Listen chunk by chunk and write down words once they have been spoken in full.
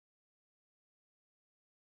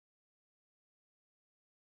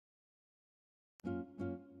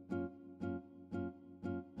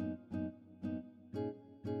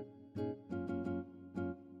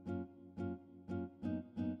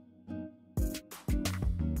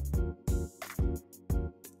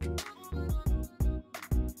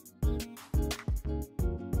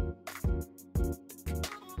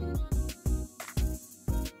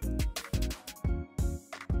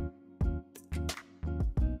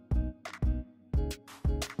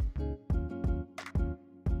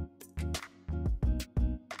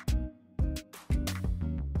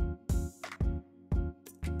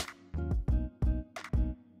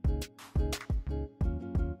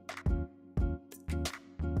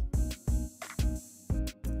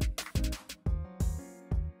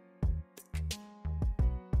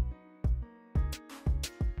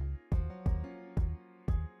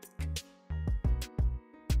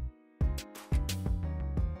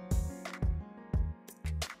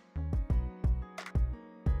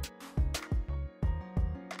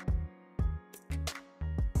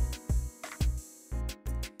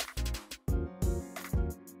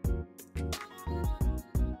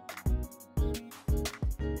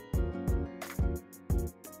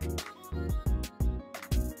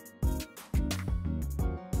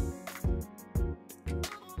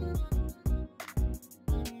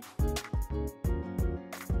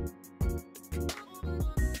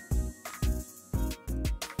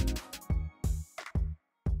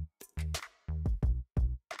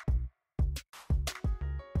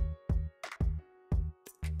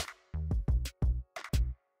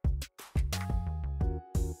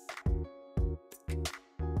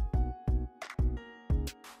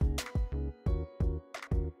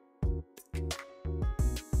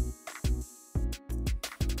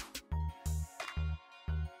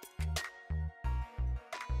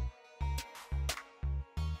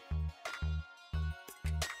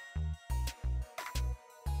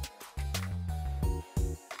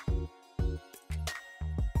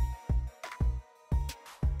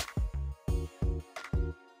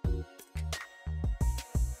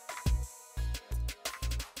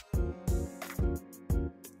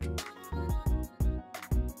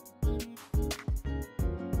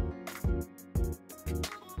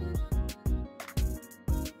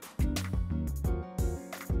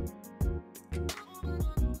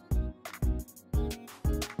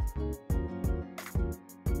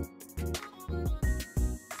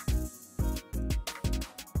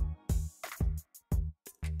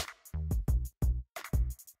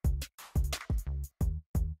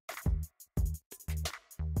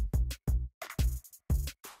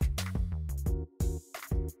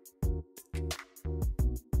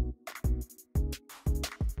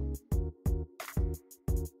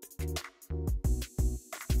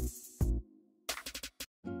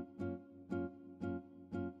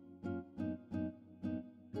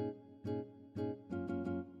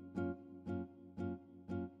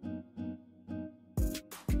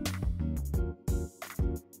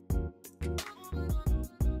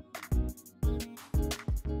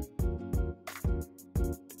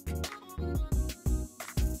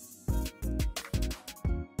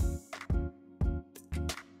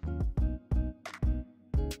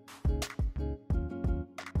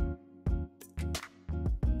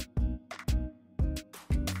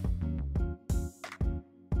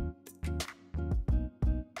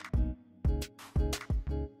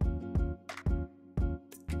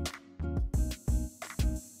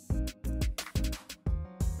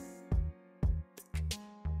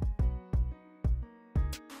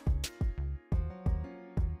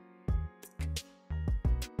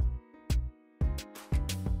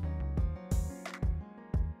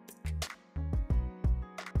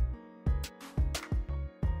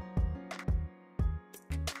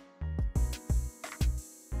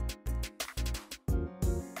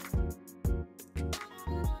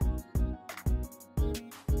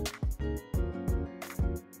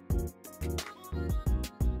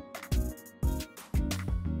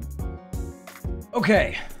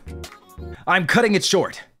Okay, I'm cutting it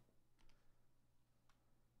short.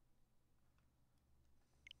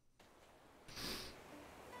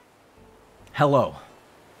 Hello.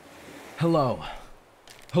 Hello.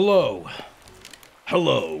 Hello.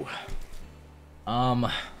 Hello.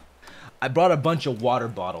 I brought a bunch of water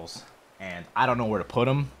bottles, and I don't know where to put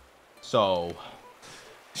them, so,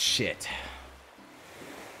 shit.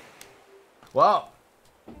 Well,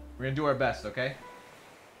 we're gonna do our best, okay?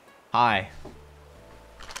 Hi.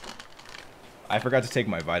 I forgot to take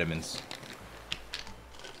my vitamins.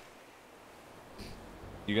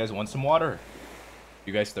 You guys want some water?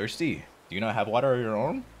 You guys thirsty? Do you not have water of your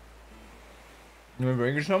own? You want to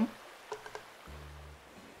bring you some?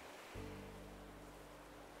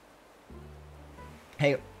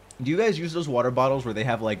 Hey, do you guys use those water bottles where they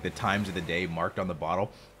have like the times of the day marked on the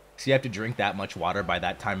bottle? So you have to drink that much water by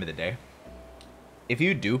that time of the day? If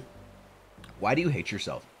you do, why do you hate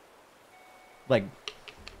yourself? Like,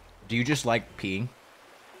 do you just like peeing?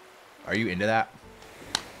 Are you into that?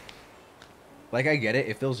 Like, I get it,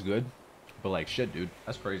 it feels good. But like, shit, dude,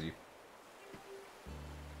 that's crazy.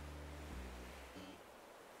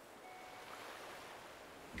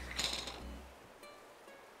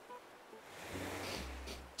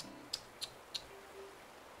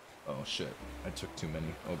 Oh shit, I took too many.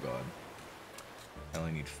 Oh god. I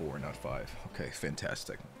only need 4, not 5. Okay,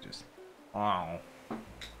 fantastic. Just... Oh.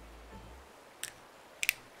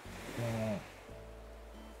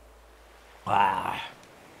 Ah.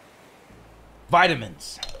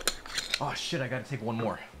 Vitamins. Oh shit, I gotta take one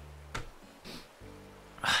more.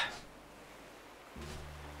 Oh,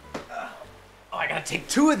 I gotta take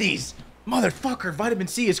 2 of these. Motherfucker, vitamin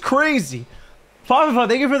C is crazy. 5 of them,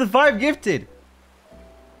 thank you for the 5 gifted.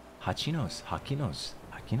 Hachinos, Hakinos,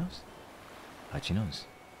 Hakinos, Hachinos.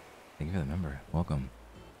 Thank you for the member. Welcome.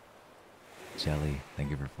 Jelly, thank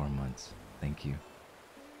you for 4 months. Thank you.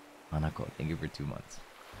 Hanako, thank you for 2 months.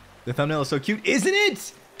 The thumbnail is so cute, isn't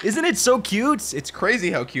it? Isn't it so cute? It's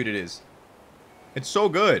crazy how cute it is. It's so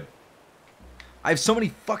good. I have so many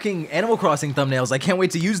fucking Animal Crossing thumbnails. I can't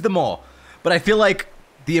wait to use them all. But I feel like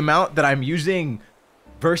the amount that I'm using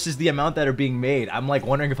versus the amount that are being made, I'm like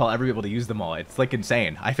wondering if I'll ever be able to use them all. It's like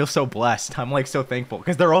insane. I feel so blessed. I'm like so thankful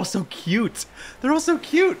because they're all so cute. They're all so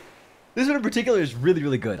cute. This one in particular is really,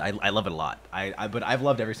 really good. I love it a lot. But I've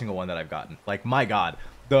loved every single one that I've gotten. Like, my god.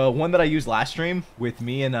 The one that I used last stream with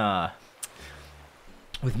me and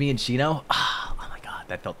Shino. Oh my god,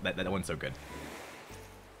 that one's so good.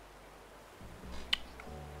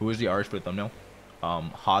 Who is the artist for the thumbnail?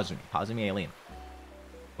 Hazumi Alien.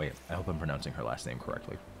 Wait, I hope I'm pronouncing her last name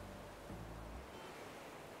correctly.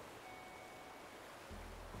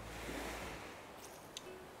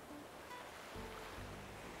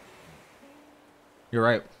 You're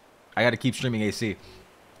right. I gotta keep streaming AC.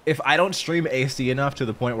 If I don't stream AC enough to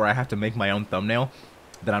the point where I have to make my own thumbnail,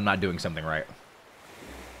 then I'm not doing something right.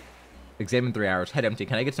 Exam in 3 hours. Head empty.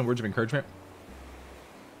 Can I get some words of encouragement?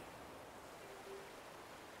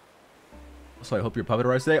 So I hope your puppet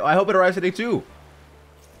arrives today. Oh, I hope it arrives today too.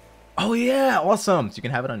 Oh yeah, awesome. So you can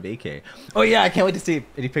have it on vacay. Oh yeah, I can't wait to see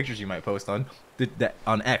any pictures you might post on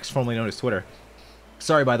on X, formerly known as Twitter.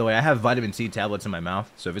 Sorry, by the way, I have vitamin C tablets in my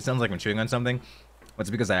mouth, so if it sounds like I'm chewing on something, that's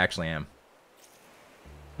because I actually am.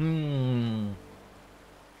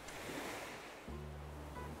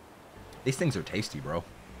 These things are tasty, bro.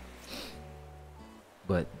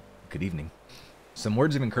 But, good evening. Some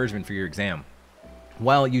words of encouragement for your exam.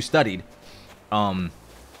 While you studied,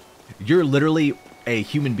 you're literally a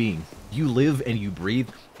human being. You live and you breathe,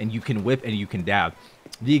 and you can whip and you can dab.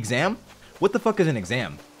 The exam? What the fuck is an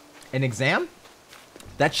exam? An exam?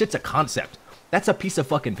 That shit's a concept. That's a piece of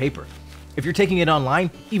fucking paper. If you're taking it online,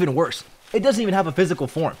 even worse. It doesn't even have a physical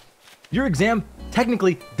form. Your exam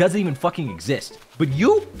technically doesn't even fucking exist. But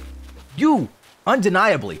you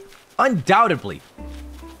undeniably, undoubtedly,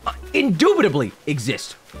 indubitably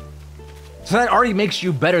exist. So that already makes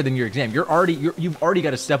you better than your exam. You've already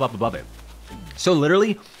got to step up above it. So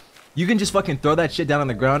literally, you can just fucking throw that shit down on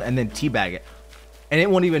the ground and then teabag it. And it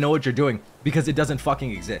won't even know what you're doing because it doesn't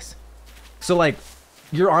fucking exist. So like,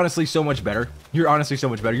 you're honestly so much better. You're honestly so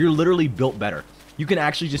much better. You're literally built better. You can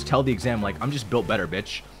actually just tell the exam, like, I'm just built better,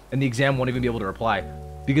 bitch. And the exam won't even be able to reply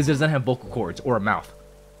because it doesn't have vocal cords or a mouth.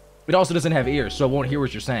 It also doesn't have ears, so it won't hear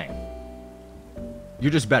what you're saying.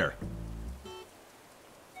 You're just better.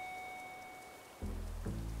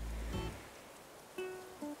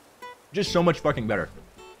 Just so much fucking better.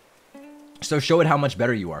 So show it how much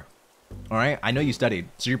better you are. Alright? I know you studied,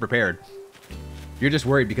 so you're prepared. You're just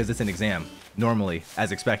worried because it's an exam. Normally,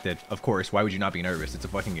 as expected. Of course, why would you not be nervous? It's a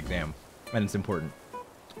fucking exam. And it's important.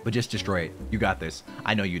 But just destroy it. You got this.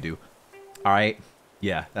 I know you do. Alright?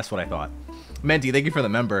 Yeah, that's what I thought. Menti, thank you for the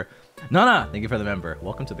member. Nana, thank you for the member.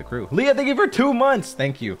 Welcome to the crew. Leah, thank you for 2 months.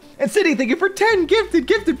 Thank you. And City, thank you for 10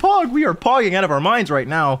 gifted Pog. We are pogging out of our minds right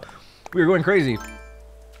now. We are going crazy.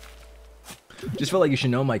 Just felt like you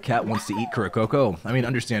should know my cat wants to eat Kurokoko. I mean,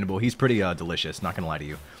 understandable. He's pretty delicious, not gonna lie to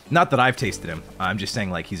you. Not that I've tasted him. I'm just saying,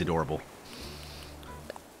 like, he's adorable.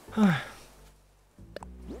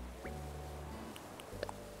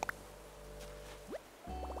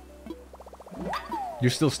 You're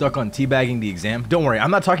still stuck on teabagging the exam? Don't worry, I'm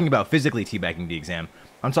not talking about physically teabagging the exam.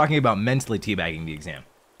 I'm talking about mentally teabagging the exam.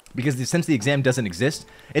 Because since the exam doesn't exist,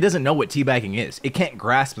 it doesn't know what teabagging is. It can't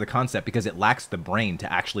grasp the concept because it lacks the brain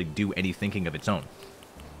to actually do any thinking of its own.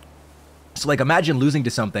 So, like, imagine losing to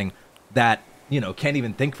something that, you know, can't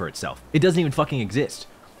even think for itself. It doesn't even fucking exist.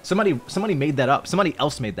 Somebody made that up. Somebody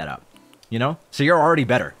else made that up. You know? So you're already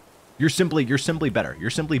better. You're simply better. You're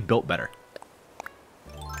simply built better.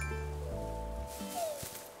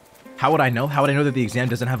 How would I know? How would I know that the exam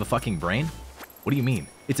doesn't have a fucking brain? What do you mean?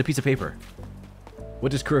 It's a piece of paper.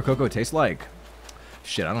 What does Kurokoko taste like?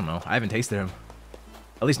 Shit, I don't know. I haven't tasted him.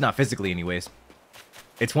 At least not physically, anyways.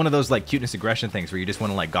 It's one of those, like, cuteness aggression things where you just want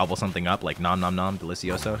to, like, gobble something up, like nom nom nom,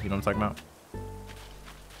 delicioso. You know what I'm talking about?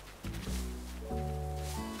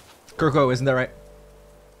 Kuroko, isn't that right?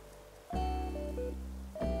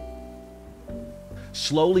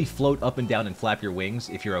 Slowly float up and down and flap your wings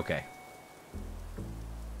if you're okay.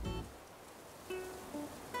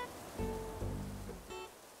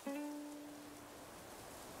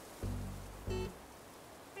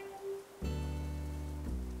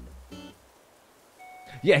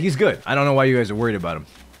 Yeah, he's good. I don't know why you guys are worried about him.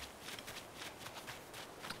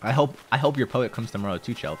 I hope your poet comes tomorrow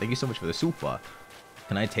too, Chell. Thank you so much for the super.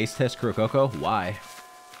 Can I taste test Kurokoko? Why?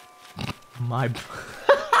 My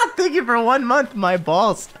thank you for 1 month, my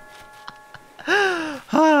balls.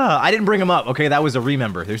 I didn't bring him up, okay? That was a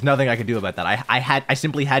remember. There's nothing I could do about that. I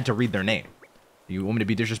simply had to read their name. You want me to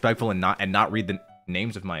be disrespectful and not read the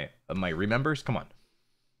names of my remembers? Come on.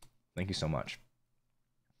 Thank you so much.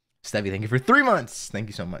 Stevie, thank you for 3 months. Thank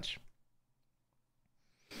you so much.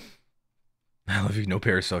 I love you. No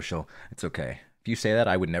parasocial. It's okay. If you say that,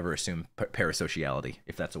 I would never assume parasociality,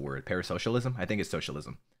 if that's a word. Parasocialism? I think it's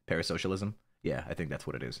socialism. Parasocialism? Yeah, I think that's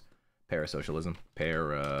what it is. Parasocialism.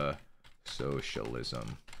 Parasocialism.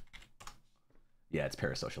 Yeah, it's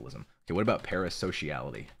parasocialism. Okay, what about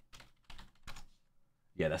parasociality?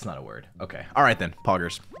 Yeah, that's not a word. Okay. All right, then.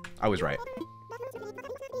 Poggers. I was right.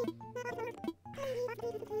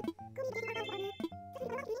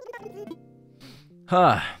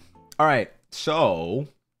 Huh. All right. So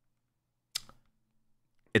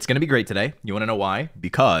it's gonna be great today. You want to know why?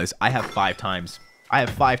 Because I have 5 times.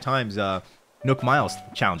 Nook Miles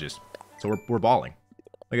challenges. So we're balling.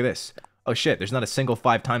 Look at this. Oh shit. There's not a single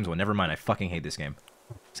 5 times one. Never mind. I fucking hate this game.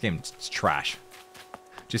 This game's trash.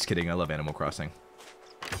 Just kidding. I love Animal Crossing.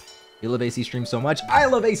 You love AC stream so much. I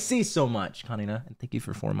love AC so much, Kanina. And thank you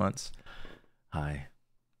for 4 months. Hi.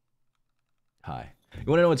 Hi. You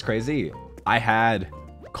want to know what's crazy? I had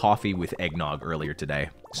coffee with eggnog earlier today.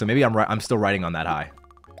 So maybe I'm still riding on that high.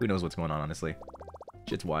 Who knows what's going on, honestly.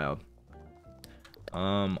 Shit's wild.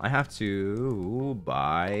 I have to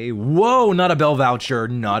buy... Whoa, not a Bell voucher.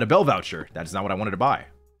 Not a Bell voucher. That's not what I wanted to buy.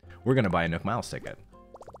 We're going to buy a Nook Miles ticket.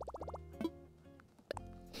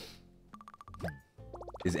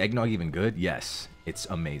 Is eggnog even good? Yes, it's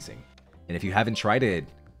amazing. And if you haven't tried it,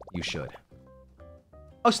 you should.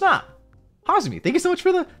 Oh, snap! Hazmi, thank you so much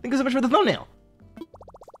for the thumbnail.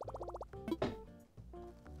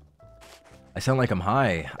 I sound like I'm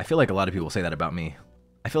high. I feel like a lot of people say that about me.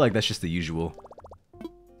 I feel like that's just the usual.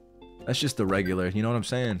 That's just the regular, you know what I'm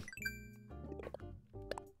saying?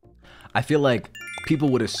 I feel like people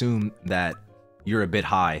would assume that you're a bit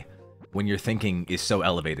high when your thinking is so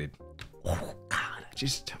elevated. Oh, God,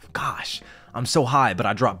 gosh, I'm so high, but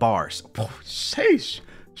I drop bars. Oh, sheesh,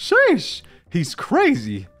 he's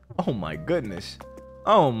crazy. Oh my goodness.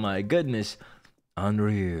 Oh my goodness.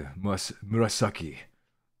 Henri Murasaki.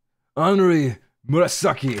 Henri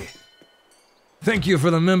Murasaki. Thank you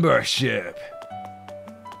for the membership.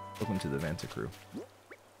 Welcome to the Vantacrow.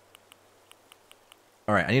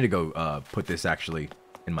 Alright, I need to go put this actually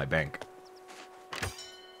in my bank.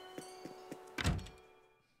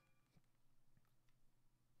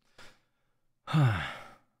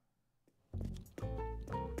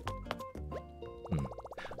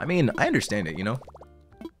 I mean, I understand it, you know?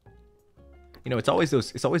 You know, it's always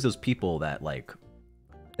those people that, like,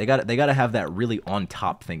 they gotta have that really on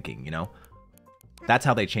top thinking, you know? That's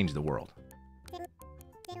how they change the world.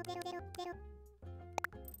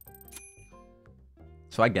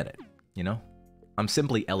 So I get it, you know? I'm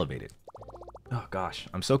simply elevated. Oh gosh,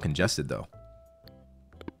 I'm so congested though.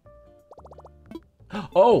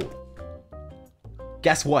 Oh!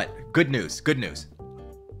 Guess what? Good news, good news.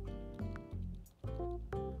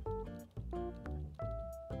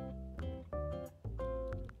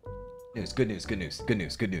 Good news, good news, good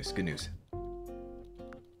news, good news, good news.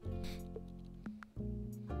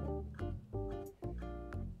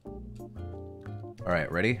 All right,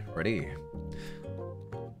 ready? Ready?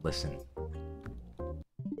 Listen.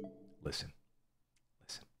 Listen.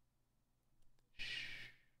 Listen.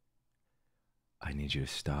 Shh. I need you to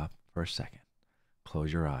stop for a second.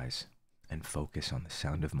 Close your eyes and focus on the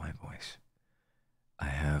sound of my voice. I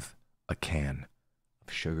have a can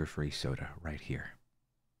of sugar-free soda right here.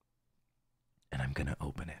 And I'm gonna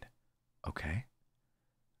open it, okay?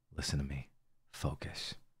 Listen to me.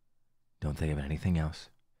 Focus. Don't think of anything else.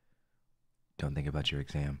 Don't think about your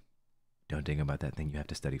exam. Don't think about that thing you have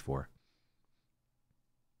to study for.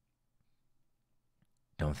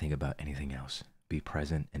 Don't think about anything else. Be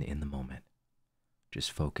present and in the moment.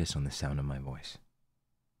 Just focus on the sound of my voice.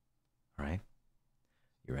 All right?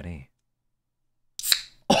 You ready?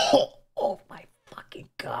 Oh my fucking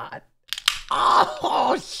God.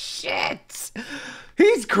 Oh, shit.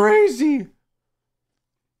 He's crazy.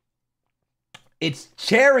 It's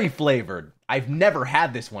cherry flavored. I've never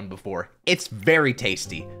had this one before. It's very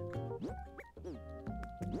tasty.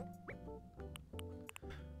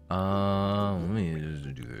 Let me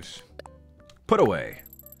just do this. Put away.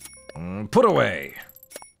 Put away.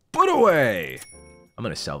 Put away. I'm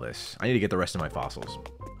gonna sell this. I need to get the rest of my fossils.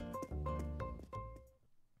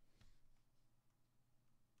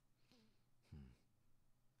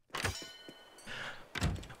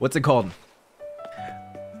 What's it called?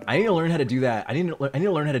 I need to learn how to do that. I need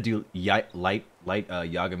to learn how to do light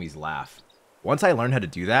Yagami's laugh. Once I learn how to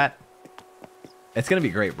do that, it's gonna be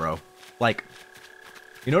great, bro. Like,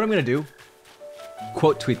 you know what I'm gonna do?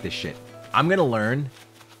 Quote tweet this shit. I'm gonna learn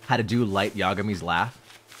how to do light Yagami's laugh.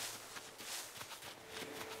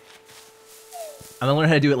 I'm gonna learn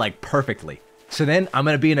how to do it like perfectly. So then I'm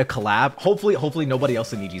gonna be in a collab. Hopefully nobody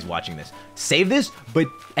else in Niji's watching this. Save this,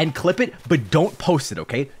 and clip it, but don't post it,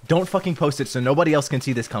 okay? Don't fucking post it so nobody else can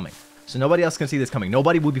see this coming.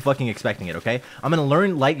 Nobody will be fucking expecting it, okay? I'm gonna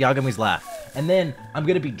learn light Yagami's laugh. And then I'm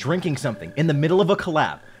gonna be drinking something in the middle of a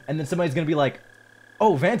collab. And then somebody's gonna be like,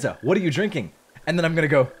 oh, Vanta, what are you drinking? And then I'm gonna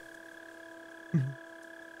go.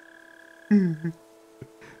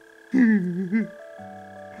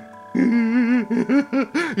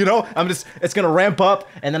 You know, it's gonna ramp up,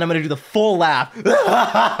 and then I'm gonna do the full laugh.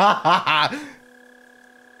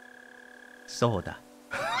 Soda.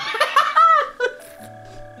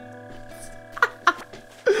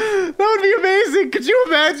 That would be amazing. Could you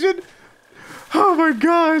imagine? Oh my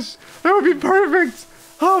gosh, that would be perfect.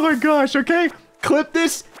 Oh my gosh. Okay, clip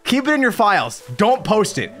this. Keep it in your files. Don't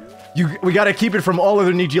post it. We gotta keep it from all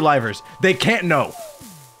other Niji livers. They can't know.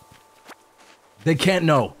 They can't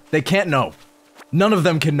know. They can't know. None of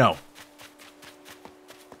them can know.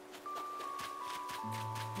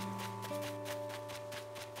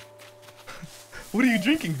 What are you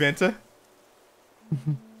drinking, Vanta?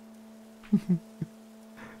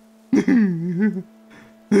 And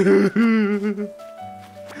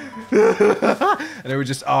it would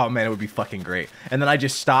just, oh man, it would be fucking great. And then I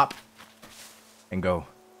just stop and go,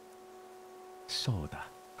 soda.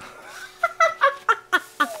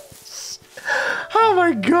 Oh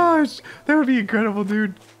my gosh, that would be incredible,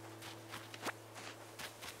 dude.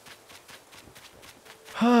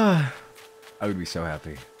 I would be so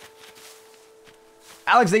happy.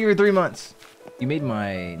 Alex, thank you for 3 months. You made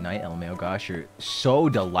my night, LMAO. Gosh, you're so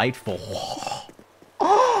delightful.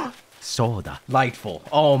 So delightful.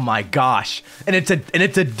 Oh my gosh. And it's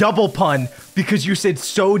a double pun because you said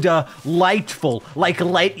soda lightful, like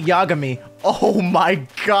light Yagami. Oh my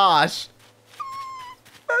gosh.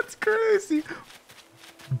 That's crazy.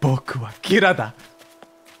 Boku wa Kira da.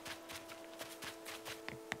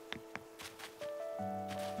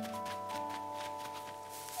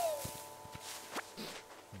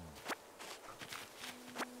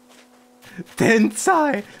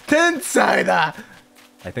 Tensai! Tensai da!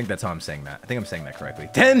 I think that's how I'm saying that. I think I'm saying that correctly.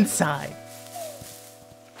 Tensai!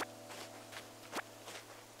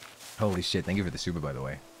 Holy shit, thank you for the super, by the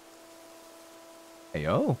way. Hey,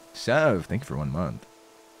 yo. Sev, thank you for 1 month.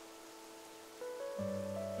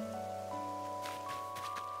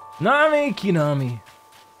 Nami Kinami.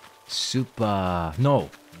 Super.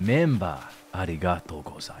 No. Member. Arigatou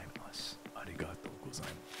gozaimasu. Arigatou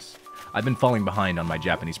gozaimasu. I've been falling behind on my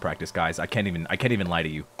Japanese practice, guys. I can't even lie to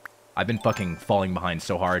you. I've been fucking falling behind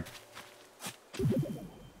so hard.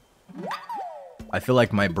 I feel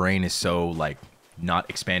like my brain is so, like,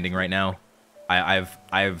 not expanding right now.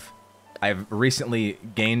 I've recently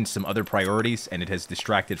gained some other priorities, and it has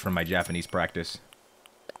distracted from my Japanese practice.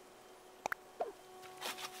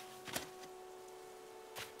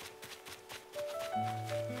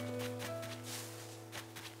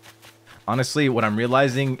 Honestly, what I'm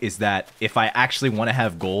realizing is that if I actually want to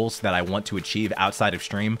have goals that I want to achieve outside of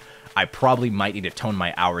stream, I probably might need to tone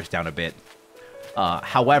my hours down a bit.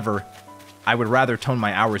 However, I would rather tone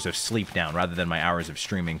my hours of sleep down rather than my hours of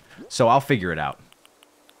streaming, so I'll figure it out.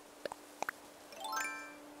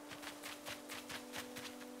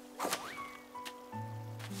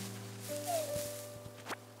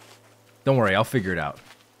 Don't worry, I'll figure it out.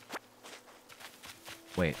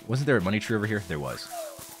 Wait, wasn't there a money tree over here? There was.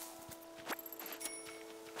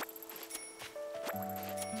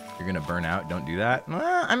 You're gonna burn out? Don't do that.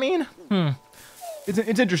 I mean, it's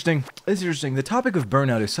interesting. It's interesting. The topic of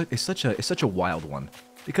burnout is such a wild one,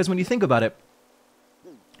 because when you think about it,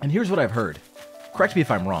 and here's what I've heard. Correct me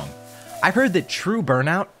if I'm wrong. I've heard that true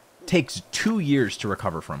burnout takes 2 years to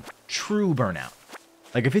recover from. True burnout.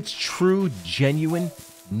 Like if it's true, genuine,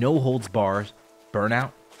 no holds bars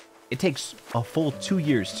burnout, it takes a full 2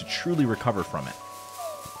 years to truly recover from it.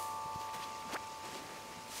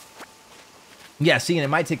 Yeah, see, and it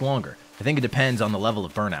might take longer. I think it depends on the level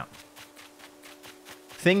of burnout.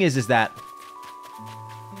 Thing is that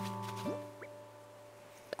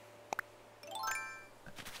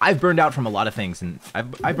I've burned out from a lot of things, and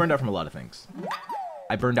I've burned out from a lot of things.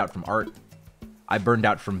 I burned out from art. I burned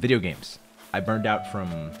out from video games. I burned out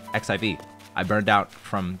from XIV. I burned out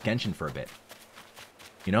from Genshin for a bit.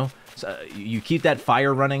 You know? So you keep that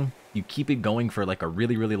fire running, you keep it going for like a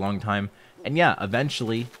really, really long time, and yeah,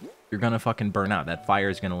 eventually you're gonna fucking burn out. That fire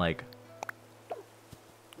is gonna like...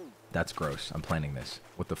 That's gross. I'm planning this.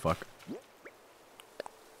 What the fuck?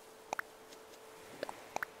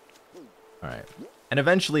 Alright. And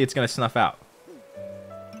eventually it's gonna snuff out.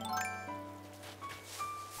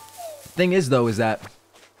 Thing is, though, is that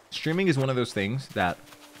streaming is one of those things that...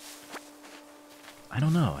 I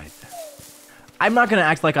don't know. I'm not gonna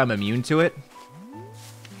act like I'm immune to it.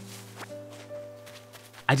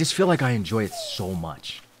 I just feel like I enjoy it so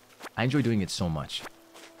much. I enjoy doing it so much.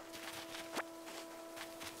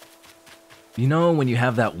 You know when you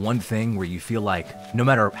have that one thing where you feel like no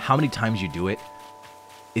matter how many times you do it,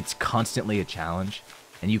 it's constantly a challenge,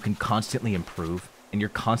 and you can constantly improve, and you're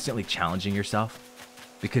constantly challenging yourself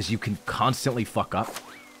because you can constantly fuck up?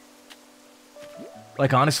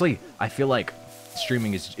 Like honestly, I feel like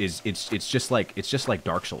streaming is it's just like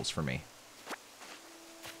Dark Souls for me.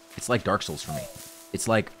 It's like Dark Souls for me. It's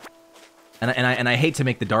like, and I hate to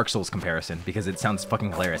make the Dark Souls comparison because it sounds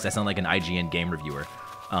fucking hilarious. I sound like an IGN game reviewer,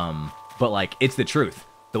 but like it's the truth.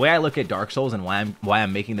 The way I look at Dark Souls and why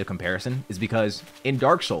I'm making the comparison is because in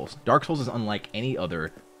Dark Souls is unlike any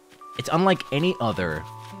other. It's unlike any other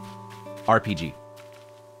RPG.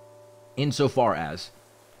 Insofar as,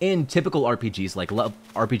 in typical RPGs, like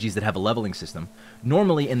RPGs that have a leveling system,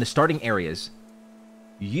 normally in the starting areas,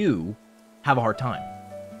 you have a hard time.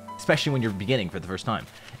 Especially when you're beginning for the first time.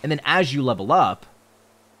 And then as you level up,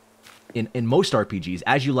 in most RPGs,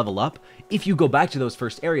 as you level up, if you go back to those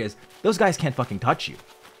first areas, those guys can't fucking touch you.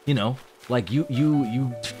 You know? Like, you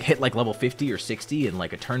hit like level 50 or 60 in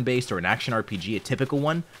like a turn-based or an action RPG, a typical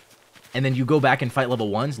one, and then you go back and fight level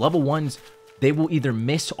 1s. Level 1s, they will either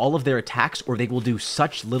miss all of their attacks or they will do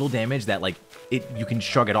such little damage that like you can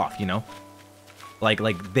shrug it off, you know?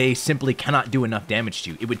 Like they simply cannot do enough damage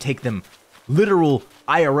to you. It would take them literal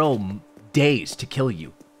IRL days to kill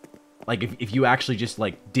you. Like if you actually just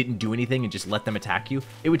like didn't do anything and just let them attack you,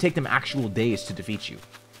 it would take them actual days to defeat you.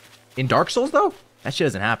 In Dark Souls though, that shit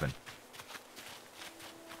doesn't happen.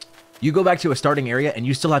 You go back to a starting area and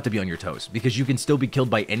you still have to be on your toes because you can still be killed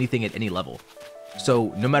by anything at any level.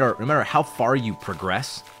 So no matter how far you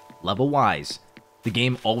progress, level-wise, the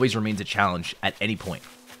game always remains a challenge at any point.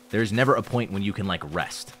 There's never a point when you can like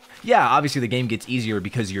rest. Yeah, obviously the game gets easier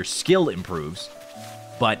because your skill improves,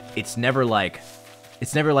 but it's never like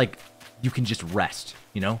you can just rest,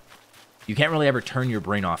 you know? You can't really ever turn your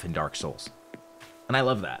brain off in Dark Souls. And I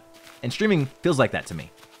love that. And streaming feels like that to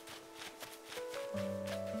me.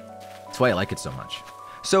 That's why I like it so much.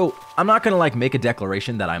 So, I'm not gonna like make a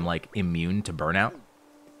declaration that I'm like immune to burnout,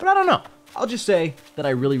 but I don't know. I'll just say that I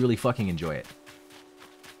really, really fucking enjoy it.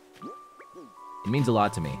 It means a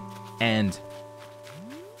lot to me. And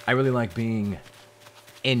I really like being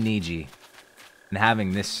in Niji and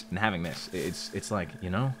having this. It's like,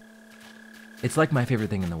 you know? It's like my favorite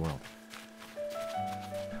thing in the world.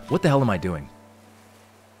 What the hell am I doing?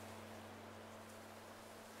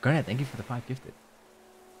 Garnet, thank you for the 5 gifted.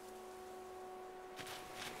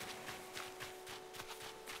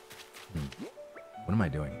 What am I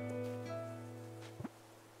doing?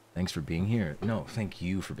 Thanks for being here. No, thank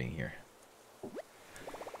you for being here.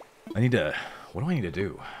 I need to... What do I need to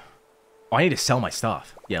do? Oh, I need to sell my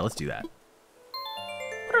stuff. Yeah, let's do that.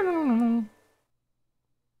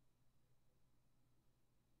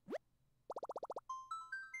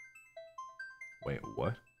 Wait,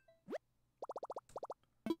 what?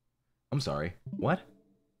 I'm sorry. What?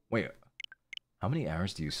 Wait. How many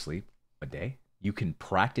hours do you sleep a day? You can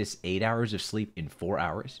practice 8 hours of sleep in 4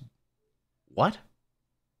 hours? What?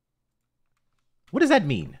 What does that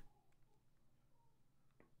mean?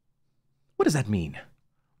 What does that mean?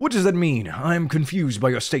 What does that mean? I'm confused by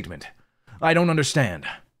your statement. I don't understand.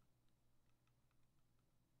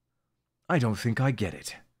 I don't think I get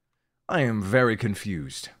it. I am very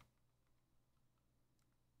confused.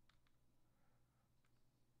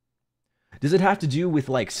 Does it have to do with,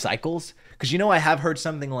 like, cycles? Because, you know, I have heard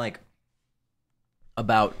something, like,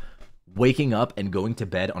 about waking up and going to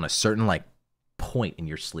bed on a certain, like, point in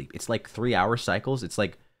your sleep. It's, like, 3-hour cycles. It's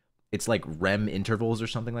like REM intervals or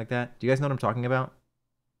something like that. Do you guys know what I'm talking about?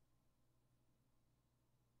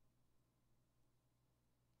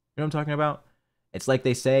 You know what I'm talking about? It's like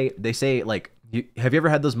they say like, have you ever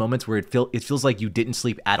had those moments where it feels like you didn't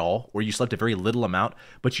sleep at all, or you slept a very little amount,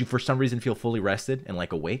 but you for some reason feel fully rested and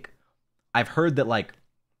like awake? I've heard that like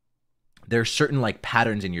there's certain like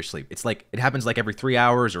patterns in your sleep. It's like it happens like every 3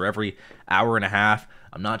 hours or every hour and a half.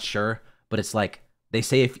 I'm not sure, but it's like they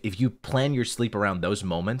say if you plan your sleep around those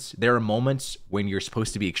moments, there are moments when you're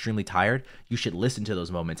supposed to be extremely tired. You should listen to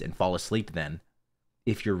those moments and fall asleep then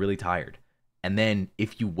if you're really tired. And then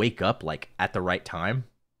if you wake up like at the right time,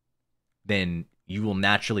 then you will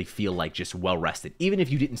naturally feel like just well rested, even if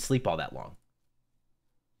you didn't sleep all that long.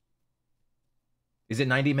 Is it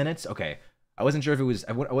 90 minutes? Okay. I wasn't sure if it was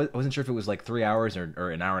I wasn't sure if it was like 3 hours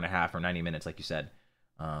or an hour and a half or 90 minutes like you said.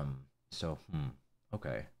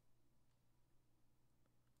 Okay.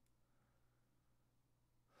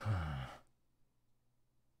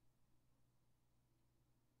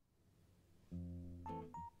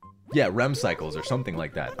 Yeah, REM cycles or something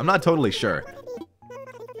like that. I'm not totally sure.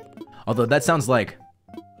 Although that sounds like...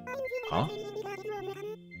 Huh?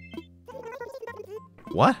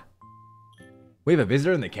 What? We have a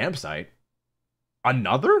visitor in the campsite?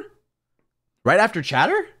 Another? Right after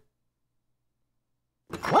chatter?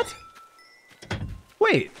 What?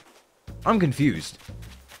 Wait. I'm confused.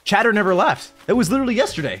 Chatter never left. It was literally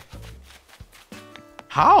yesterday.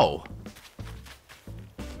 How?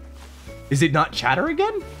 Is it not chatter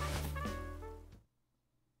again?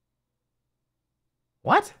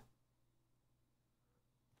 What?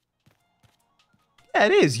 Yeah,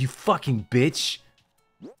 it is, you fucking bitch.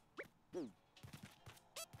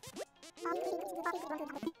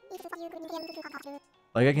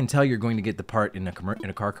 Like, I can tell you're going to get the part in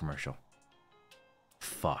a car commercial.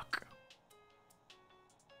 Fuck.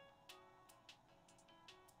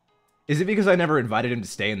 Is it because I never invited him to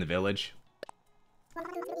stay in the village?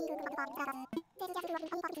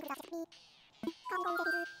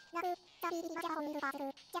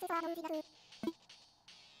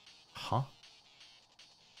 Huh?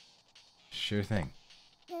 Sure thing.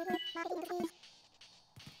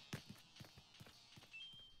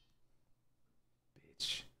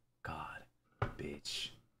 Bitch. God. Bitch.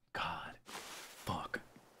 God. Fuck.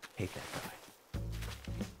 Hate that guy.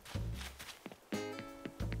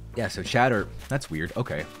 Yeah, so chatter. That's weird.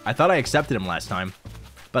 Okay. I thought I accepted him last time,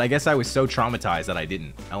 but I guess I was so traumatized that I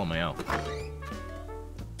didn't. LMAO.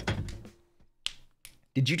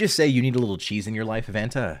 Did you just say you need a little cheese in your life,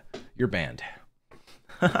 Vanta? You're banned.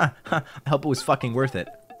 I hope it was fucking worth it.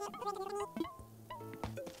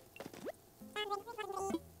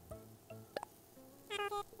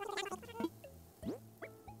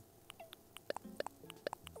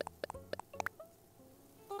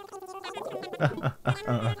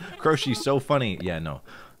 Crochet's so funny. Yeah, no.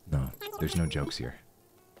 No, there's no jokes here.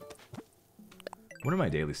 What are my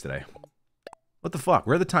dailies today? What the fuck?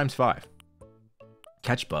 Where are the ×5?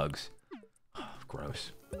 Catch bugs. Oh,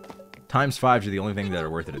 gross. ×5s are the only thing that are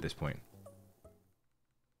worth it at this point.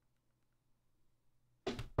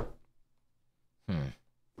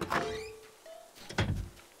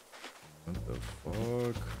 What the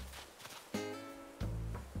fuck?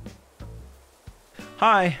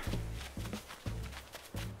 Hi.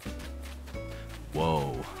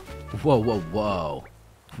 Whoa. Whoa, whoa, whoa.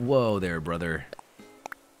 Whoa there, brother.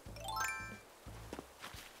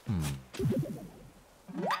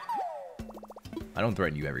 I don't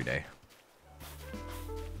threaten you every day.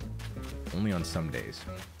 Only on some days.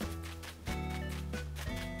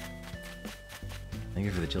 Thank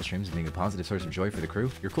you for the chill streams and being a positive source of joy for the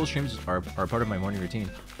crew. Your cool streams are part of my morning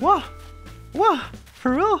routine. What? Wow,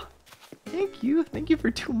 for real? Thank you. Thank you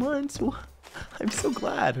for 2 months. I'm so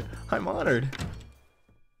glad. I'm honored.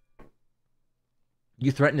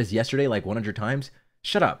 You threatened us yesterday like 100 times?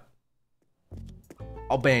 Shut up.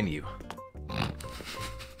 I'll ban you.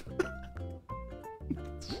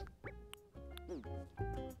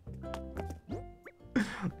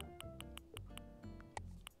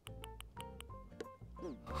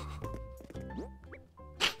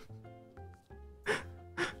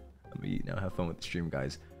 Now have fun with the stream,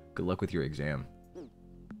 guys. Good luck with your exam.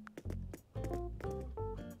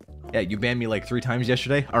 Yeah, you banned me like 3 times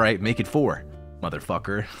yesterday? Alright, make it 4,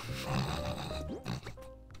 motherfucker.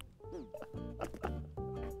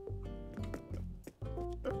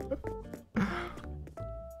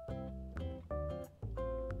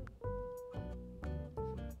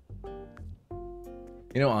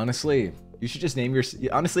 You know, honestly, you should just name your...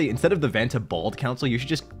 Honestly, instead of the Vanta Bald Council, you should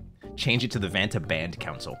just change it to the Vanta Band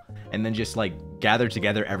Council. And then just, like, gather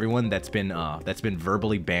together everyone that's been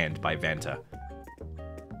verbally banned by Vanta.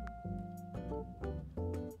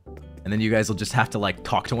 And then you guys will just have to, like,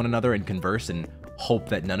 talk to one another and converse and hope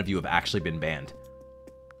that none of you have actually been banned.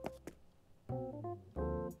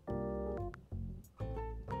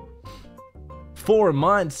 Four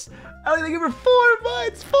months? Oh, thank you for 4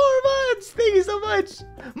 months! 4 months! Thank you so much!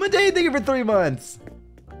 Monday, thank you for 3 months!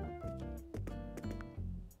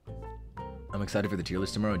 I'm excited for the tier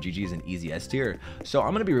list tomorrow. GG is an easy S tier. So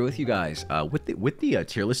I'm gonna be real with you guys. With the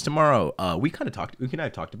tier list tomorrow, we and I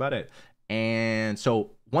have talked about it. And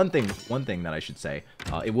so one thing that I should say,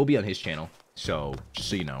 it will be on his channel. So just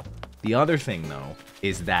so you know. The other thing though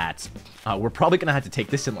is that we're probably gonna have to take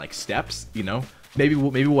this in like steps. You know, maybe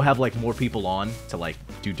we'll have like more people on to like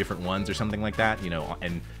do different ones or something like that. You know,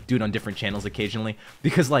 and do it on different channels occasionally.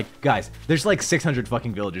 Because like guys, there's like 600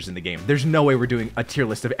 fucking villagers in the game. There's no way we're doing a tier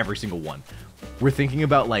list of every single one. We're thinking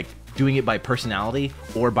about like doing it by personality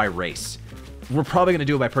or by race. We're probably gonna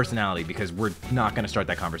do it by personality because we're not gonna start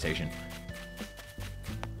that conversation.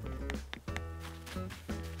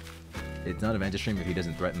 It's not a Vanta stream if he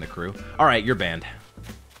doesn't threaten the crew. Alright, you're banned.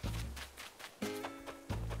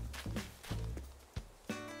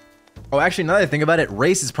 Oh, actually, now that I think about it,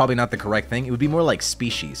 race is probably not the correct thing. It would be more like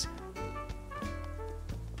species.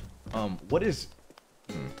 What is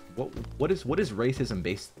racism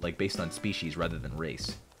based on species rather than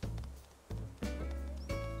race?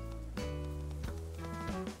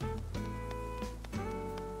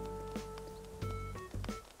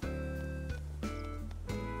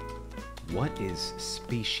 What is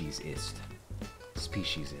speciesist?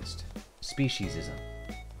 Speciesist. Speciesism.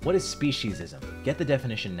 What is speciesism? Get the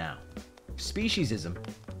definition now. Speciesism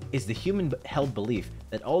is the human-held belief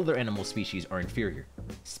that all other animal species are inferior.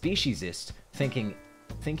 Speciesist thinking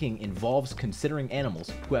involves considering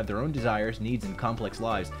animals who have their own desires, needs, and complex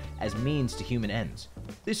lives as means to human ends.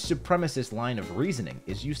 This supremacist line of reasoning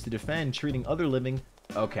is used to defend treating other living...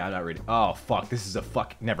 Okay, I'm not reading... Oh, fuck. This is a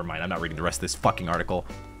fuck... Never mind. I'm not reading the rest of this fucking article.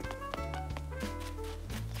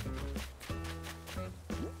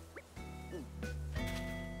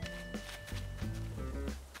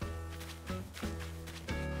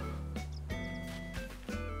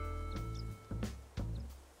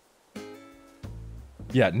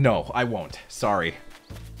 Yeah, no, I won't. Sorry.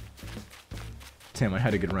 Tim, I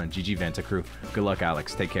had a good run. GG Vantacrow. Good luck,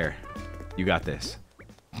 Alex. Take care. You got this.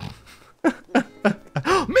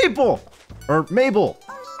 Maple! Or Mabel!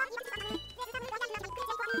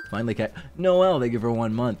 Finally catch... Noelle, they give her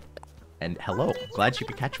 1 month. And hello. Glad she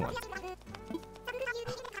could catch one.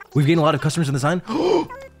 We've gained a lot of customers in the sign.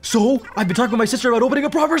 So, I've been talking with my sister about opening a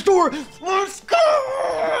proper store! Let's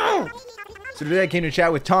go! So today I came to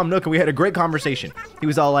chat with Tom Nook and we had a great conversation. He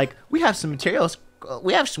was all like, we have some materials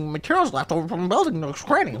left over from building Nook's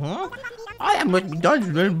Cranny, huh? I must be done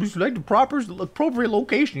to select the appropriate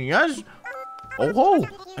location, yes? Oh ho!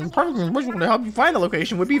 And perfectly wishing to help you find the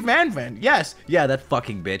location would be Van. Yes! Yeah, that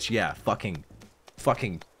fucking bitch, yeah. Fucking,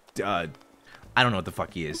 I don't know what the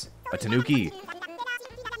fuck he is. A Tanuki.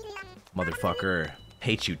 Motherfucker.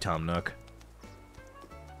 Hate you, Tom Nook.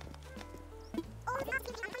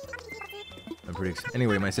 I'm pretty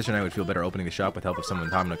Anyway, my sister and I would feel better opening the shop with help of someone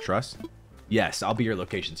Tom Nook trusts. Yes, I'll be your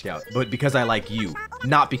location scout, but because I like you,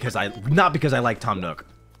 not because I like Tom Nook.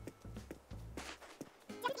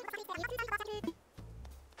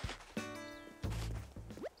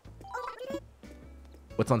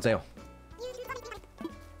 What's on sale?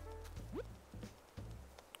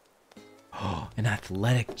 Oh, an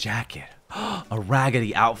athletic jacket. A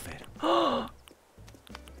raggedy outfit. A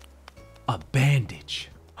bandage.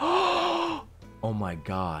 Oh my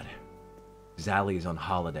god. Zally is on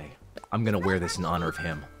holiday. I'm gonna wear this in honor of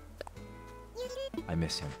him. I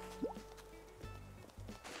miss him.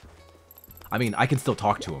 I mean, I can still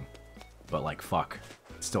talk to him. But, like, fuck.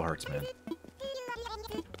 It still hurts, man.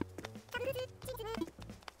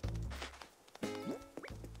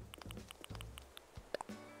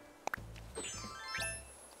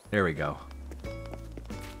 There we go.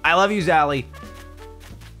 I love you, Zally.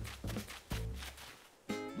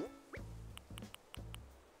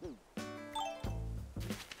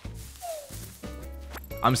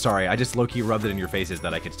 I'm sorry. I just low-key rubbed it in your faces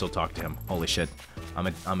that I could still talk to him. Holy shit. I'm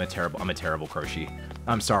a terrible Croshi.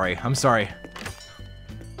 I'm sorry. I'm sorry.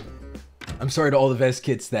 I'm sorry to all the Vez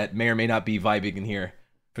kits that may or may not be vibing in here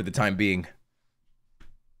for the time being.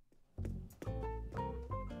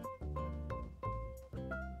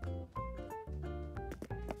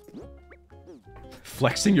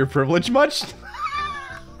 Flexing your privilege much?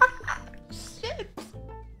 Shit.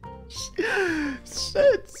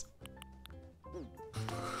 Shit.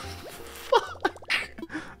 Fuck.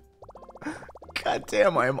 God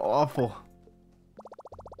damn, I am awful.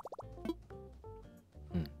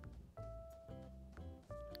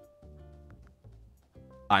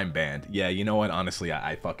 I'm banned. Yeah, you know what? Honestly,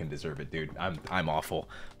 I fucking deserve it, dude. I'm awful.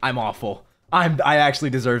 I'm awful. I actually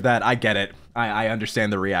deserve that. I get it. I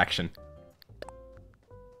understand the reaction.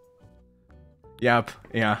 Yep.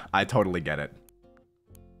 Yeah, I totally get it.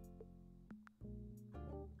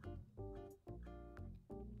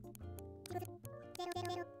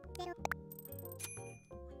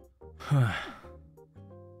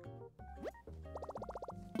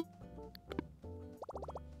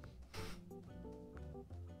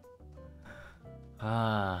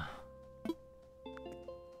 Ah.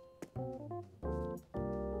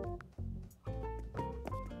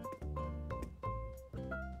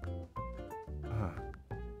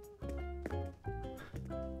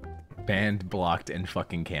 Banned, blocked, and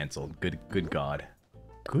fucking canceled. Good God.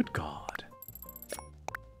 Good God.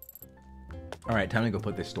 Alright, time to go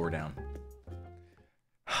put this store down.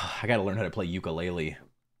 I gotta learn how to play ukulele.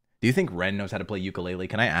 Do you think Ren knows how to play ukulele?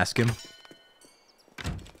 Can I ask him?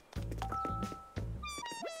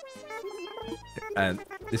 And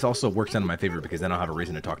this also works out in my favor because then I'll have a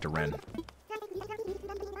reason to talk to Ren.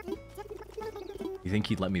 You think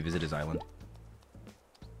he'd let me visit his island?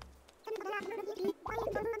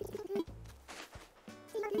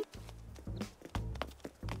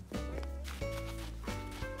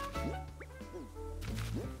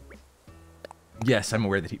 Yes, I'm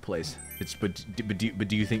aware that he plays. But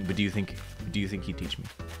do you think he'd teach me?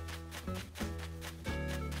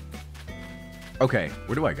 Okay,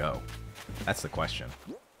 where do I go? That's the question.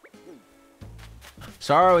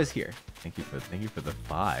 Sorrow is here. Thank you for the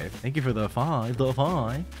 5. Thank you for the 5. The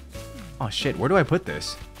 5. Oh shit, where do I put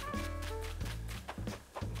this?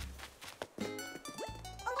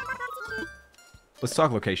 Let's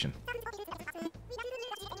talk location.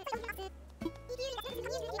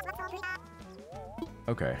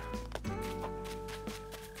 Okay.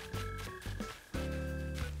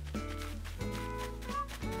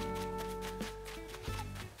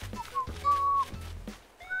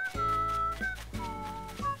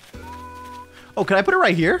 Oh, can I put it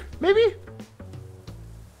right here? Maybe?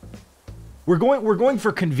 We're going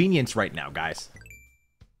for convenience right now, guys.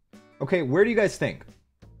 Okay, where do you guys think?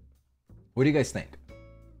 What do you guys think?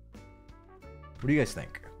 What do you guys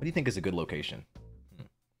think? What do you think is a good location?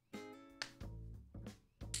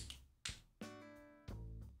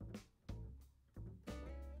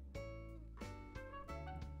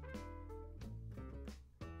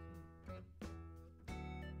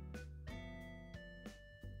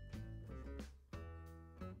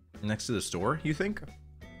 Next to the store, you think?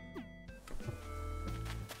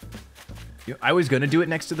 I was gonna do it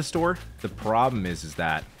next to the store. The problem is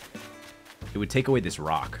that it would take away this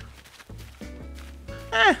rock.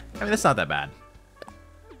 I mean, that's not that bad.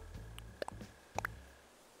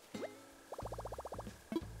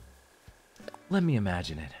 Let me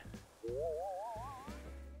imagine it.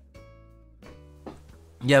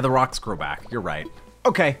 Yeah, the rocks grow back. You're right.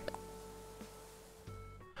 Okay.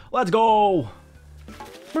 Let's go!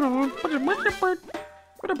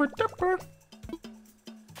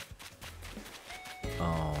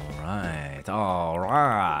 Alright,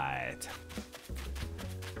 alright.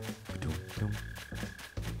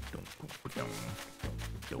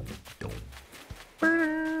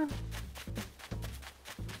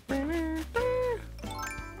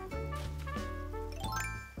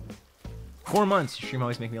 Four months. Your stream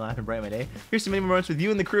always make me laugh and brighten my day. Here's so many more months with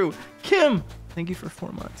you and the crew. Kim! Thank you for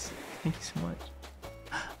 4 months. Thank you so much.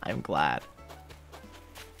 I'm glad.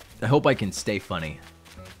 I hope I can stay funny.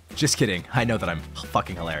 Just kidding. I know that I'm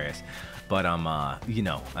fucking hilarious. But, you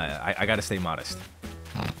know, I gotta stay modest.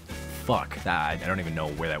 Fuck. I don't even know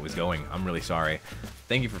where that was going. I'm really sorry.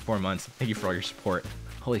 Thank you for 4 months. Thank you for all your support.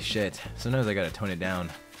 Holy shit. Sometimes I gotta tone it down.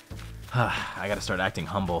 I gotta start acting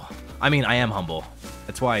humble. I mean, I am humble.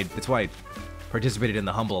 That's why I participated in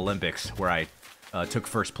the Humble Olympics, where I took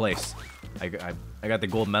first place. I got the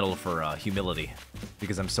gold medal for humility,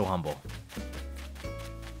 because I'm so humble.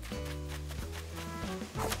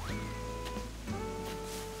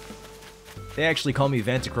 They actually call me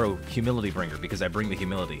Vantacrow Humility Bringer, because I bring the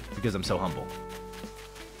humility, because I'm so humble.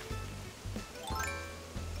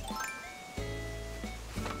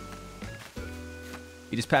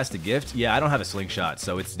 You just passed a gift? Yeah, I don't have a slingshot,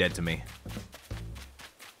 so it's dead to me.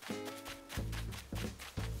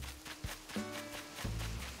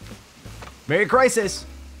 Merry Krisis!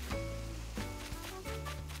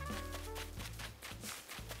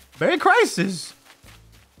 Merry Krisis!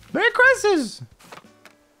 Merry Krisis!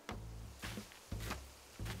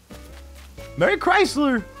 Merry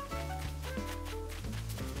Chrysler!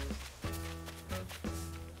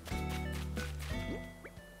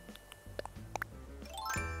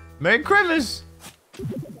 Merry Krisis!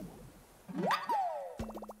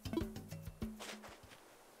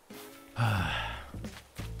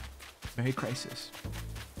 Merry Krisis.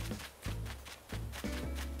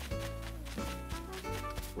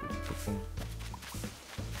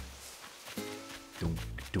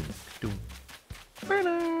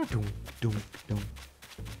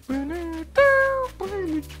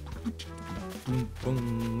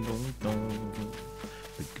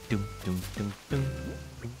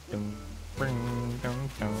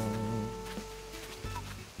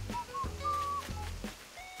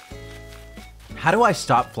 How do I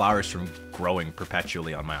stop flowers from growing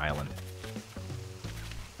perpetually on my island?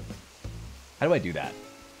 How do I do that?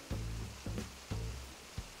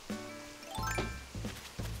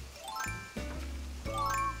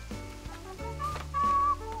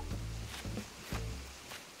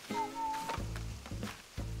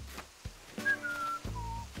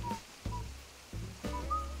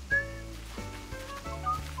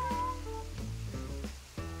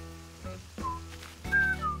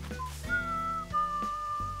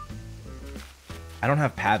 I don't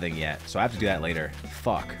have pathing yet, so I have to do that later.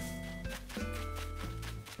 Fuck.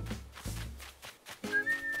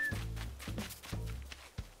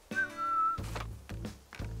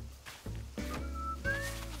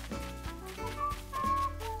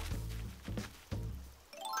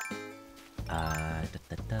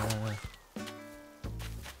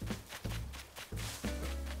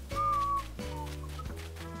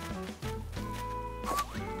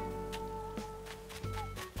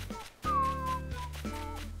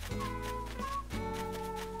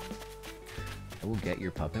 I will get your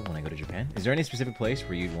puppet when I go to Japan. Is there any specific place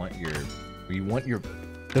where you want your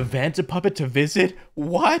the Vanta puppet to visit?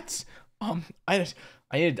 What? I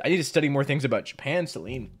need to study more things about Japan,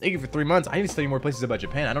 Celine. Thank you for 3 months. I need to study more places about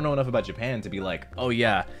Japan. I don't know enough about Japan to be like, oh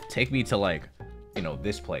yeah, take me to like, you know,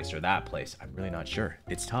 this place or that place. I'm really not sure.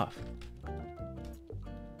 It's tough.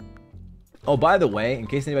 Oh, by the way, in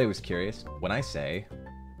case anybody was curious, when I say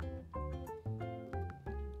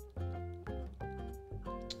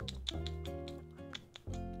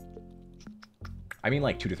I mean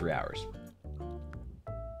like 2 to 3 hours.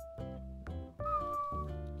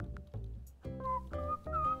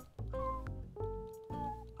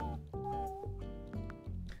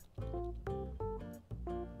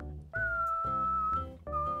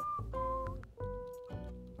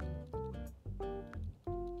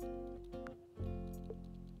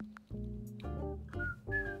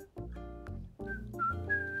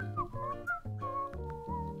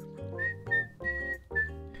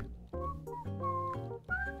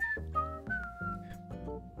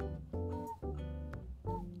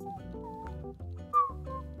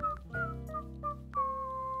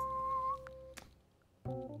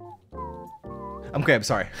 Okay, I'm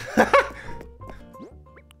sorry. Where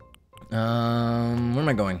am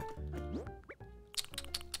I going?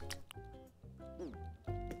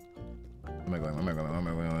 Where am I going? Where am I going? Where am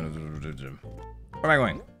I going? Where am I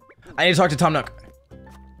going? I need to talk to Tom Nook.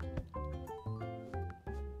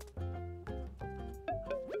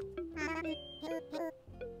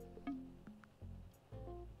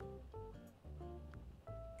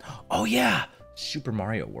 Oh yeah, Super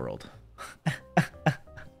Mario World.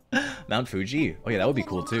 Mount Fuji? Oh yeah, that would be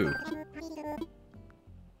cool too.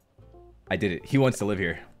 I did it. He wants to live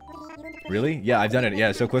here. Really? Yeah, I've done it.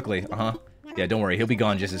 Yeah, so quickly. Uh-huh. Yeah, don't worry. He'll be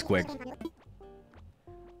gone just as quick.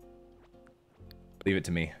 Leave it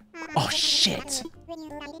to me. Oh, shit!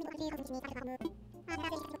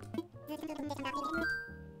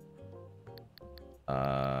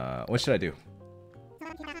 What should I do?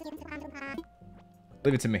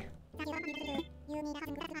 Leave it to me.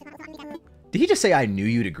 Did he just say I knew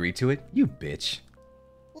you'd agree to it? You bitch.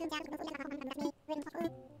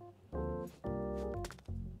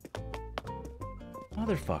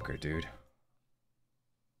 Motherfucker, dude.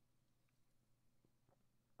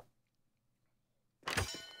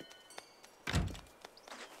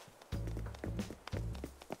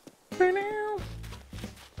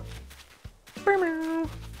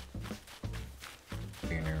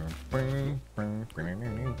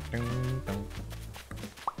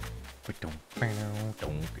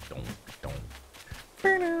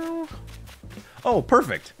 Oh,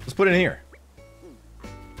 perfect. Let's put it in here.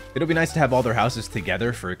 It'll be nice to have all their houses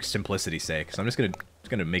together for simplicity's sake. So I'm just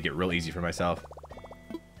gonna make it real easy for myself.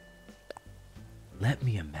 Let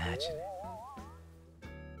me imagine.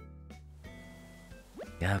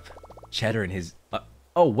 Yep. Cheddar and his...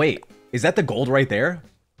 oh, wait. Is that the gold right there?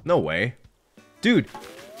 No way. Dude.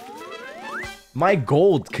 My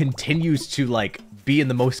gold continues to, like, be in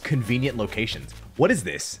the most convenient locations. What is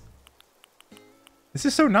this? This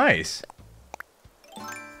is so nice.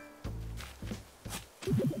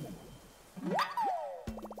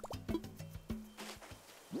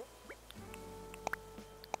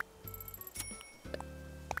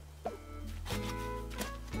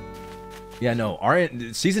 Yeah, no,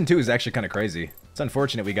 Season 2 is actually kind of crazy. It's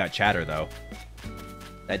unfortunate we got chatter, though.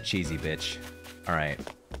 That cheesy bitch. Alright.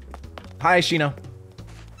 Hi, Shino.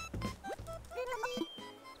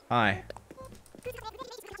 Hi.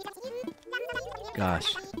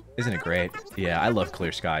 Gosh, isn't it great? Yeah, I love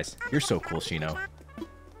clear skies. You're so cool, Shino.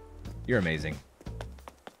 You're amazing.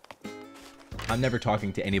 I'm never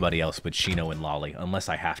talking to anybody else but Shino and Lolly, unless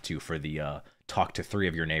I have to for the talk to 3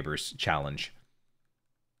 of your neighbors challenge.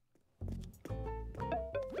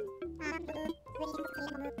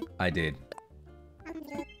 I did.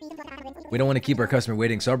 We don't want to keep our customer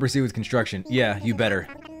waiting, so I'll proceed with construction. Yeah, you better,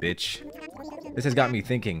 bitch. This has got me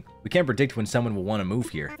thinking. We can't predict when someone will want to move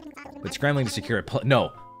here. But scrambling to secure a plot...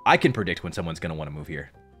 No, I can predict when someone's going to want to move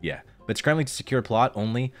here. Yeah. But scrambling to secure a plot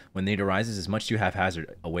only when need arises is much too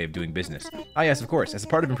haphazard a way of doing business. Ah yes, of course. As a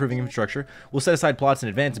part of improving infrastructure, we'll set aside plots in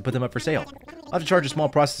advance and put them up for sale. I'll have to charge a small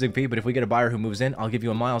processing fee, but if we get a buyer who moves in, I'll give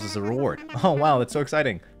you a miles as a reward. Oh wow, that's so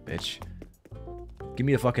exciting. Bitch. Give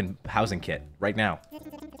me a fucking housing kit. Right now.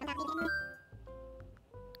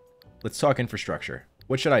 Let's talk infrastructure.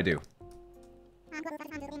 What should I do?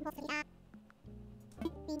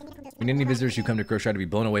 We need any visitors who come to Crochet to be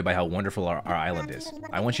blown away by how wonderful our island is.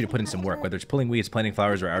 I want you to put in some work, whether it's pulling weeds, planting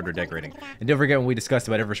flowers, or outdoor decorating. And don't forget what we discussed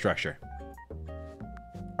about infrastructure.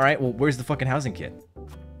 Alright, well, where's the fucking housing kit?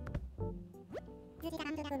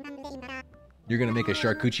 You're gonna make a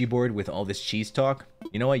charcuterie board with all this cheese talk?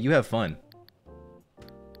 You know what? You have fun.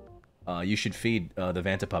 You should feed the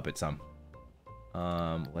Vanta puppet some.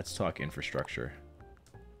 Let's talk infrastructure.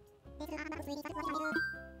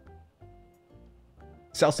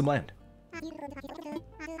 Sell some land.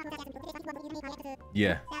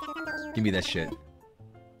 Yeah. Give me that shit.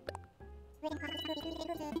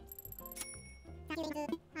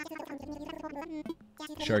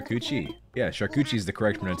 Charcuterie. Yeah, charcuterie is the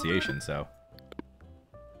correct pronunciation, so.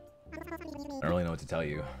 I don't really know what to tell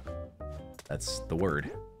you. That's the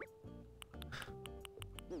word.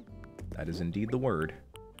 That is indeed the word.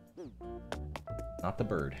 Not the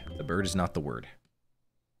bird. The bird is not the word.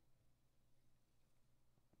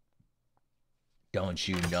 Don't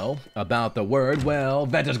you know about the word? Well,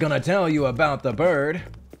 Vanta's gonna tell you about the bird.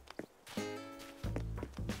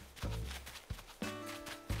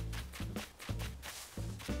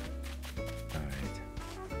 Alright.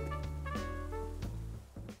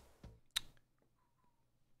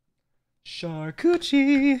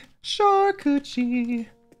 Charcuterie, charcuterie.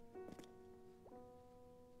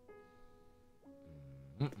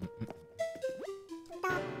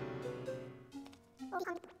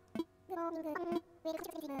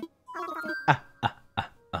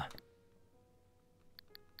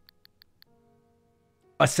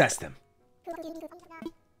 Assess them.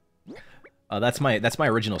 That's my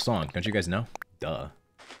original song. Don't you guys know? Duh.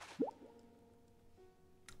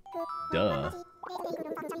 Duh.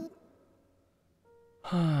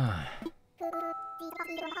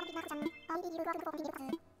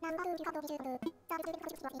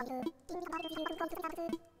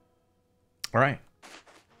 All right.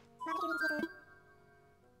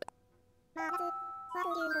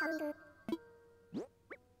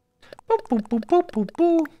 Boop, boop, boop, boop, boop,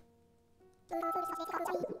 boop.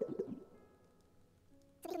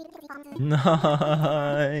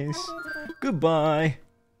 Nice. Goodbye.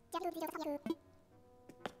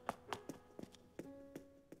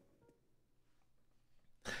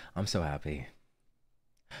 I'm so happy.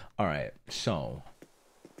 All right, so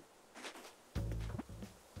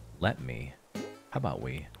let me How about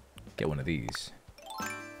we get one of these?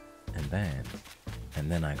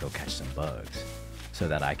 And then I go catch some bugs so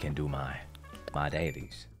that I can do my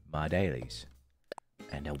dailies.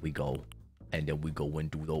 And then we go and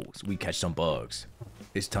do those. We catch some bugs.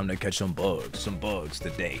 It's time to catch some bugs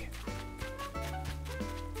today.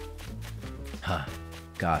 Huh,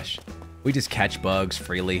 gosh. We just catch bugs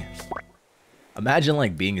freely. Imagine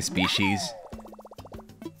like being a species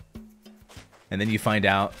and then you find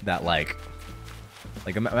out that like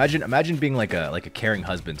imagine being like a caring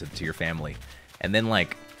husband to your family, and then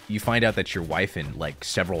like you find out that your wife and like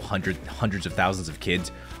several hundreds of thousands of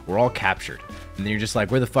kids were all captured, and then you're just like,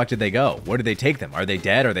 where the fuck did they go? Where did they take them? Are they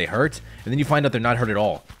dead? Are they hurt? And then you find out they're not hurt at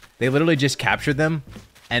all. They literally just captured them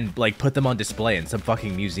and like put them on display in some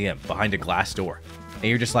fucking museum behind a glass door, and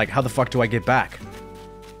you're just like, how the fuck do I get back?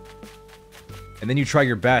 And then you try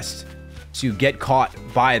your best to get caught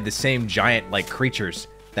by the same giant like creatures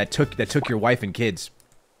that took your wife and kids,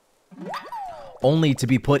 only to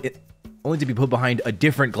be put behind a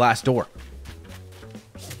different glass door,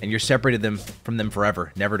 and you're separated from them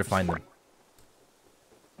forever, never to find them.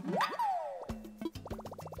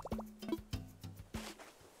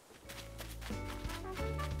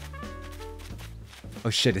 Oh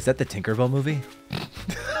shit, is that the Tinkerbell movie?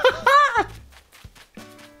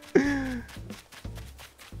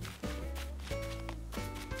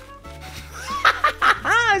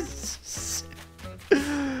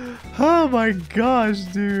 Oh my gosh,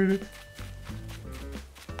 dude.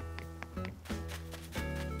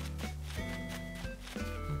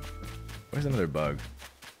 Where's another bug?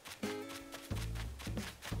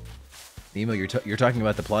 Nemo, you're talking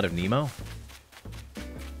about the plot of Nemo?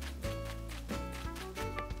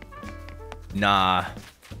 Nah.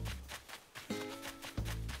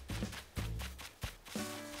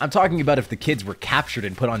 I'm talking about if the kids were captured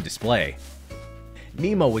and put on display.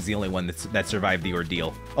 Nemo was the only one that survived the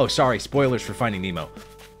ordeal. Oh, sorry, spoilers for Finding Nemo.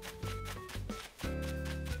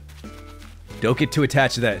 Don't get too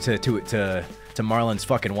attached to that to Marlin's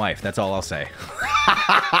fucking wife. That's all I'll say.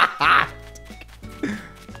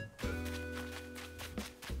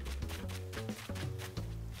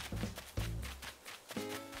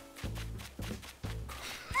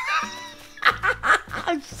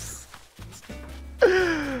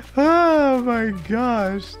 Oh my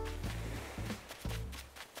gosh.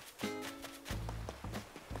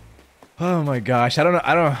 Oh my gosh, I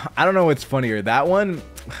don't know what's funnier, that one,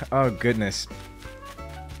 oh goodness,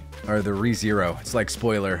 or the ReZero. It's like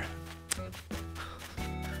spoiler.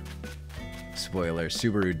 Spoiler,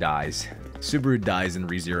 Subaru dies. Subaru dies in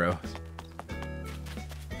ReZero.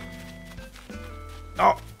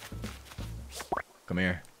 Oh! Come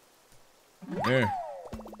here. Come here.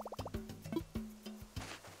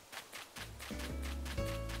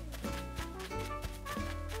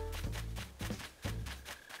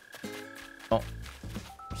 Oh.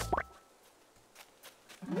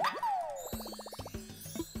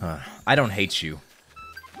 I don't hate you.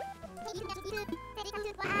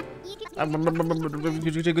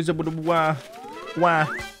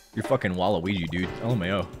 You're fucking Waluigi, dude. Oh my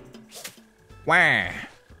oh. Wah.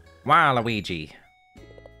 Waluigi.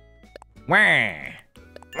 Wah.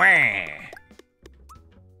 Wah.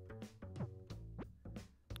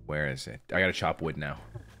 Where is it? I gotta chop wood now.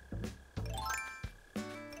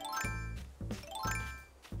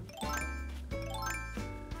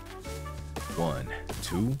 One,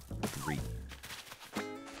 two, three.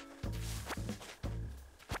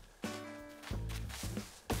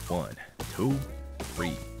 One, two,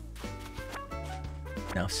 three.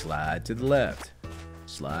 Now slide to the left.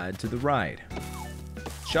 Slide to the right.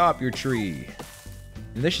 Chop your tree.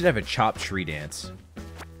 And they should have a chop tree dance.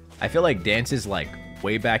 I feel like dances like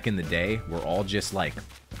way back in the day were all just like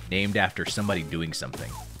named after somebody doing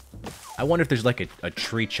something. I wonder if there's like a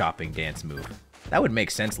tree chopping dance move. That would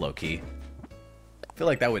make sense, low key. I feel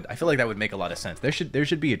like that would make a lot of sense. There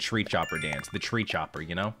should be a tree chopper dance. The tree chopper,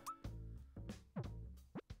 you know?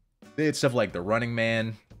 They had stuff like the Running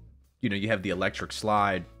Man. You know, you have the electric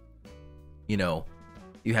slide. You know,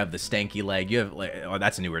 you have the stanky leg. You have like, oh,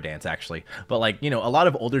 that's a newer dance actually. But like, you know, a lot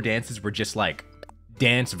of older dances were just like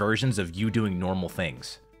dance versions of you doing normal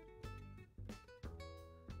things.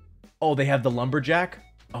 Oh, they have the lumberjack?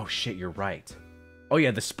 Oh shit, you're right. Oh yeah,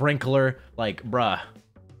 the sprinkler, like, bruh.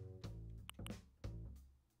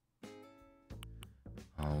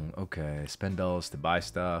 Okay, spend bells to buy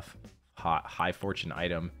stuff. High fortune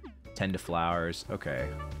item. Tend to flowers. Okay.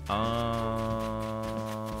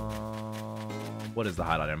 What is the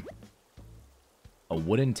hot item? A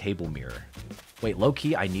wooden table mirror. Wait, low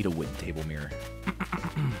key, I need a wooden table mirror.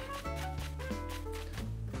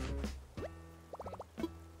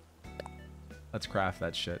 Let's craft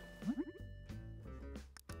that shit.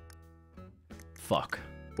 Fuck.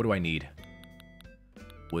 What do I need?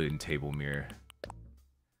 Wooden table mirror.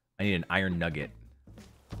 I need an iron nugget.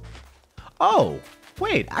 Oh!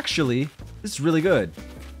 Wait, actually, this is really good.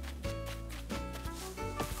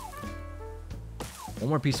 One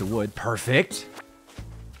more piece of wood. Perfect!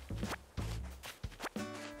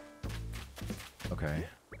 Okay,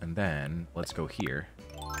 and then let's go here.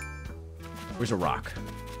 Where's a rock?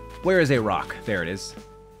 Where is a rock? There it is.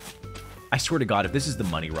 I swear to God, if this is the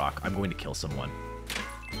money rock, I'm going to kill someone.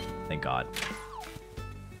 Thank God.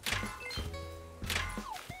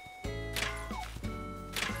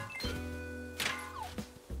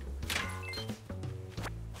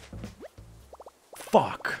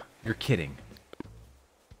 Fuck! You're kidding.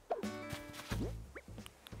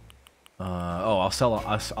 Oh, I'll sell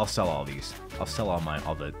all these. I'll sell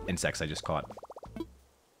all the insects I just caught.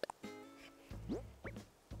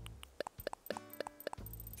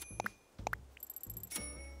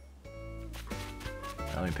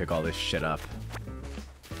 Let me pick all this shit up.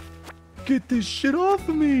 Get this shit off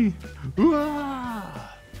of me!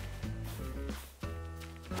 Ah!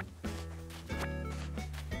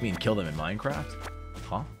 You mean kill them in Minecraft?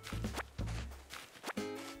 Huh?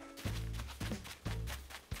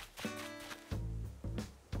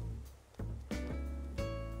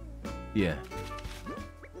 Yeah.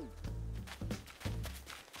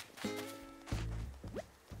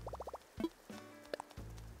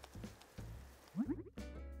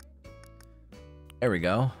 There we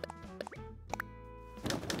go.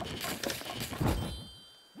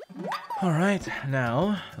 All right,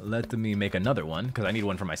 now let me make another one, because I need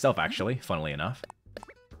one for myself, actually, funnily enough.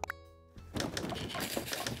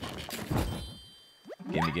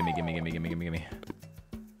 Gimme, gimme, gimme, gimme, gimme, gimme, gimme.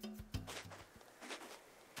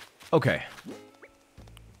 Okay.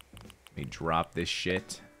 Let me drop this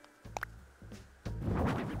shit.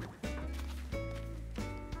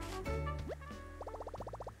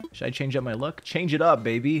 Should I change up my look? Change it up,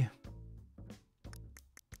 baby.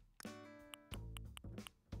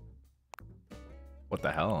 What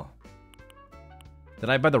the hell? Did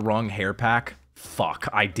I buy the wrong hair pack? Fuck,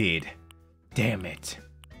 I did. Damn it.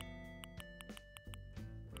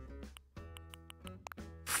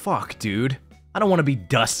 Fuck, dude. I don't want to be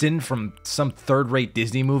Dustin from some third-rate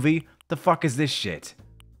Disney movie. The fuck is this shit?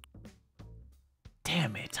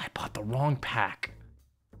 Damn it, I bought the wrong pack.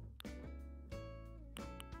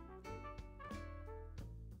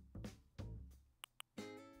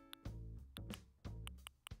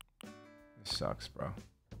 This sucks, bro.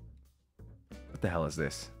 What the hell is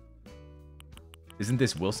this? Isn't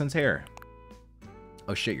this Wilson's hair?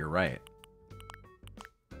 Oh shit, you're right.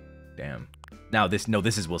 Damn. Now this, no,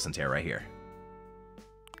 this is Wilson's hair right here.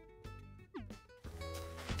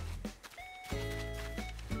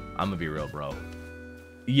 I'm gonna be real, bro.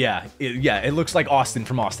 Yeah, it looks like Austin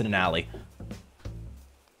from Austin and Ally.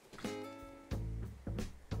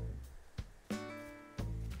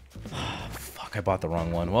 Fuck, I bought the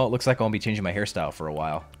wrong one. Well, it looks like I'll be changing my hairstyle for a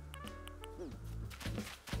while.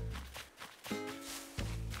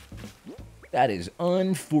 That is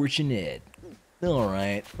unfortunate.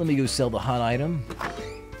 Alright, let me go sell the hot item.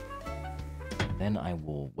 Then I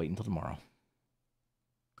will wait until tomorrow.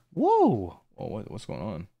 Whoa! Oh, what's going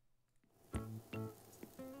on?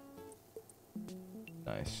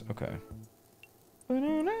 Nice, okay.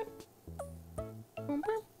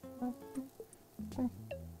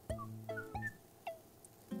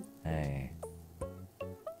 Hey.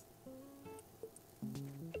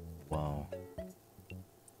 Whoa.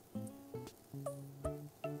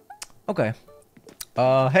 Okay.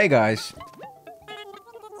 Hey guys.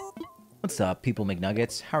 What's up, people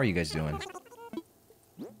McNuggets? How are you guys doing?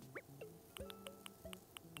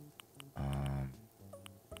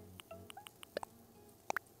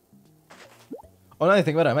 Oh, now I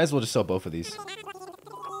think about it, I might as well just sell both of these.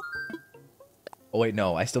 Oh wait,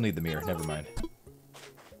 no, I still need the mirror. Never mind.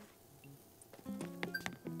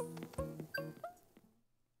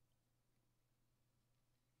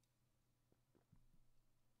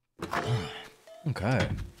 Okay.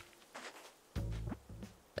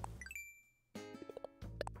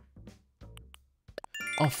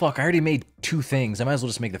 Oh fuck, I already made 2 things. I might as well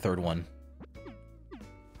just make the 3rd one.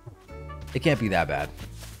 It can't be that bad.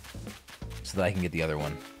 So that I can get the other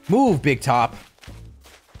one. Move, Big Top!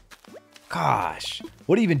 Gosh.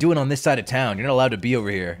 What are you even doing on this side of town? You're not allowed to be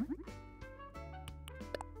over here.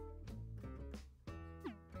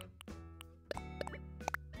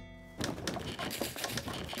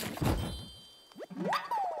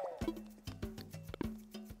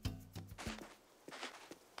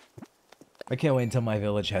 I can't wait until my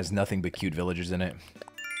village has nothing but cute villagers in it.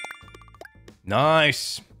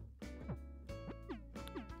 Nice.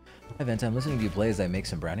 Hi, Vanta. I'm listening to you play as I make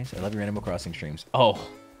some brownies. I love your Animal Crossing streams. Oh,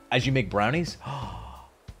 as you make brownies? Oh,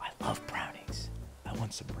 I love brownies. I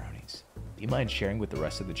want some brownies. Do you mind sharing with the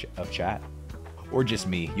rest of the chat? Or just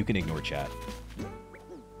me? You can ignore chat.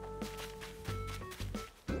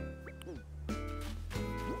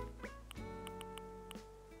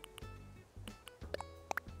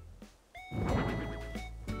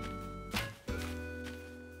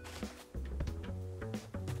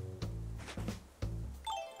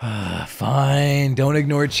 Fine, don't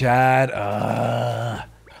ignore chat. Oh,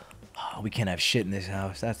 we can't have shit in this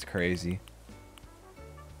house. That's crazy.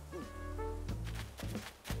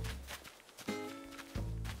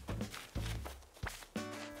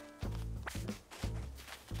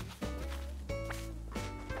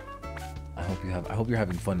 I hope you're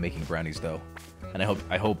having fun making brownies though. And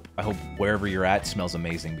I hope wherever you're at smells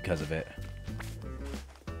amazing because of it.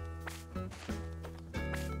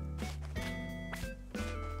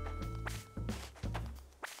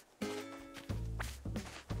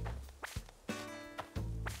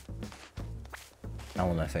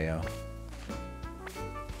 LMFAO.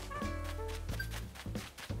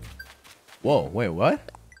 Whoa, wait,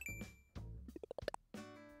 what?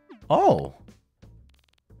 Oh.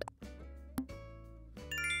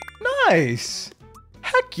 Nice.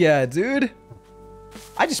 Heck yeah, dude.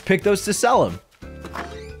 I just picked those to sell them.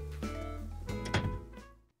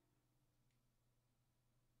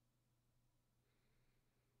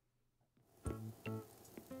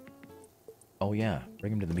 Oh yeah,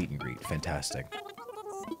 bring him to the meet and greet. Fantastic.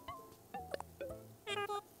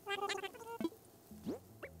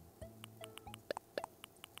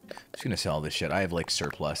 Just gonna sell this shit. I have like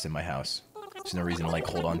surplus in my house. There's no reason to like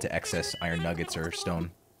hold on to excess iron nuggets or stone.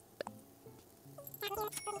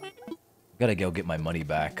 Gotta go get my money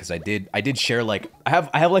back because I did share like I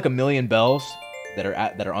have like 1,000,000 bells that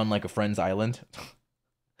are on like a friend's island.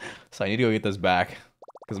 So I need to go get those back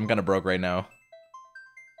because I'm kind of broke right now.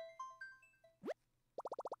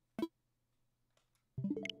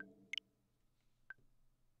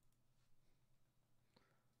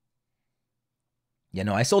 Yeah,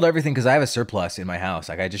 no, I sold everything because I have a surplus in my house.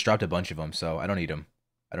 Like, I just dropped a bunch of them, so I don't need them.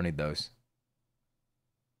 I don't need those.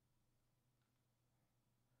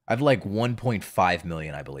 I have like 1.5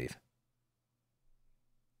 million, I believe.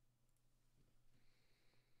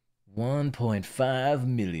 1.5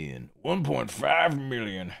 million. 1.5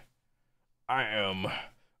 million. I am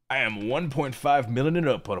 1.5 million and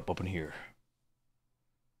up in here.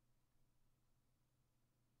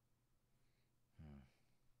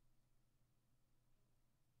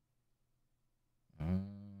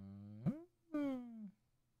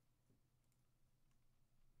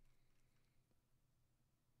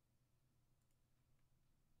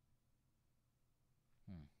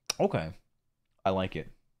 Okay. I like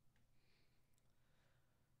it.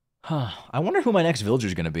 Huh. I wonder who my next villager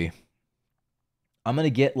is going to be. I'm going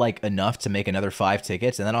to get, like, enough to make another 5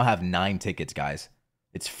 tickets, and then I'll have 9 tickets, guys.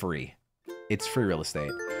 It's free. It's free real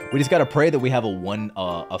estate. We just got to pray that we have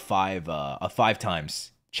a 5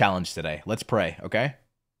 times challenge today. Let's pray, okay?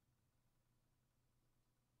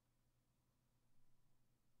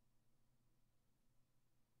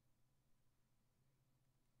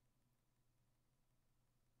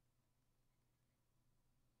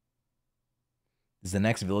 Is the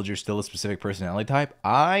next villager still a specific personality type?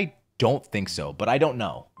 I don't think so, but I don't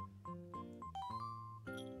know.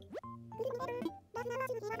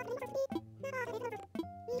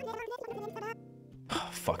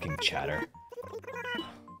 Fucking chatter.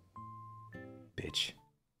 Bitch.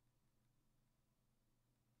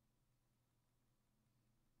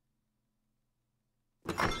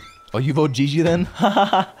 Oh, you vote Gigi then?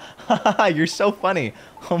 You're so funny.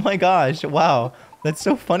 Oh my gosh, wow. That's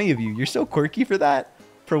so funny of you. You're so quirky for that.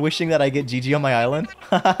 For wishing that I get Gigi on my island.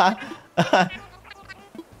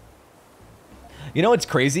 You know what's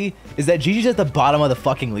crazy? Is that Gigi's at the bottom of the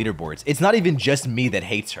fucking leaderboards. It's not even just me that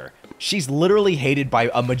hates her. She's literally hated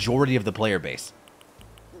by a majority of the player base.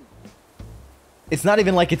 It's not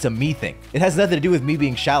even like it's a me thing. It has nothing to do with me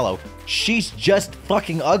being shallow. She's just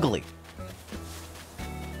fucking ugly.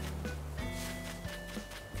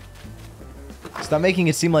 Stop making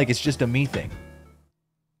it seem like it's just a me thing.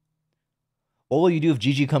 What will you do if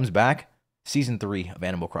Gigi comes back? Season 3 of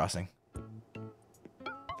Animal Crossing.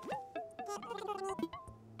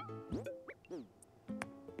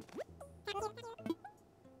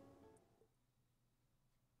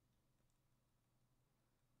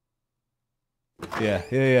 Yeah.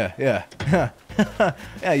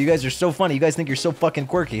 Yeah, you guys are so funny. You guys think you're so fucking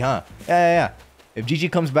quirky, huh? Yeah. If Gigi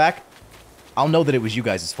comes back, I'll know that it was you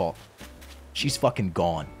guys' fault. She's fucking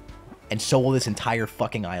gone. and so will this entire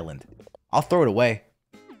fucking island. I'll throw it away.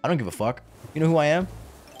 I don't give a fuck. You know who I am?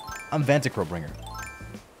 I'm Vantacrow Bringer.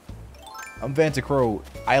 I'm Vantacrow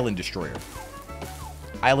Island Destroyer.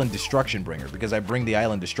 Island Destruction Bringer, because I bring the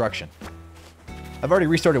island destruction. I've already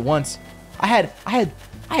restarted once. I had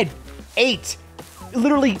 8.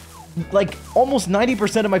 Literally, like, almost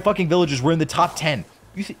 90% of my fucking villagers were in the top 10.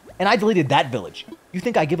 And I deleted that village. You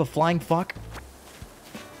think I give a flying fuck?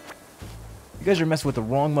 You guys are messing with the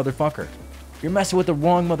wrong motherfucker. You're messing with the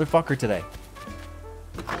wrong motherfucker today.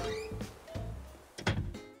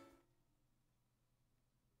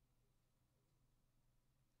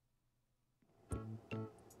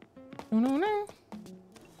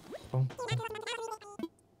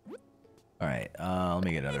 Alright, let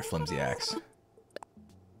me get another flimsy axe.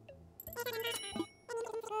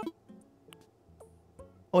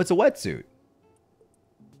 Oh, it's a wetsuit.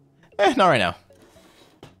 Not right now.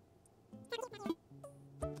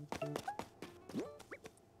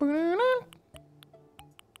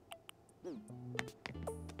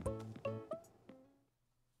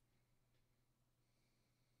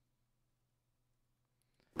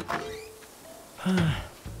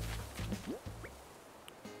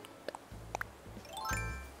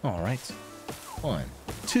 All right. 1,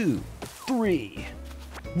 2, 3.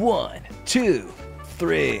 1, 2,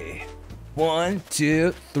 3. 1,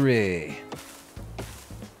 2, 3.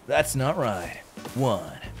 That's not right.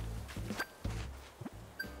 1.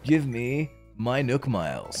 Give me my Nook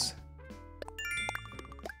Miles.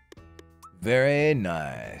 Very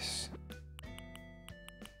nice.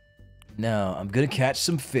 Now, I'm gonna catch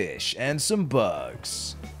some fish and some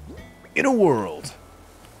bugs. In a world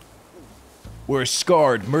where a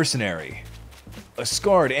scarred mercenary, a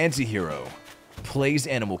scarred anti-hero, plays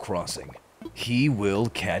Animal Crossing, he will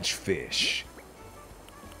catch fish.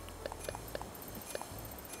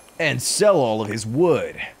 And sell all of his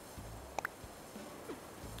wood.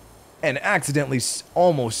 And accidentally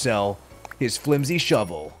almost sell his flimsy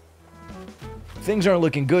shovel. Things aren't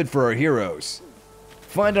looking good for our heroes.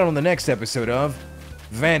 Find out on the next episode of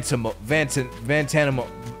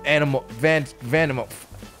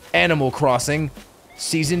Animal Crossing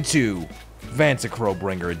Season 2 Vantacrow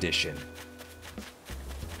Bringer Edition.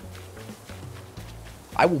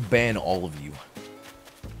 I will ban all of you.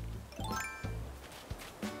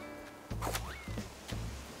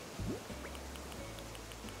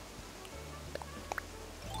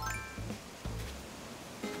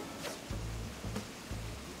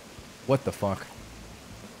 What the fuck?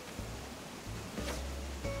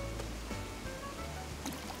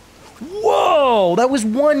 Whoa! That was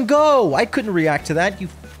one go! I couldn't react to that, you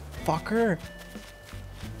fucker.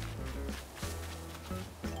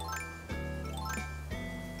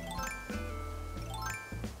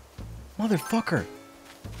 Motherfucker.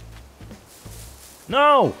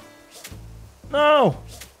 No! No!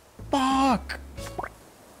 Fuck!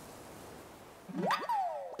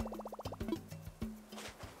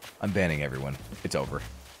 I'm banning everyone. It's over.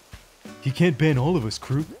 You can't ban all of us,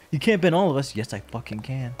 crew. You can't ban all of us. Yes, I fucking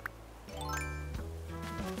can.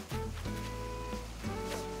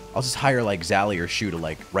 I'll just hire, like, Zally or Shu to,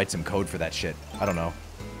 like, write some code for that shit. I don't know.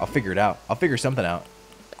 I'll figure it out. I'll figure something out.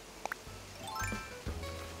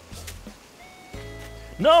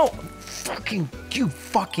 No! Fucking... You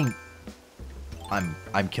fucking...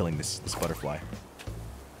 I'm killing this butterfly.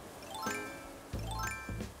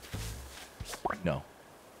 No.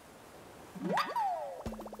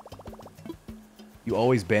 You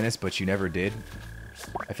always ban us, but you never did.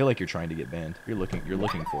 I feel like you're trying to get banned. You're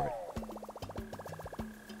looking for it.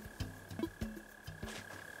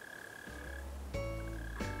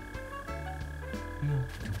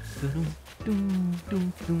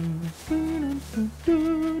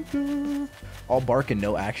 All bark and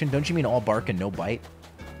no action? Don't you mean all bark and no bite?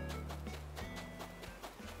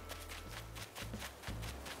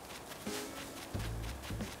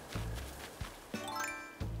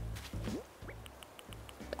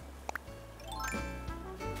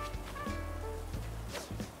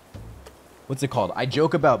 What's it called? I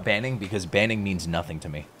joke about banning because banning means nothing to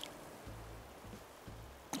me.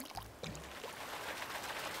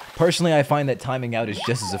 Personally, I find that timing out is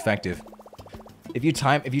just as effective. If you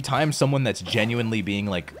time someone that's genuinely being,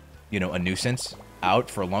 like, you know, a nuisance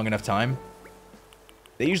out for a long enough time,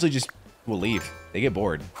 they usually just will leave. They get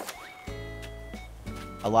bored.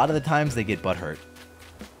 A lot of the times they get butthurt.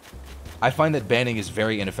 I find that banning is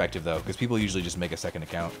very ineffective though, because people usually just make a second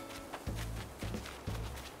account.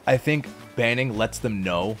 I think banning lets them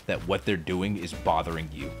know that what they're doing is bothering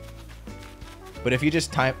you. But if you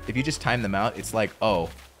just time them out, it's like, oh,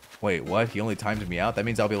 wait, what? He only timed me out? That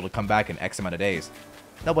means I'll be able to come back in X amount of days.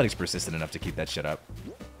 Nobody's persistent enough to keep that shit up.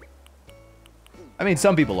 I mean,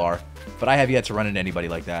 some people are, but I have yet to run into anybody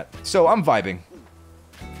like that. So I'm vibing.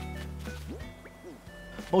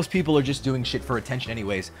 Most people are just doing shit for attention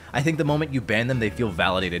anyways. I think the moment you ban them, they feel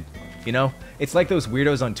validated. You know? It's like those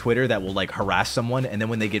weirdos on Twitter that will, like, harass someone, and then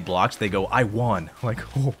when they get blocked, they go, I won. Like,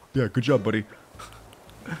 oh, yeah, good job, buddy.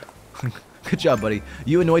 Good job, buddy.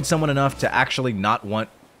 You annoyed someone enough to actually not want...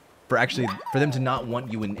 For them to not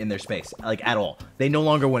want you in their space. Like, at all. They no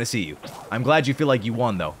longer want to see you. I'm glad you feel like you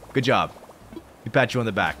won, though. Good job. We pat you on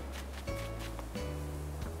the back.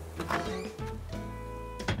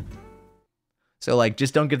 So, like,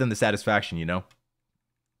 just don't give them the satisfaction, you know?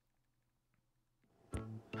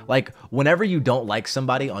 Like, whenever you don't like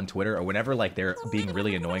somebody on Twitter, or whenever, like, they're being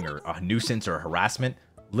really annoying, or a nuisance, or harassment,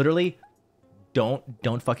 literally, don't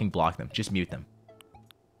fucking block them. Just mute them.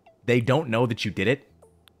 They don't know that you did it.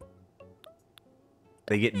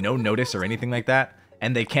 They get no notice or anything like that,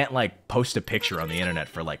 and they can't, like, post a picture on the internet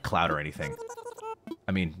for, like, clout or anything.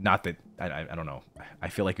 I mean, not that... I don't know. I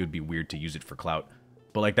feel like it would be weird to use it for clout.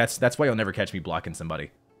 But, like, that's why you'll never catch me blocking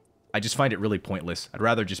somebody. I just find it really pointless. I'd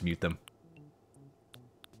rather just mute them.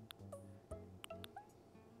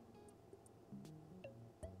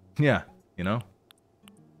 Yeah, you know?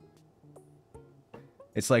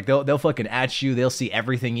 It's like, they'll fucking at you, they'll see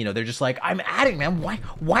everything, you know, they're just like, I'm adding, man,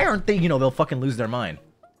 why aren't they, you know, they'll fucking lose their mind.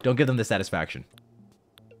 Don't give them the satisfaction.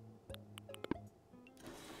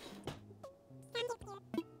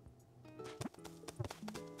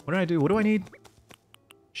 What did I do? What do I need?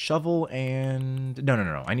 Shovel and...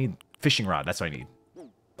 No. I need fishing rod. That's what I need.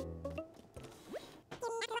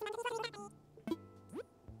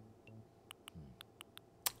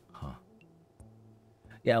 Huh.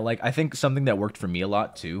 Yeah, like, I think something that worked for me a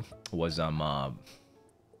lot, too, was, Now,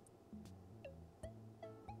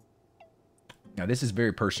 this is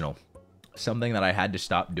very personal. Something that I had to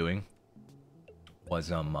stop doing was,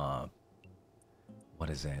 What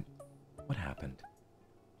is it? What happened?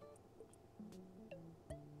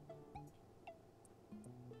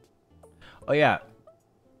 Oh, yeah.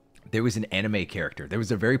 There was an anime character. There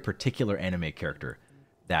was a very particular anime character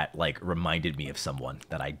that, like, reminded me of someone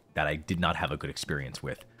that I did not have a good experience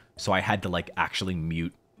with. So I had to, like, actually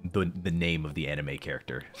mute the name of the anime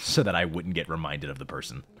character so that I wouldn't get reminded of the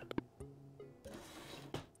person.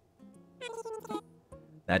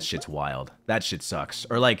 That shit's wild. That shit sucks.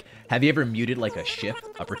 Or, like, have you ever muted, like, a ship?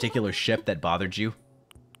 A particular ship that bothered you?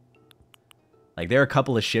 Like, there are a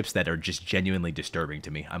couple of ships that are just genuinely disturbing to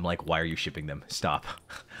me. I'm like, why are you shipping them? Stop.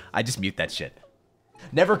 I just mute that shit.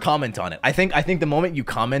 Never comment on it. I think the moment you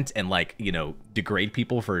comment and, like, you know, degrade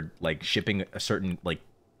people for, like, shipping a certain, like,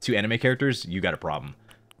 2 anime characters, you got a problem.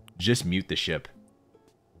 Just mute the ship.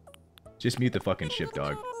 Just mute the fucking ship,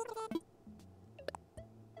 dog.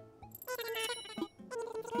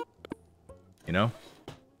 You know?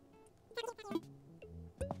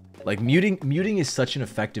 Like, muting is such an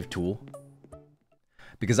effective tool.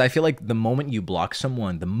 Because I feel like the moment you block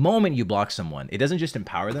someone, it doesn't just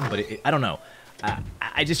empower them, but I don't know.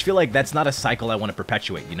 I just feel like that's not a cycle I want to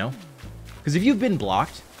perpetuate, you know? Because if you've been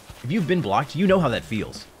blocked, you know how that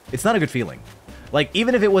feels. It's not a good feeling. Like,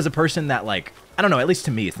 even if it was a person that, like, I don't know, at least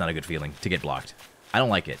to me, it's not a good feeling to get blocked. I don't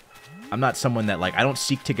like it. I'm not someone that, like, I don't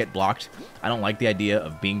seek to get blocked. I don't like the idea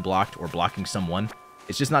of being blocked or blocking someone.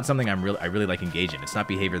 It's just not something I really like engage in. It's not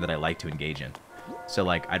behavior that I like to engage in. So,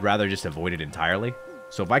 like, I'd rather just avoid it entirely.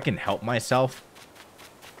 So if I can help myself,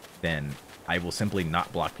 then I will simply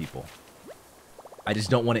not block people. I just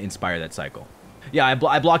don't want to inspire that cycle. Yeah, I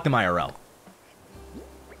blocked them IRL.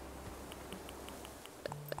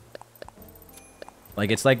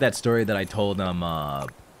 Like, it's like that story that I told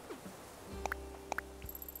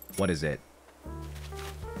what is it?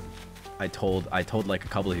 I told like a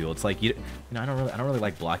couple of people. It's like, you know, I don't really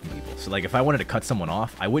like blocking people. So like, if I wanted to cut someone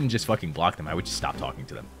off, I wouldn't just fucking block them. I would just stop talking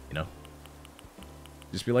to them, you know?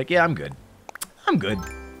 Just be like, yeah, I'm good. I'm good.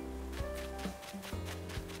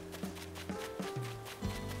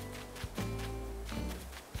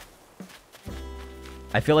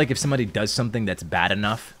 I feel like if somebody does something that's bad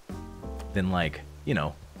enough, then, like, you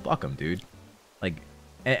know, fuck them, dude. Like,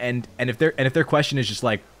 and if their question is just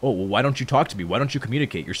like, oh, well, why don't you talk to me? Why don't you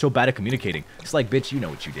communicate? You're so bad at communicating. It's like, bitch, you know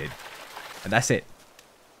what you did. And that's it.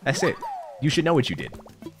 That's it. You should know what you did.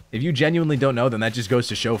 If you genuinely don't know, then that just goes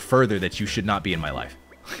to show further that you should not be in my life.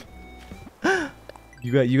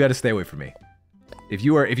 You got to stay away from me. If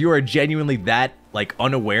you are genuinely that, like,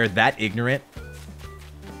 unaware, that ignorant,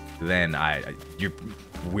 then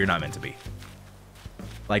we're not meant to be.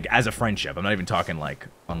 Like, as a friendship. I'm not even talking, like,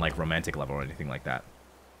 on, like, romantic level or anything like that.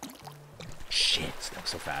 Shit, that was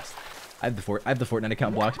so fast. I have the Fortnite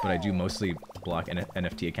account blocked, but I do mostly block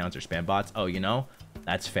NFT accounts or spam bots. Oh, you know,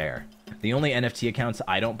 that's fair. The only NFT accounts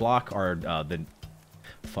I don't block are the...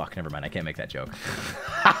 Fuck, never mind. I can't make that joke.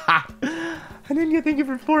 I didn't get thank you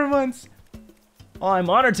for 4 months. Oh, I'm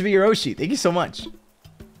honored to be your Oshi. Thank you so much.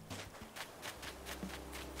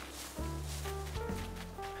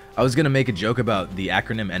 I was going to make a joke about the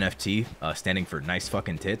acronym NFT standing for nice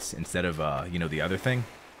fucking tits instead of, you know, the other thing.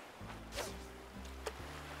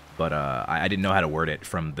 But I didn't know how to word it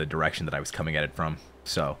from the direction that I was coming at it from.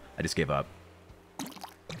 So I just gave up.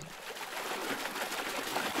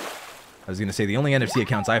 I was going to say the only NFT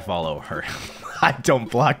accounts I follow are... I don't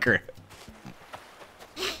block her.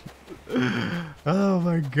 Oh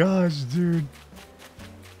my gosh, dude.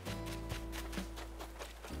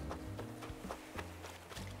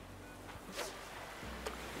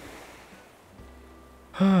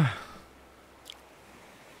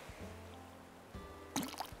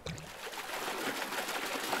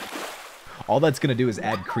 All that's gonna do is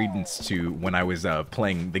add credence to when I was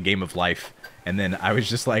playing the game of life, and then I was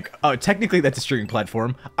just like, oh, technically that's a streaming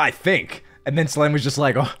platform, I think. And then Slam was just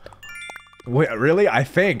like, oh, wait, really? I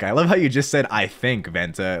think. I love how you just said I think,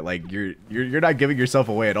 Vanta. Like you're not giving yourself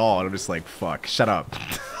away at all. And I'm just like, fuck, shut up.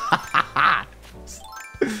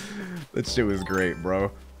 That shit was great,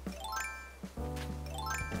 bro.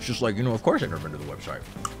 It's just like, you know, of course I've never been to the website.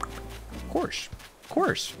 Of course. Of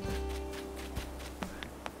course.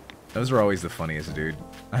 Those were always the funniest, dude.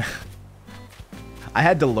 I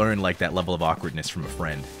had to learn, like, that level of awkwardness from a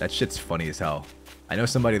friend. That shit's funny as hell. I know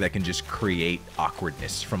somebody that can just create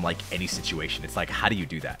awkwardness from, like, any situation. It's like, how do you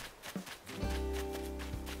do that?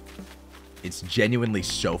 It's genuinely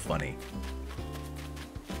so funny.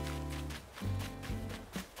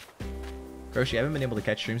 Grosh, you haven't been able to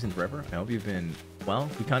catch streams in forever? I hope you've been, well,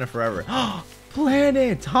 we kind of forever.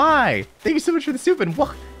 Planet, hi! Thank you so much for the soup and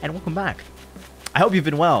welcome back. I hope you've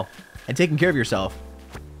been well and taking care of yourself.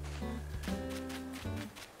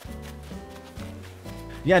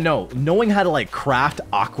 Yeah, no, knowing how to, like, craft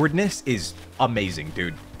awkwardness is amazing,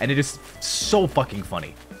 dude. And it is so fucking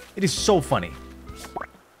funny. It is so funny.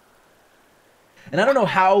 And I don't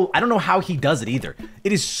know how he does it either.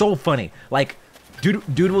 It is so funny. Like, dude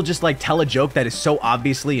will just, like, tell a joke that is so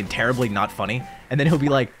obviously and terribly not funny, and then he'll be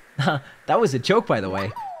like, that was a joke, by the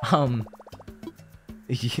way.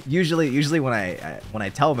 Usually when I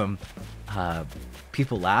tell them,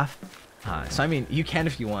 people laugh. So I mean, you can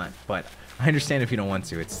if you want, but I understand if you don't want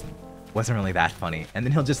to. It wasn't really that funny. And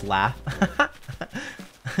then he'll just laugh,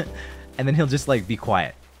 and then he'll just, like, be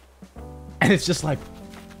quiet. And it's just like,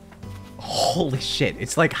 holy shit!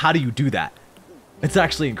 It's like, how do you do that? It's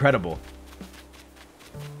actually incredible.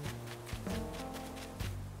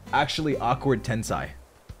 Actually, awkward tensai.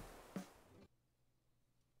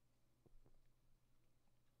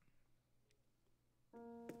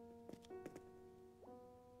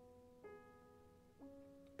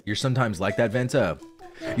 You're sometimes like that, Vanta?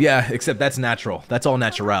 Yeah, except that's natural. That's all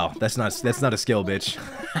natural. That's not a skill, bitch.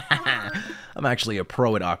 I'm actually a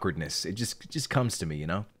pro at awkwardness. It just comes to me, you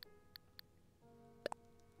know?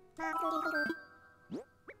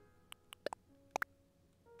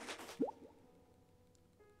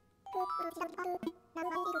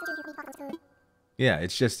 Yeah,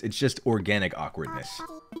 it's just organic awkwardness.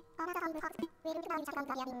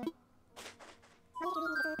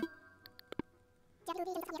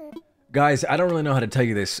 Guys, I don't really know how to tell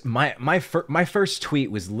you this. My first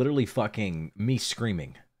tweet was literally fucking me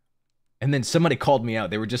screaming. And then somebody called me out.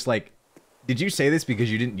 They were just like, "Did you say this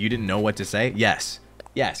because you didn't know what to say?" Yes.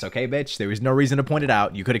 Yes, okay, bitch. There was no reason to point it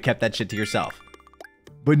out. You could have kept that shit to yourself.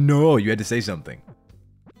 But no, you had to say something.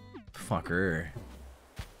 Fucker.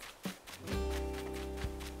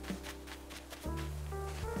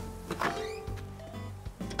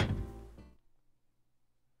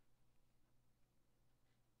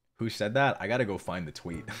 Who said that? I gotta go find the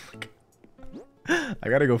tweet. I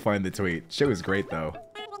gotta go find the tweet. Shit was great, though.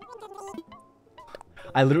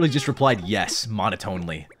 I literally just replied yes,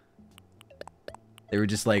 monotonely. They were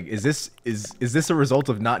just like, is this a result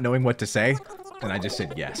of not knowing what to say? And I just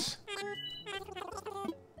said yes.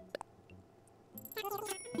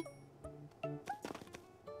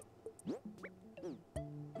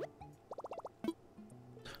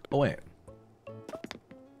 Oh, wait.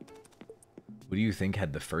 Who do you think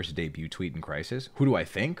had the first debut tweet in Krisis? Who do I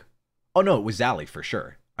think? Oh no, it was Zally for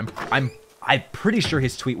sure. I'm pretty sure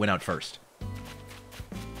his tweet went out first.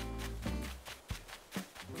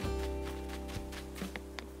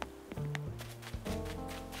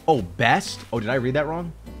 Oh, best? Oh, did I read that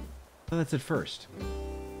wrong? Oh, that said first.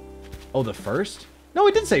 Oh, the first? No,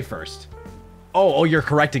 it did say first. Oh, you're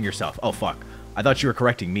correcting yourself. Oh, fuck. I thought you were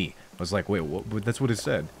correcting me. I was like, wait, what? That's what it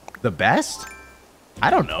said. The best? I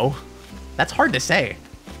don't know. That's hard to say.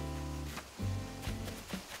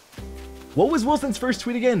 What was Wilson's first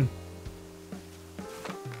tweet again?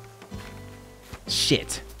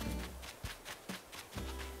 Shit.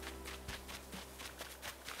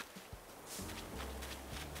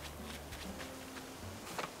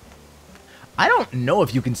 I don't know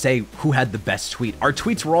if you can say who had the best tweet. Our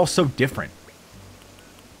tweets were all so different.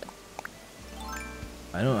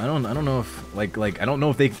 I don't know if I don't know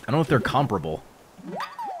if they're comparable.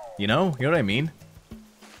 You know what I mean?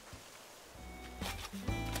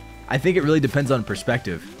 I think it really depends on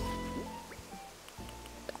perspective.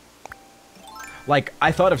 Like,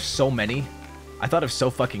 I thought of so many. I thought of so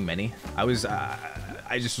fucking many. I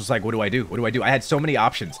just was like, what do I do? What do I do? I had so many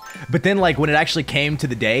options. But then, like, when it actually came to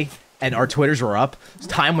the day and our Twitters were up,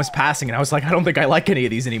 time was passing, and I was like, I don't think I like any of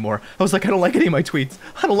these anymore. I was like, I don't like any of my tweets.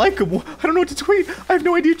 I don't like them. I don't know what to tweet. I have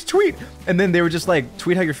no idea what to tweet. And then they were just like,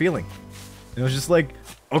 tweet how you're feeling. And it was just like,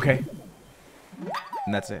 okay.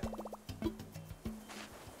 And that's it.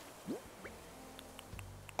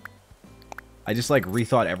 I just, like,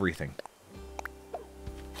 rethought everything.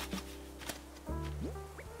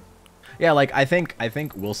 Yeah, like, I think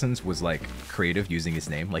Wilson's was, like, creative using his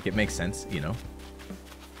name. Like, it makes sense, you know?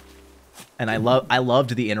 And I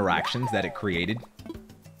loved the interactions that it created.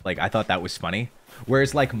 Like, I thought that was funny.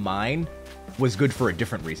 Whereas, like, mine was good for a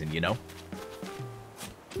different reason, you know?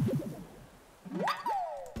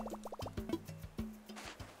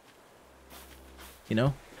 You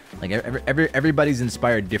know? Like, everybody's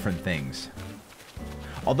inspired different things.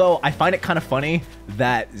 Although, I find it kind of funny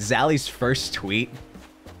that Zally's first tweet,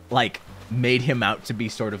 like, made him out to be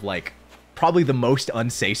sort of, like, probably the most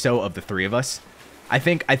unsay-so of the three of us. I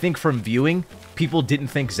think from viewing, people didn't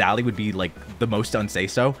think Zally would be, like, the most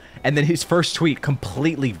unsay-so. And then his first tweet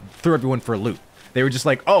completely threw everyone for a loop. They were just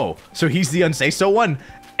like, oh, so he's the unsay-so one?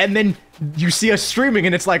 And then you see us streaming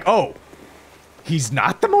and it's like, oh, he's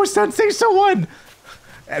not the most unsay-so one?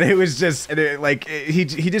 And it was just, he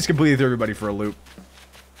just completely threw everybody for a loop.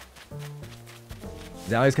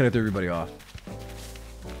 Zally's kind of threw everybody off.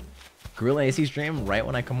 Gorilla AC stream right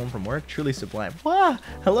when I come home from work. Truly sublime. Wow.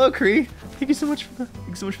 Hello, Kree. Thank you so much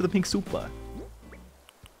for the pink super.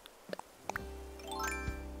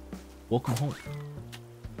 Welcome home.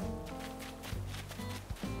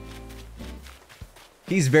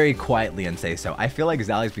 He's very quietly unsay-so. I feel like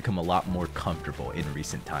Zally's become a lot more comfortable in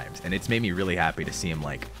recent times, and it's made me really happy to see him,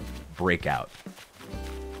 like, break out.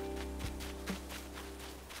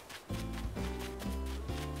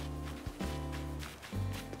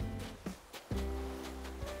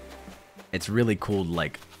 It's really cool to,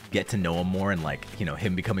 like, get to know him more and, like, you know,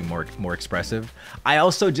 him becoming more expressive. I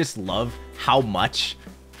also just love how much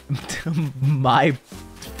my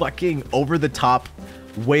fucking over-the-top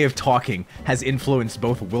way of talking has influenced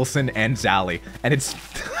both Wilson and Zally, and it's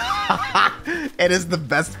it is the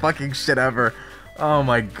best fucking shit ever. Oh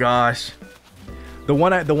my gosh. The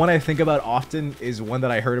one I think about often is one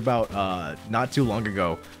that I heard about not too long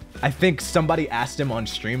ago. I think somebody asked him on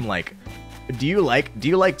stream, like, do you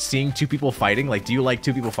like seeing two people fighting? Like, do you like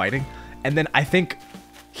two people fighting? And then I think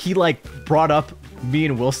he, like, brought up me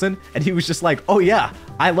and Wilson, and he was just like, oh yeah,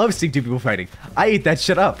 I love seeing two people fighting. I eat that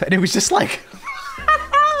shit up. And it was just like,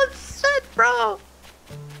 shit, bro.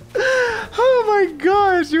 Oh my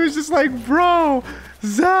gosh. He was just like, bro,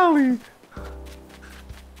 Zally.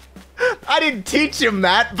 I didn't teach him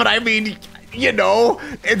that, but I mean, you know,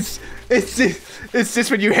 it's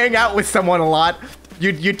just when you hang out with someone a lot,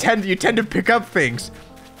 you tend to pick up things.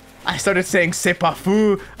 I started saying c'est pas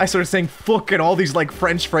fou. I started saying fuck and all these, like,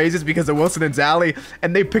 French phrases because of Wilson and Zally,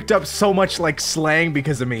 and they picked up so much, like, slang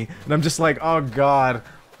because of me. And I'm just like, oh god.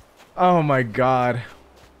 Oh my god.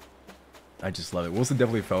 I just love it. Wilson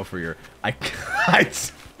definitely fell for your I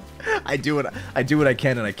do what I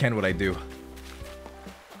can, and I can what I do.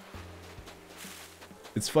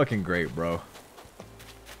 It's fucking great, bro.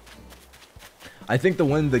 I think the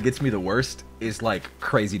one that gets me the worst is, like,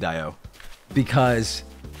 Crazy Dio. Because,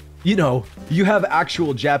 you know, you have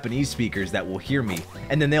actual Japanese speakers that will hear me,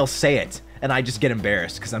 and then they'll say it, and I just get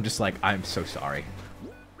embarrassed, because I'm just like, I'm so sorry.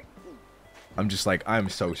 I'm just like, I'm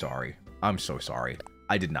so sorry. I'm so sorry.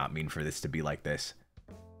 I did not mean for this to be like this.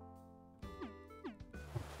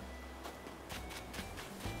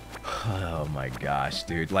 Oh my gosh,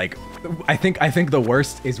 dude. Like, I think the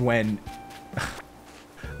worst is when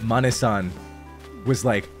Mane-san was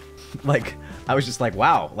like, I was just like,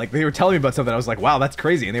 wow. Like, they were telling me about something. I was like, wow, that's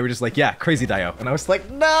crazy. And they were just like, yeah, Crazy Dio. And I was like,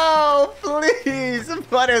 no, please,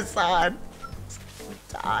 Mane-san.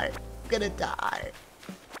 I'm gonna die.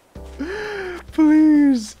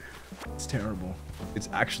 Please. It's terrible. It's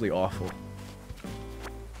actually awful.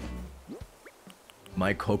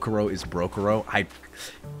 My Kokoro is Brokoro. I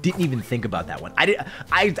didn't even think about that one.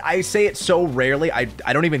 I say it so rarely. I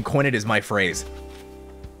don't even coin it as my phrase.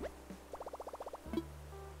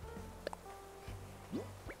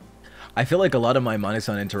 I feel like a lot of my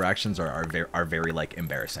Minasan interactions are very like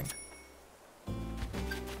embarrassing.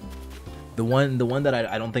 The one that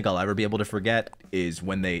I don't think I'll ever be able to forget is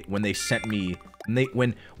when they sent me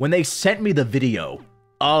when they sent me the video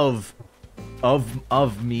of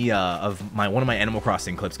me of one of my Animal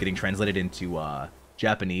Crossing clips getting translated into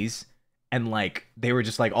Japanese, and like they were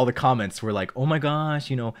just like, all the comments were like, oh my gosh,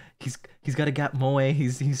 you know, he's got a gap moe,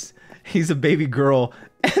 he's a baby girl,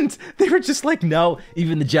 and they were just like, no,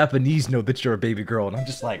 even the Japanese know that you're a baby girl, and I'm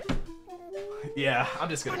just like, yeah, I'm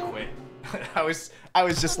just gonna quit. I was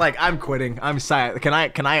just like, I'm quitting. I'm silent. Can I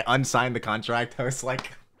unsign the contract? I was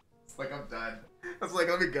like, I'm done. I was like,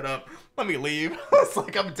 let me get up. Let me leave. I was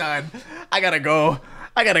like, I'm done. I gotta go.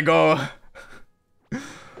 I gotta go.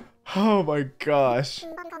 Oh my gosh.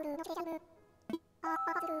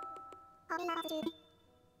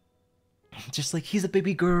 Just like, he's a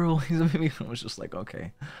baby girl. He's a baby. I was just like,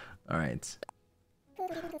 okay. All right.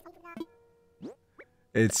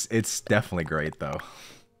 It's definitely great though.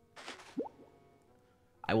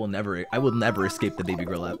 I will never escape the baby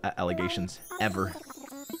girl allegations ever.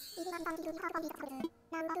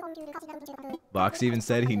 Vox even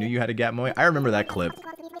said he knew you had a gap moe. I remember that clip.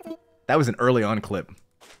 That was an early on clip.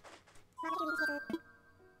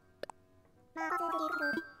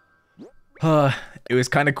 It was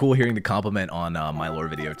kind of cool hearing the compliment on my lore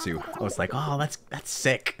video too. I was like, oh, that's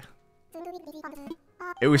sick.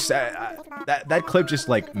 It was that clip just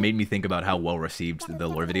like made me think about how well received the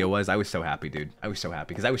lore video was. I was so happy, dude. I was so happy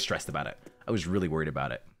because I was stressed about it. I was really worried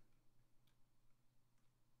about it.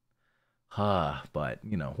 But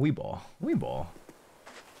you know, we ball.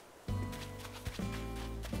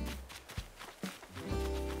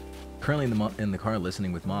 Currently in the car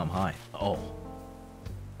listening with mom. Hi. Oh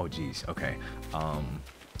geez. Okay.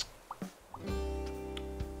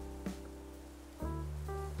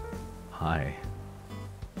 Hi.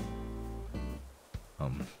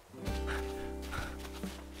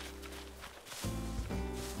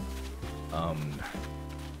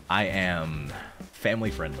 I am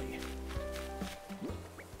family friendly.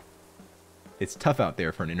 It's tough out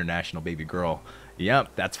there for an international baby girl. Yep,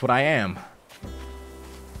 that's what I am.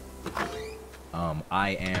 I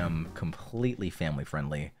am completely family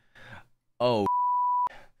friendly. Oh,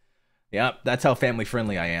 yep, that's how family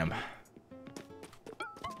friendly I am.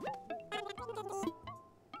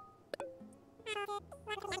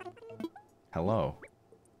 Hello.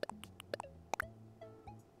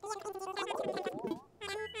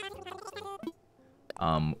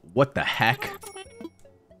 What the heck?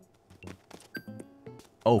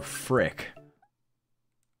 Oh, frick.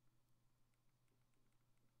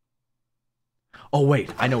 Oh,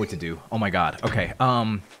 wait, I know what to do. Oh my god. Okay,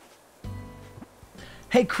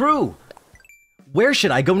 hey, crew! Where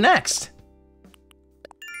should I go next?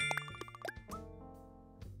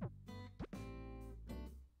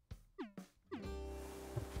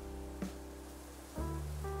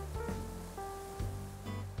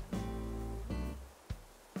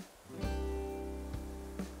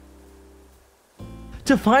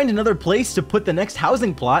 To find another place to put the next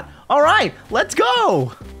housing plot. All right, let's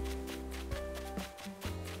go.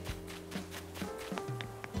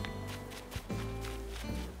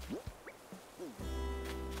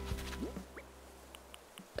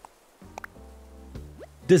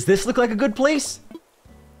 Does this look like a good place?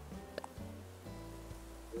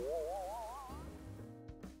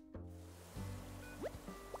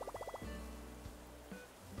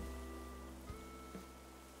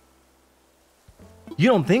 You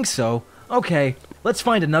don't think so? Okay, let's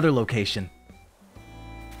find another location.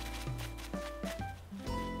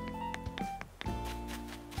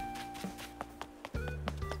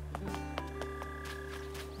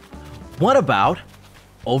 What about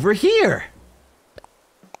over here?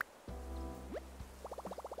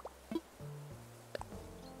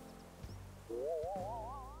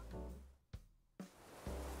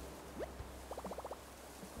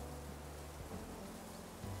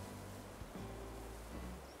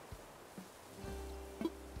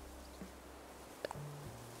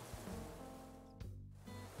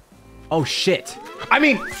 Oh shit. I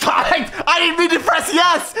mean, I didn't mean to press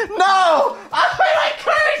yes! No! I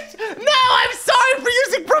cursed! No, I'm sorry for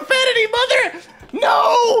using profanity, mother!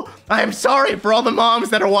 No! I'm sorry for all the moms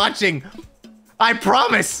that are watching. I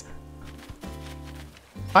promise.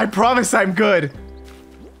 I promise I'm good.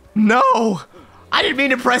 No! I didn't mean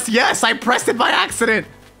to press yes, I pressed it by accident.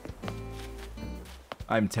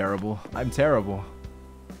 I'm terrible. I'm terrible.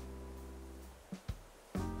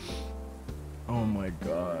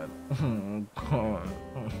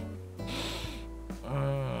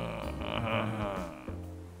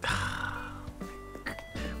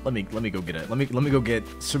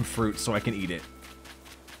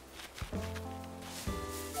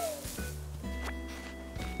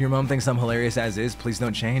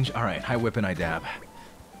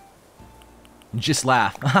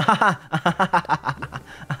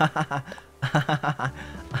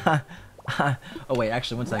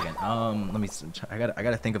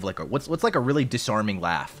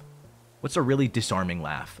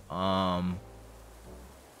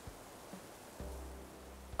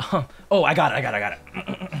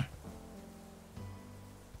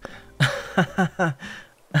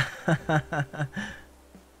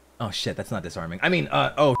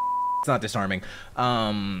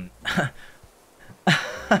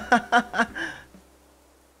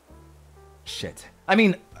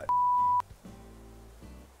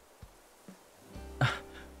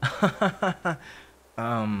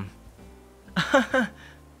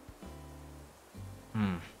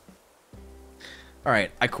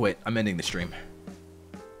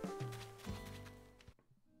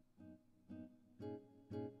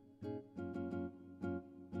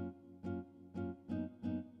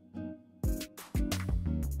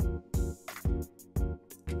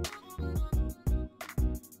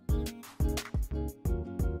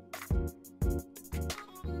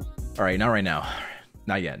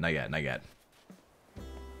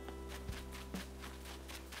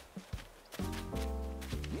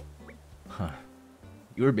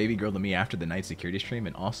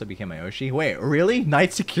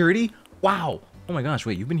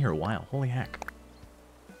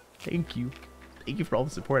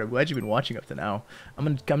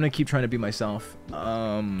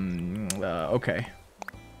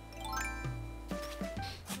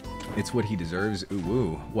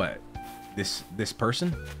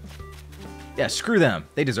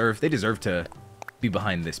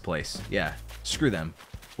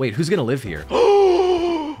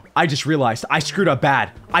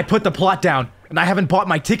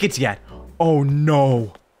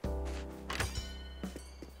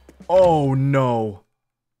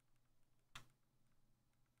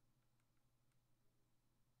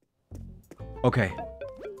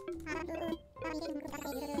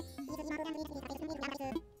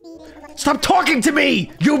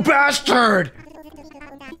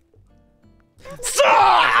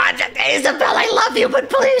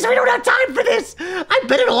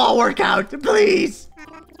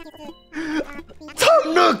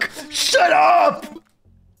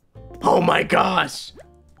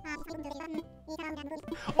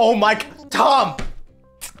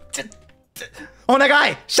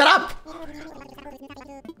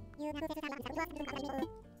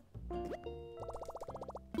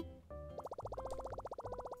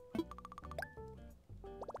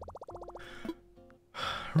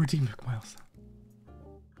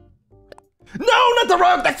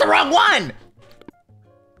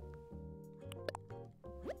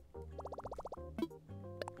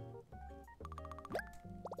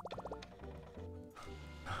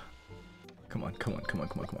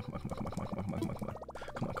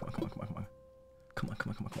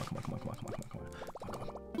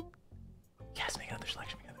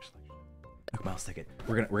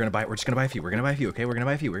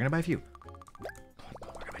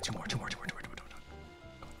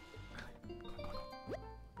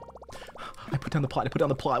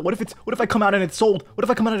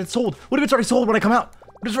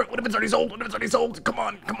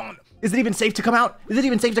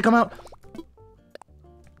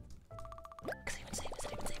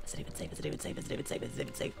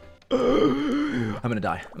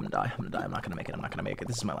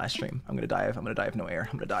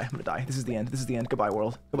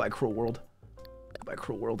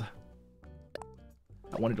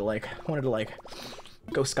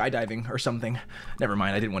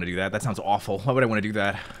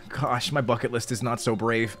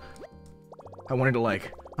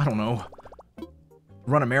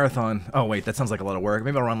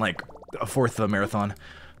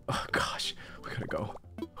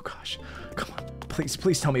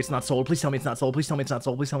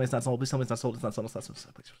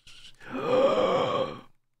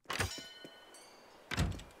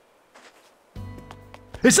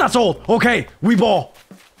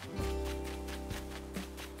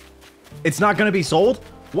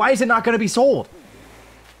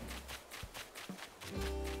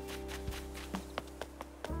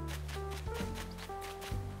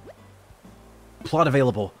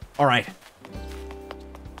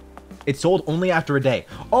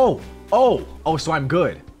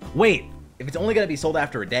 If it's only gonna be sold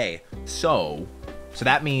after a day, so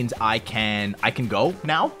that means I can go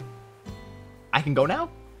now? I can go now?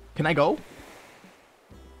 Can I go?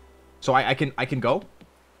 So I can go?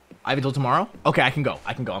 I have until tomorrow? Okay, I can go.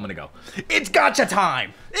 I'm gonna go. It's gotcha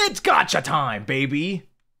time! It's gotcha time, baby!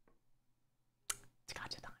 It's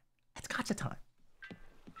gotcha time. It's gotcha time.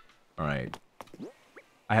 Alright.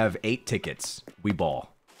 I have 8 tickets. We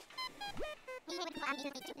ball.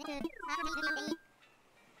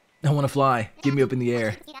 I wanna fly. Get me up in the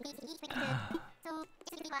air.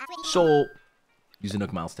 So, use a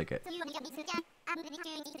Nook Miles ticket.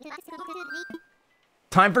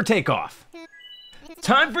 Time for takeoff.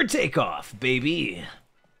 Time for takeoff, baby.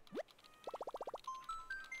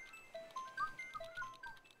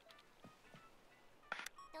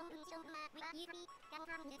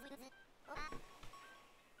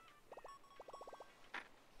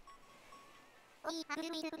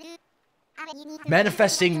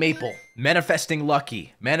 Manifesting Maple. Manifesting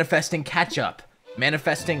Lucky. Manifesting Ketchup.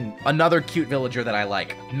 Manifesting another cute villager that I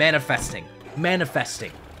like. Manifesting.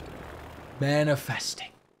 Manifesting. Manifesting.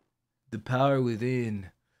 The power within.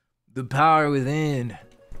 The power within.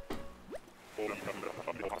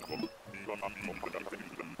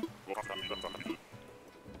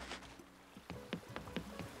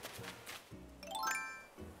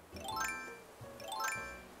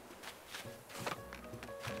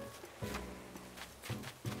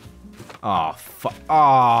 Oh, fuck.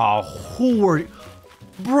 Oh, who are you?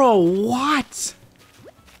 Bro, what?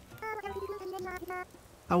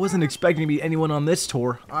 I wasn't expecting to meet anyone on this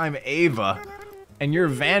tour. I'm Ava. And you're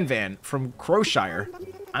Van from Crowshire.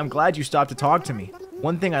 I'm glad you stopped to talk to me.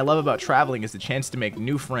 One thing I love about traveling is the chance to make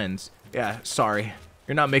new friends. Yeah, sorry.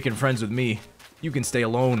 You're not making friends with me. You can stay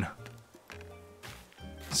alone.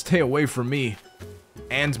 Stay away from me.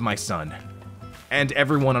 And my son. And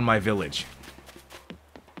everyone on my village.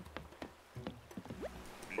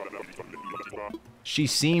 She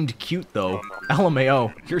seemed cute, though.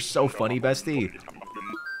 LMAO, you're so funny, bestie.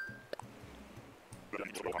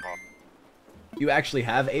 You actually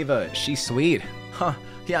have Ava. She's sweet. Huh.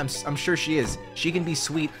 Yeah, I'm sure she is. She can be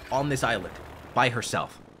sweet on this island. By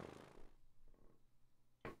herself.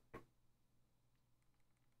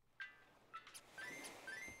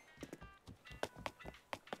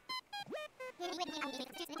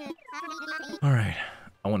 Alright.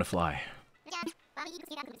 I want to fly.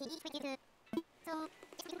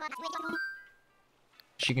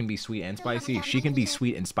 She can be sweet and spicy. She can be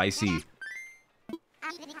sweet and spicy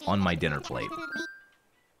on my dinner plate.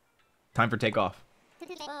 Time for takeoff.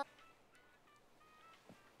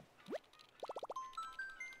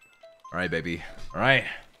 Alright, baby. Alright.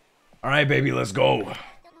 Alright, baby, let's go.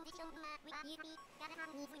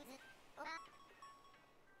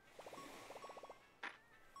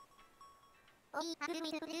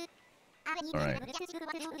 Alright.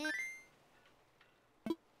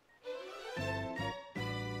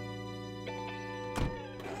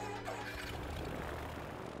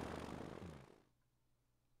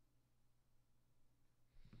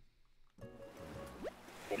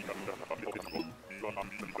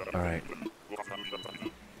 Alright.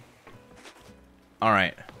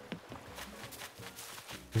 Alright.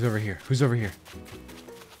 Who's over here? Who's over here?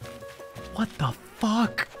 What the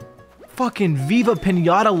fuck? Fucking Viva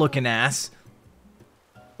Pinata looking ass.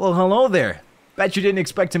 Well, hello there. Bet you didn't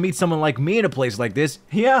expect to meet someone like me in a place like this.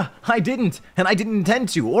 Yeah, I didn't. And I didn't intend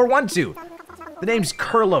to or want to. The name's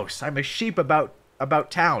Kurlos. I'm a sheep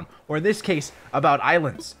about town. Or in this case, about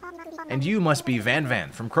islands. And you must be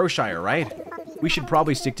Van from Crowshire, right? We should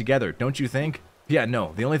probably stick together, don't you think? Yeah,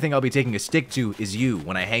 no. The only thing I'll be taking a stick to is you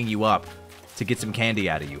when I hang you up to get some candy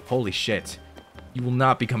out of you. Holy shit. You will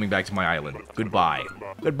not be coming back to my island. Goodbye.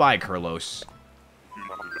 Goodbye, Kurlos.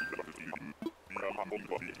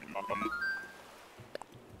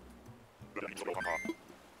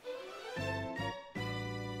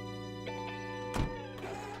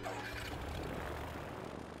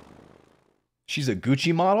 She's a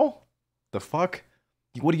Gucci model? The fuck?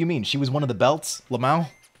 What do you mean? She was one of the belts, Lamau?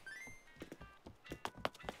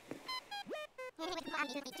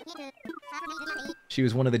 She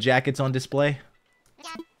was one of the jackets on display?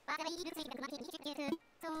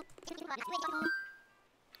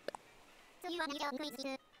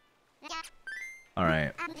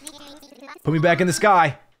 Alright. Put me back in the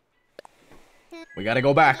sky! We gotta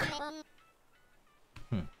go back.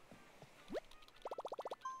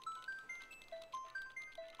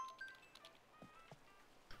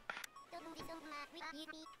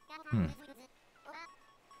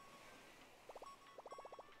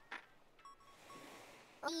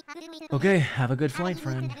 Okay, have a good flight,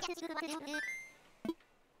 friend.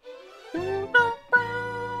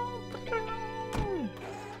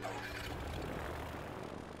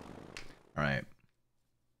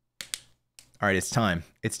 Alright, it's time.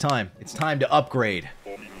 It's time. It's time to upgrade.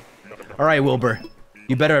 Alright, Wilbur.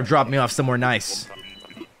 You better have dropped me off somewhere nice.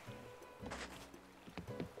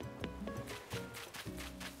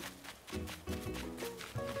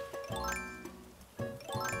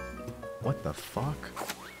 What the fuck?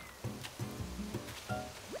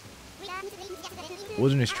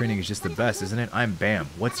 Wilderness training is just the best, isn't it? I'm Bam.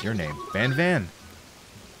 What's your name? Van?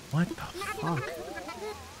 What the fuck?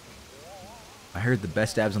 I heard the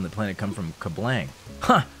best abs on the planet come from Kablang.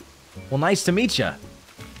 Huh! Well, nice to meet ya.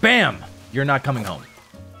 Bam! You're not coming home.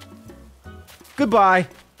 Goodbye!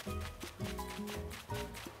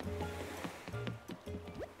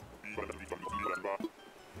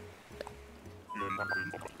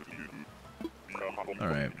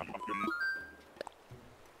 Alright.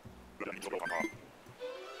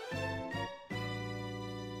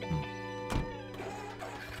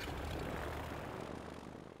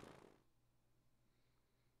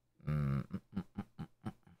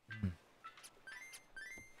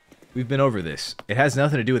 We've been over this. It has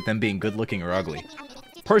nothing to do with them being good looking or ugly.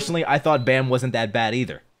 Personally, I thought Bam wasn't that bad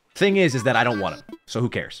either. Thing is that I don't want him, so who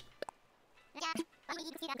cares?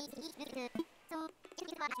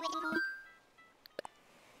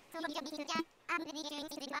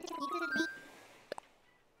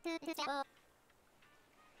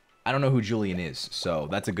 I don't know who Julian is, so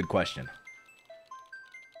that's a good question.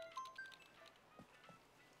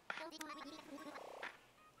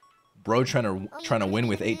 Bro trying to win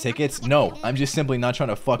with 8 tickets? No, I'm just simply not trying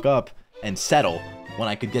to fuck up and settle when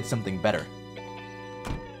I could get something better.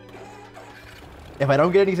 If I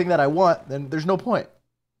don't get anything that I want, then there's no point.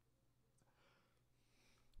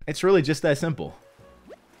 It's really just that simple.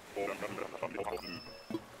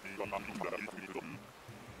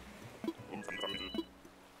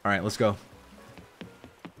 Alright, let's go.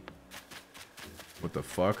 What the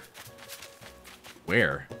fuck?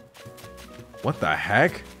 Where? What the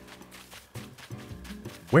heck?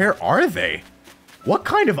 Where are they? What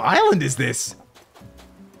kind of island is this?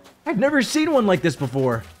 I've never seen one like this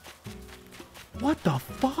before. What the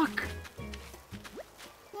fuck?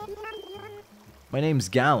 My name's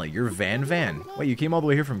Gally. You're Van? Wait, you came all the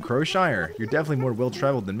way here from Crowshire? You're definitely more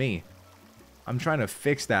well-traveled than me. I'm trying to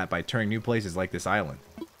fix that by touring new places like this island.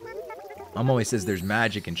 Mom always says there's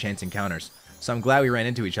magic in chance encounters, so I'm glad we ran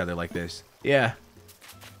into each other like this. Yeah.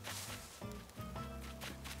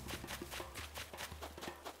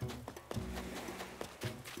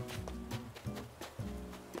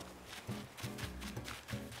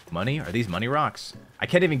 Money? Are these money rocks? I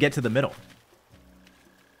can't even get to the middle.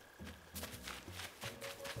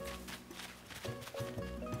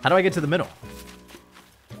 How do I get to the middle?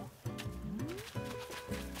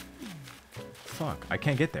 Fuck, I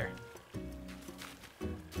can't get there.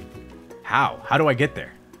 How? How do I get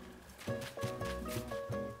there?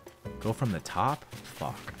 Go from the top?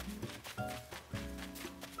 Fuck.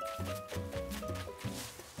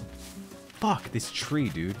 Fuck, this tree,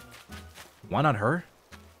 dude. Why not her?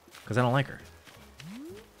 Because I don't like her.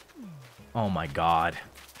 Oh my god.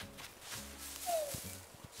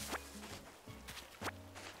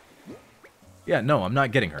 Yeah, no, I'm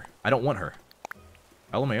not getting her. I don't want her.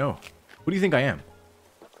 LMAO. Who do you think I am?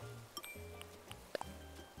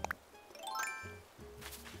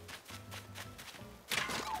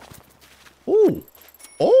 Ooh!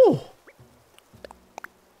 Oh!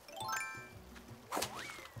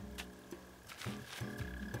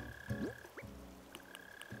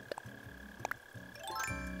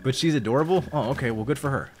 But she's adorable? Oh, okay, well, good for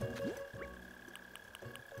her.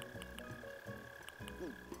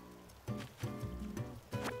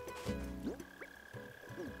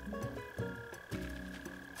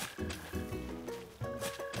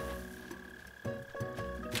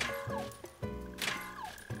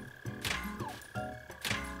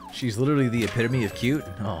 She's literally the epitome of cute?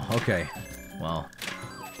 Oh, okay. Well,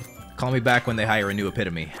 call me back when they hire a new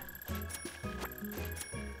epitome.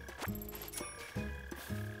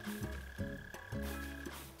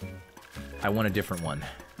 I want a different one.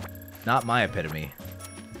 Not my epitome.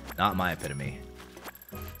 Not my epitome.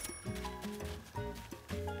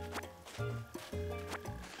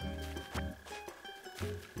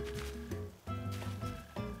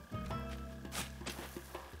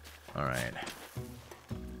 Alright.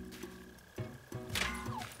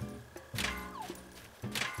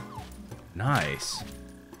 Nice.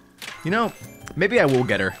 You know, maybe I will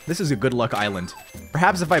get her. This is a good luck island.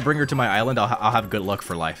 Perhaps if I bring her to my island, I'll have good luck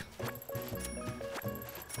for life.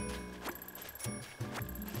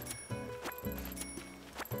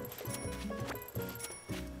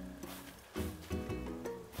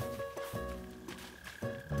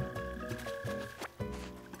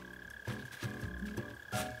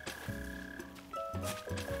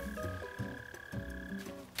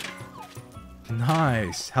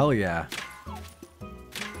 Nice. Hell yeah.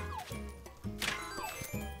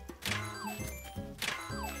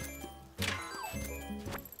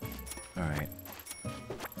 Alright.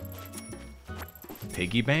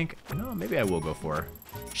 Piggy bank? No, maybe I will go for her.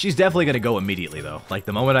 She's definitely gonna go immediately though. Like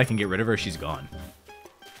the moment I can get rid of her, she's gone.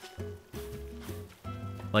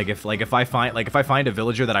 If I find a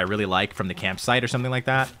villager that I really like from the campsite or something like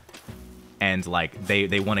that, and like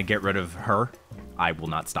they want to get rid of her, I will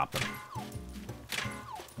not stop them.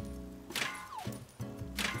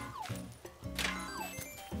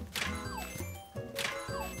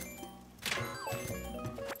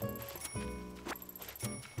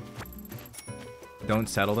 Don't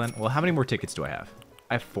settle then. Well, how many more tickets do I have?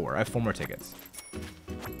 I have 4. I have 4 more tickets.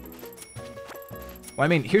 Well, I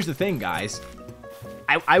mean, here's the thing, guys.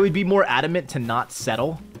 I would be more adamant to not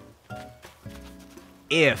settle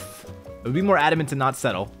if... I would be more adamant to not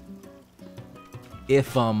settle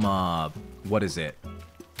if, what is it?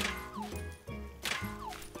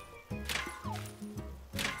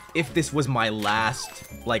 If this was my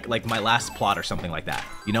last, like my last plot or something like that,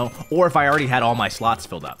 you know? Or if I already had all my slots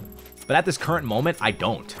filled up. But at this current moment, I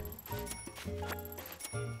don't.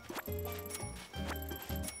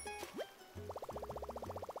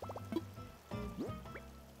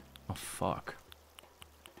 Oh, fuck.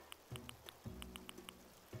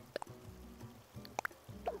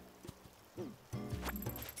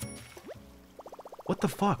 What the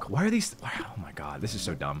fuck? Why are these... Oh my god, this is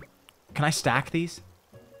so dumb. Can I stack these?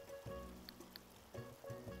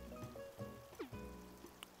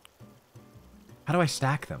 How do I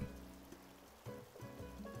stack them?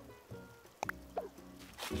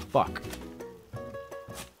 Fuck.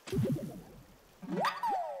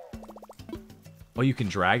 Oh, you can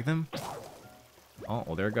drag them? Oh,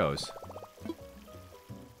 well, there it goes.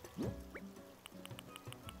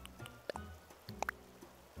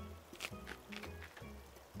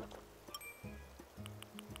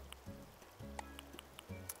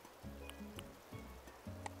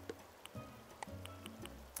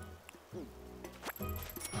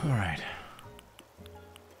 All right.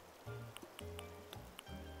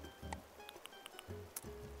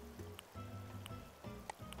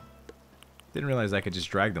 Didn't realize I could just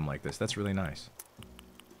drag them like this. That's really nice.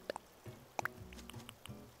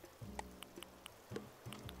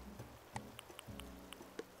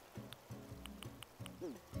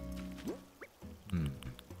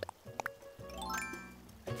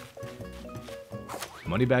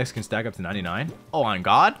 Money bags can stack up to 99? Oh, on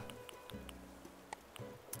God?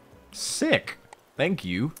 Sick. Thank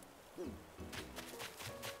you.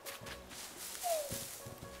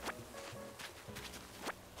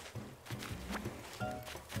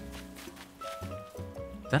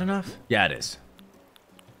 Is that enough? Yeah, it is.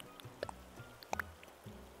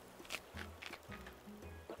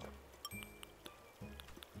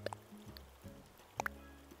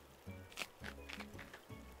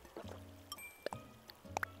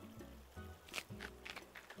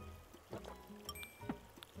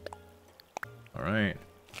 All right.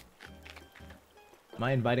 Am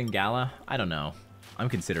I inviting Gala? I don't know. I'm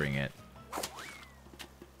considering it.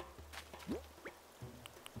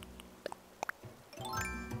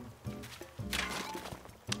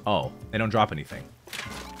 Oh, they don't drop anything.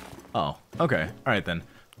 Oh, okay. All right, then.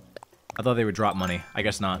 I thought they would drop money. I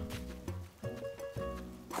guess not.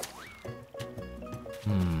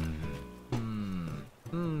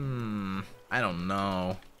 I don't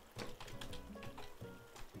know.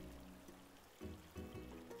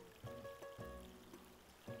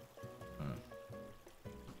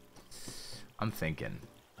 I'm thinking.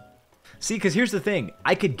 See, because here's the thing.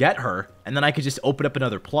 I could get her, and then I could just open up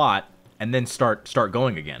another plot, and then start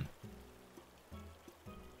going again.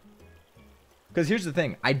 Because here's the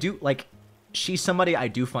thing. I do, like, she's somebody I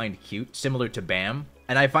do find cute, similar to Bam,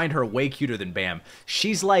 and I find her way cuter than Bam.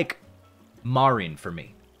 She's like Maureen for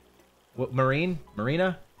me. What, Marine?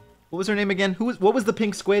 Marina? What was her name again? What was the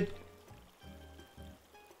pink squid?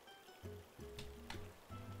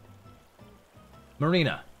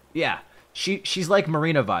 Marina. Yeah. She's like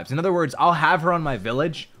Marina vibes. In other words, I'll have her on my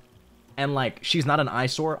village, and like, she's not an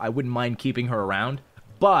eyesore. I wouldn't mind keeping her around.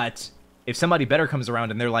 But if somebody better comes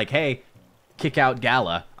around and they're like, hey, kick out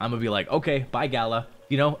Gala, I'm gonna be like, okay, bye Gala.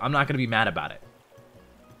 You know, I'm not gonna be mad about it.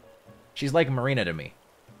 She's like Marina to me.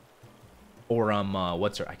 Or,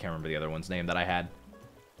 what's her? I can't remember the other one's name that I had.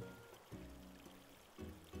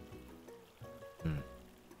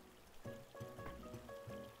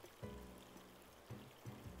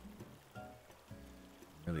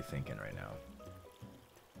 Really thinking right now.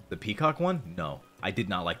 The peacock one? No, I did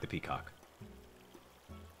not like the peacock.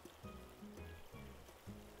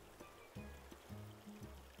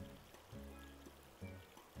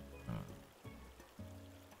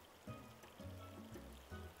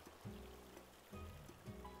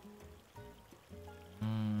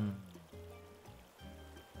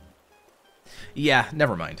 Yeah,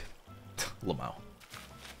 never mind. Lamau.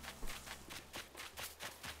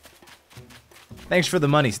 Thanks for the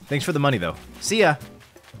money. Thanks for the money, though. See ya.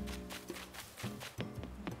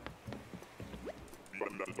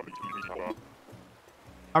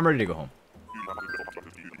 I'm ready to go home.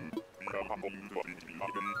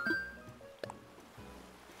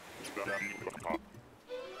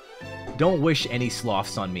 Don't wish any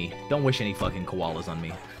sloths on me. Don't wish any fucking koalas on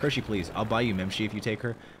me. Hershey, please. I'll buy you Memshi if you take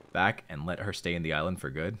her back and let her stay in the island for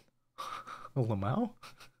good. Lamau?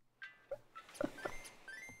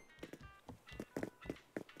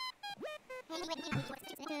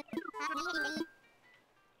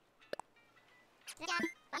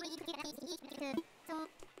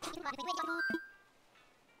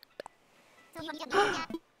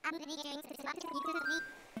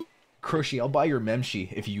 Kroshi, I'll buy your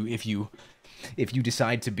Memshi if you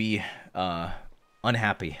decide to be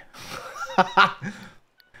unhappy.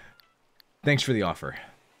 Thanks for the offer.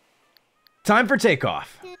 Time for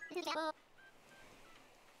takeoff.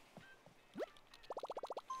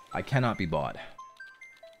 I cannot be bought.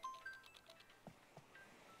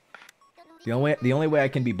 The only way I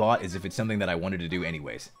can be bought is if it's something that I wanted to do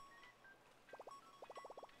anyways.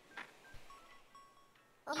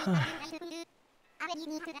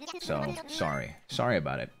 So, sorry. Sorry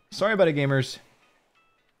about it. Sorry about it, gamers.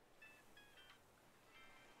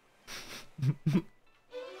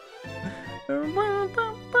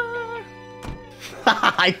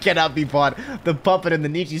 I cannot be bought. The puppet in the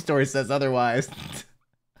Nichi story says otherwise.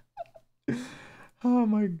 Oh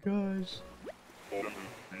my gosh.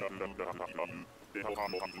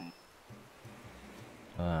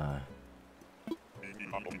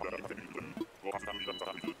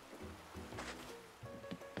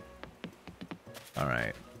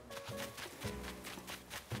 Alright.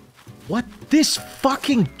 What? This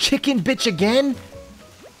fucking chicken bitch again?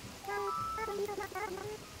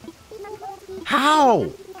 How?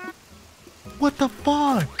 What the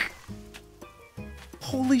fuck?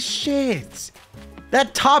 Holy shit.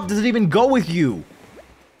 That top doesn't even go with you.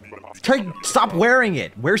 Stop wearing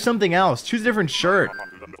it. Wear something else. Choose a different shirt.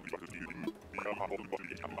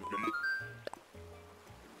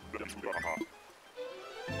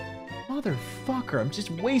 Motherfucker, I'm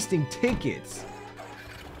just wasting tickets.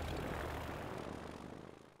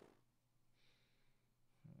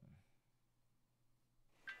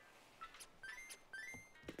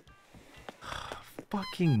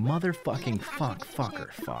 Fucking motherfucking fuck.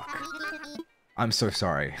 I'm so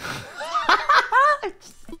sorry.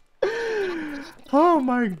 Oh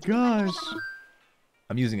my gosh.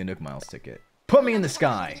 I'm using a Nook Miles ticket. Put me in the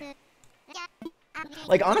sky.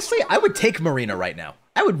 Like, honestly, I would take Marina right now.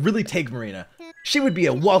 I would really take Marina. She would be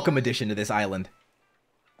a welcome addition to this island.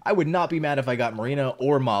 I would not be mad if I got Marina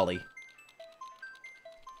or Molly.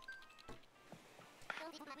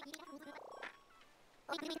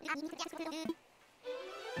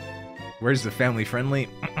 Where's the family friendly?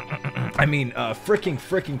 I mean, fricking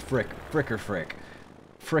frick.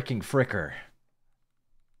 Fricking fricker.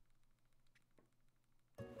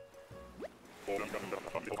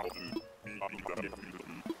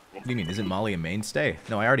 What do you mean? Isn't Molly a mainstay?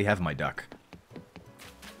 No, I already have my duck.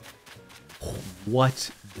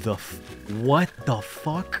 What the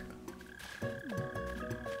fuck?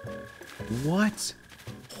 What?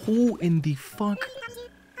 Who in the fuck?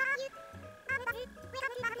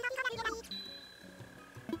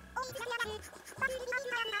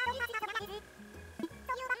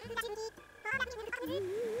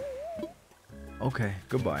 Okay,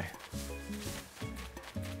 goodbye.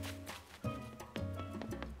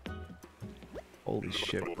 Holy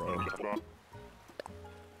shit, bro.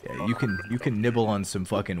 Yeah, you can nibble on some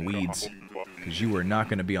fucking weeds, cause you are not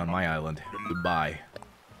gonna be on my island. Goodbye.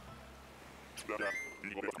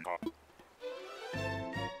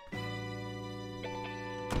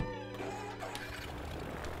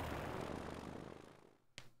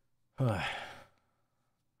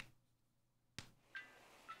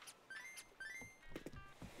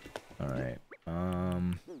 Alright.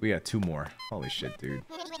 We got 2 more. Holy shit, dude.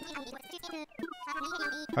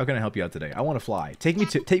 How can I help you out today? I want to fly. Take me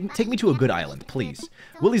to a good island, please.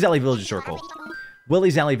 Willie's Alley Villager Circle.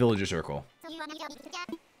 Willie's Alley Villager Circle.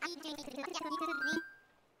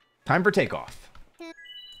 Time for takeoff.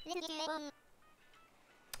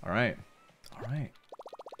 Alright. Alright.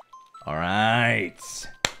 Alright.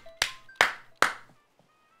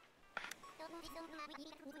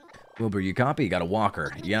 Wilbur, you copy? You got a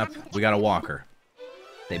walker. Yep, we got a walker.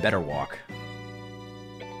 They better walk.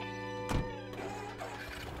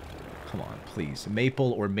 Come on, please.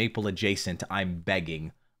 Maple or maple adjacent. I'm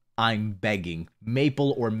begging. I'm begging.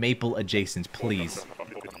 Maple or maple adjacent, please.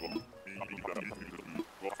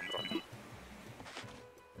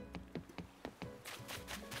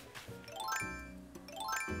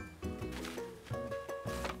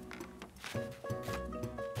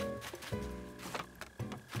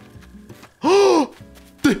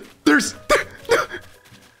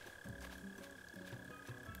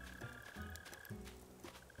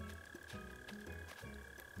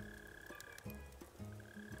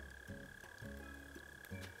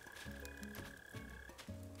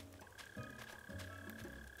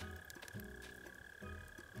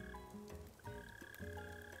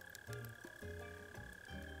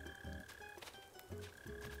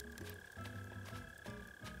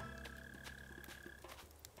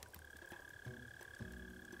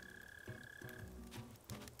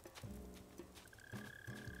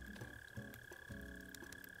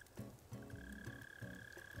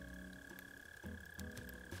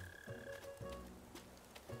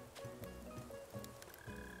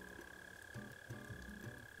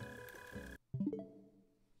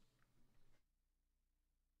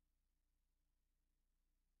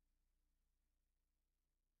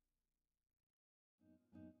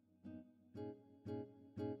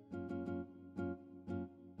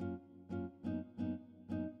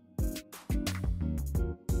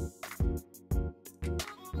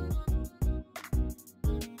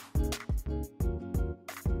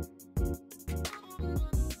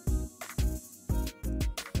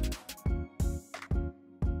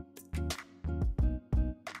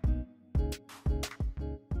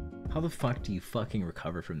 How the fuck do you fucking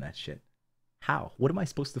recover from that shit? How? What am I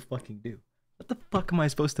supposed to fucking do? What the fuck am I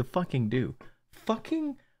supposed to fucking do? What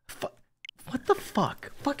the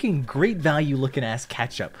fuck? Fucking great value looking ass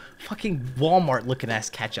ketchup. Fucking Walmart looking ass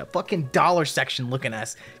ketchup. Fucking dollar section looking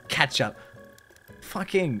ass ketchup.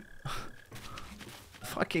 Fucking.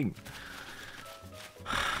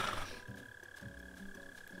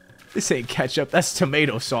 This ain't ketchup, that's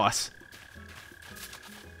tomato sauce.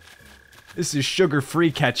 This is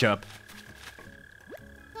sugar-free ketchup.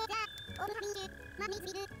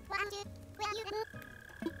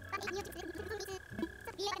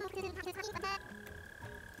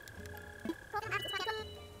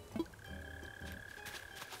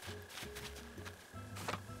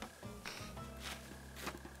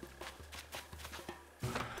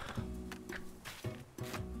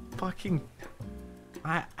 Fucking...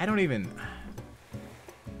 I don't even...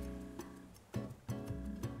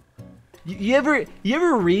 You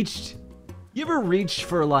ever reached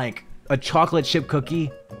for like a chocolate chip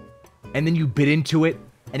cookie and then you bit into it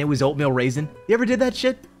and it was oatmeal raisin? You ever did that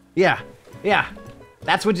shit? Yeah.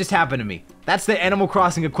 That's what just happened to me. That's the Animal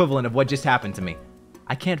Crossing equivalent of what just happened to me.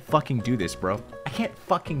 I can't fucking do this, bro. I can't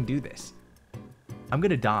fucking do this. I'm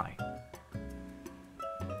gonna die.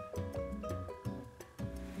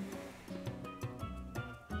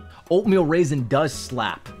 Oatmeal raisin does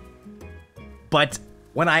slap. But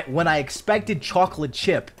when I expected chocolate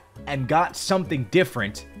chip and got something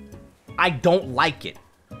different, I don't like it.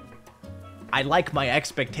 I like my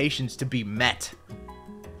expectations to be met.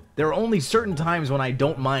 There are only certain times when I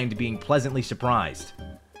don't mind being pleasantly surprised.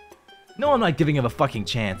 No, I'm not giving him a fucking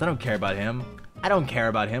chance. I don't care about him. I don't care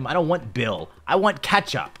about him. I don't want Bill. I want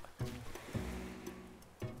ketchup.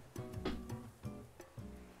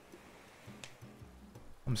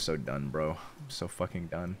 I'm so done, bro. I'm so fucking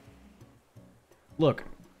done. Look,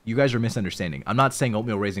 you guys are misunderstanding. I'm not saying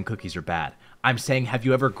oatmeal raisin cookies are bad. I'm saying, have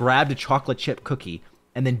you ever grabbed a chocolate chip cookie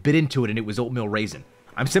and then bit into it and it was oatmeal raisin?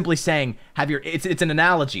 I'm simply saying, it's an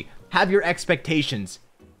analogy. Have your expectations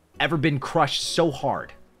ever been crushed so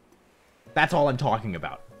hard? That's all I'm talking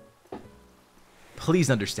about. Please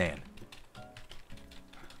understand.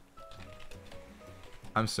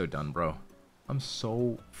 I'm so done, bro. I'm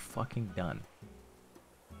so fucking done.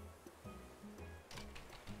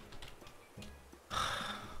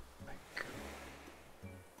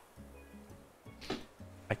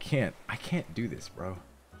 I can't do this, bro.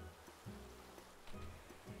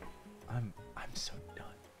 I'm so done.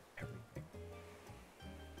 Everything.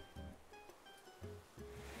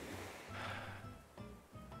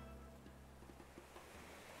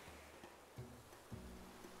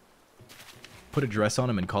 Put a dress on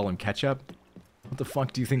him and call him ketchup? What the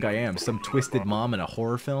fuck do you think I am? Some twisted mom in a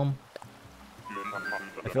horror film?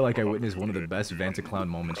 I feel like I witnessed one of the best Vantacrow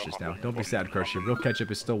moments just now. Don't be sad, Crusher. Real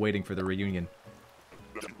ketchup is still waiting for the reunion.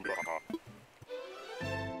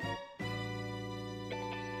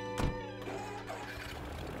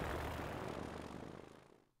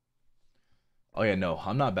 Oh yeah, no,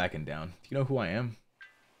 I'm not backing down. Do you know who I am?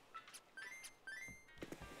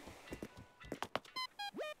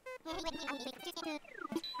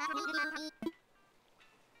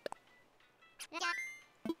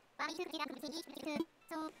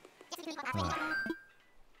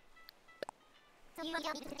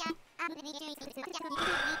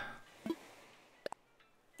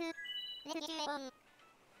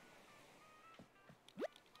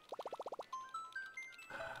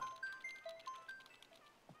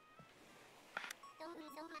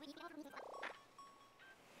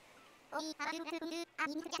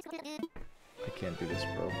 I can't do this,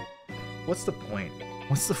 bro. What's the point?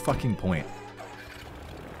 What's the fucking point?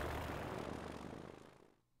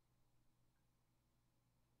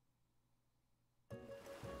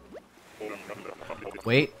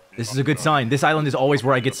 Wait, this is a good sign. This island is always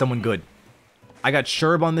where I get someone good. I got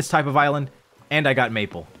Sherb on this type of island, and I got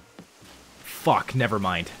Maple. Fuck, never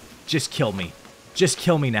mind. Just kill me. Just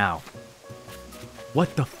kill me now.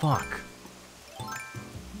 What the fuck?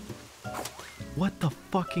 What the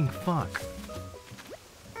fucking fuck?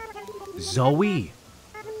 Zoe?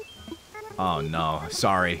 Oh no,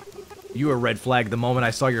 sorry. You were red flag the moment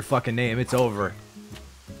I saw your fucking name. It's over.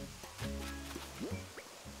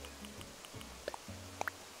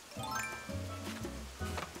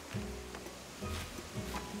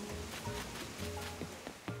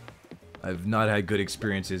 I've not had good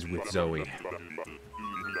experiences with Zoe.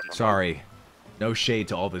 Sorry. No shade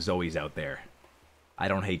to all the Zoes out there. I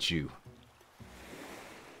don't hate you.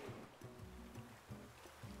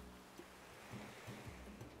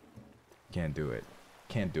 Can't do it.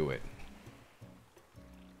 Can't do it.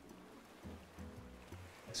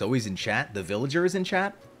 Zoe's in chat? The villager is in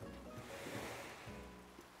chat?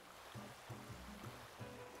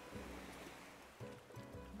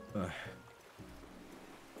 Ugh.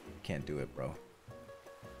 Can't do it, bro.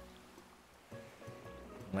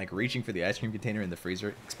 Like reaching for the ice cream container in the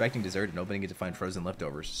freezer, expecting dessert and opening it to find frozen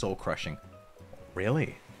leftovers. Soul crushing.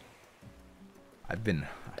 Really?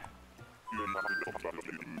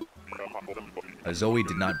 Zoe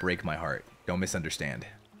did not break my heart. Don't misunderstand.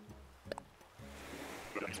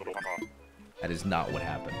 That is not what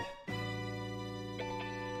happened.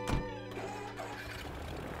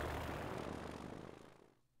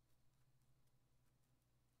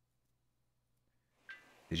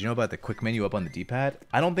 Did you know about the quick menu up on the D-pad?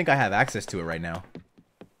 I don't think I have access to it right now.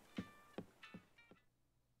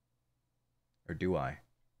 Or do I?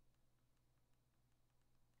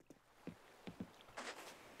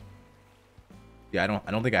 Yeah, I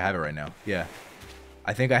don't think I have it right now. Yeah.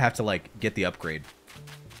 I think I have to like get the upgrade.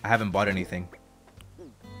 I haven't bought anything.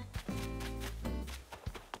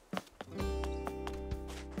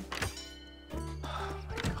 Oh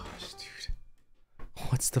my gosh, dude.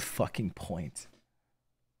 What's the fucking point?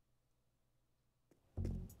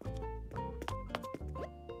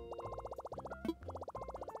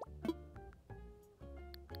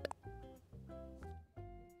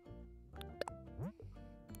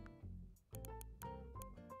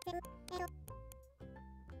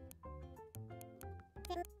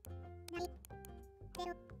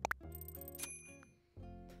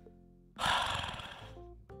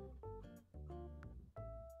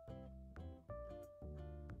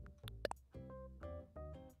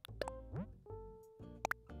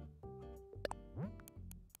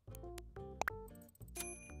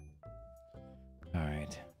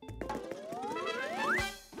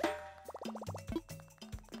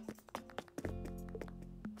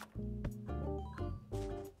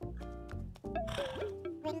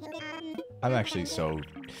 I'm actually so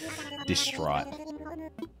distraught.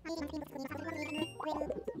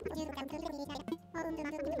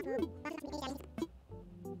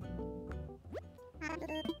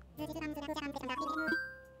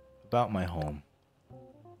 About my home.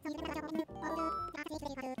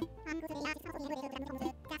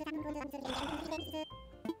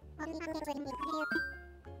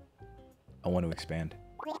 I want to expand.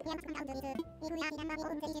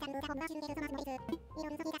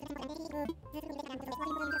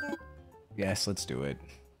 Yes, let's do it.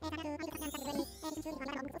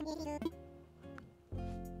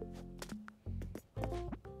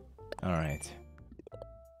 All right.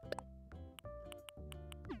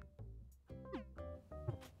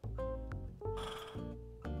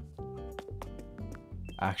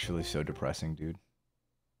 Actually so depressing, dude.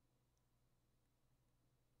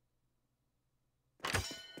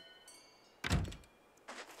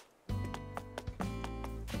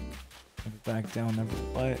 Never back down, never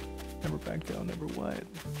what? Never back down, never what?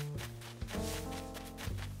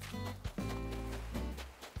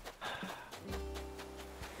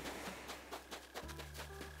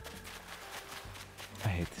 I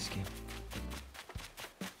hate this game.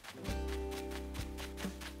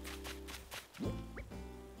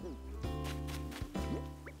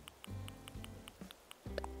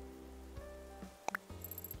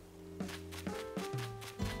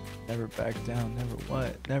 Never back down, never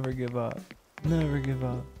what? Never give up. Never give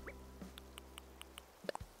up.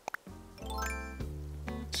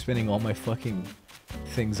 Spending all my fucking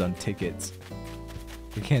things on tickets.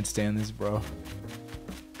 I can't stand this, bro.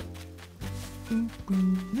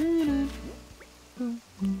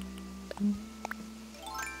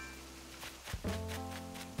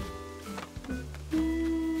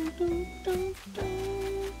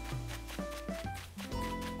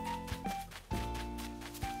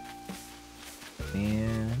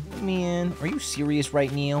 Man, are you serious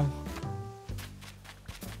right now?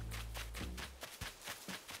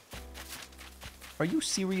 Are you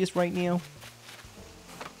serious right now?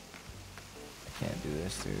 I can't do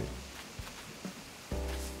this, dude.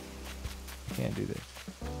 I can't do this.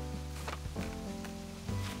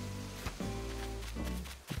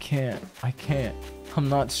 I can't. I'm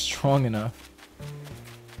not strong enough.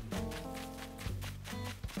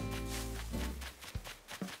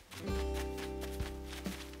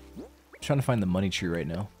 I'm trying to find the money tree right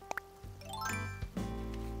now.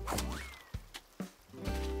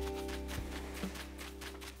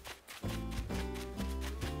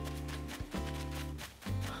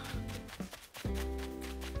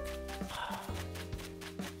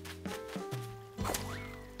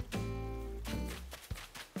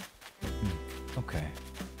 Okay.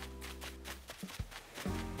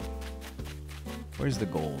 Where's the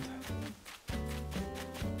gold?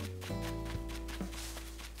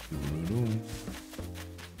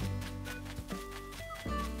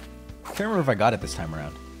 I can't remember if I got it this time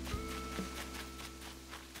around.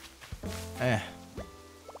 Eh.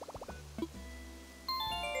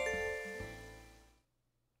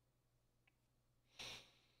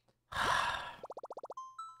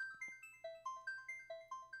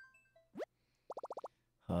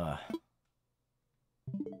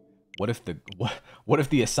 What if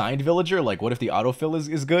the assigned villager, like what if the autofill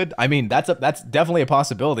is good? I mean, that's definitely a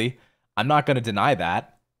possibility. I'm not gonna deny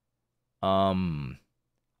that. I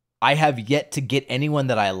have yet to get anyone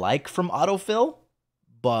that I like from autofill,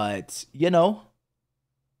 but you know,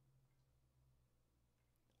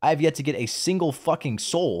 I have yet to get a single fucking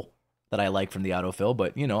soul that I like from the autofill,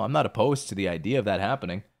 but you know, I'm not opposed to the idea of that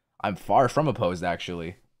happening. I'm far from opposed,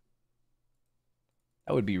 actually.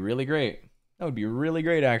 That would be really great. That would be really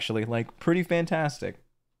great, actually. Like, pretty fantastic.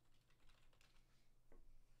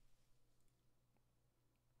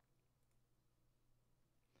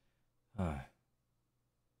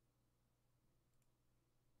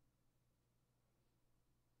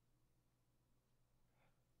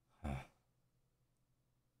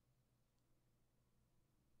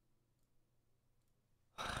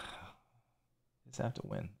 Just have to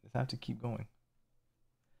win. Just have to keep going.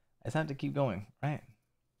 I just have to keep going, right?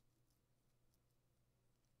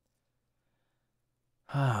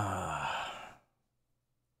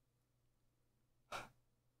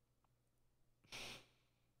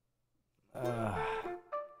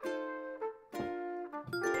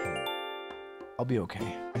 I'll be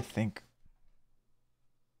okay, I think.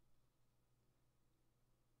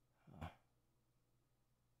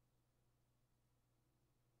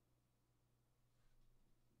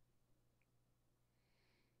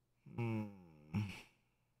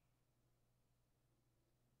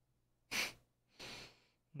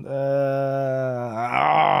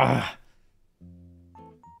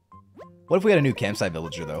 What if we had a new campsite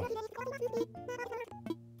villager, though?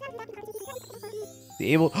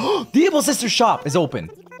 The Able Sister shop is open.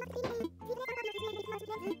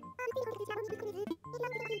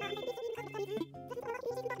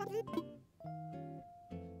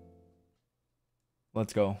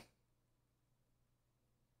 Let's go.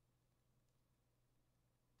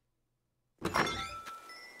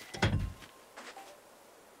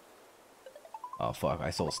 Oh fuck, I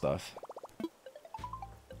sold stuff.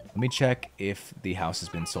 Let me check if the house has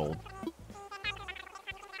been sold.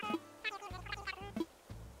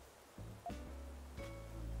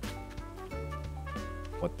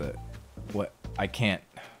 What? I can't.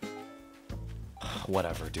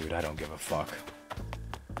 Whatever, dude. I don't give a fuck.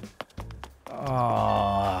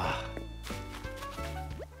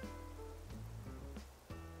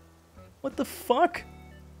 What the fuck?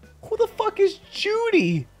 Who the fuck is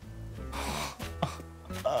Judy?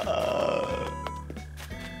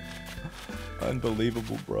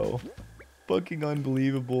 Unbelievable, bro. Fucking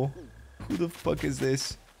unbelievable. Who the fuck is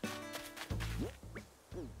this?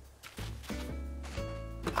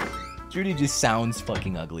 Judy just sounds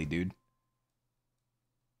fucking ugly, dude.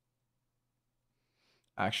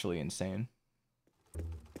 Actually insane.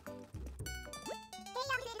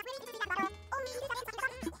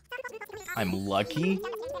 I'm lucky?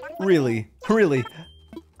 Really? Really?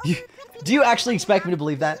 Do you actually expect me to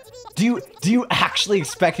believe that? Do you actually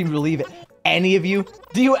expect me to believe it? Any of you?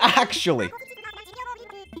 Do you actually?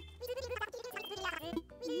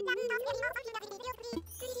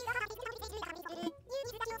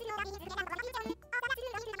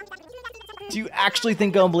 Do you actually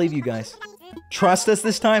think I'll believe you guys? Trust us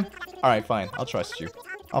this time? Alright, fine. I'll trust you.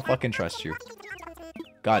 I'll fucking trust you.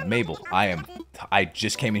 God, Mabel, I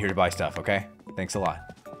just came in here to buy stuff, okay? Thanks a lot.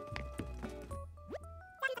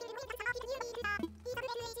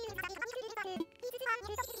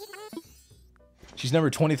 She's number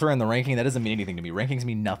 23 on the ranking. That doesn't mean anything to me. Rankings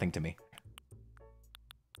mean nothing to me.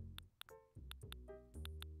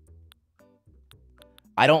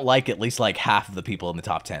 I don't like at least like half of the people in the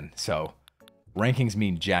top 10, so rankings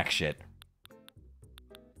mean jack shit.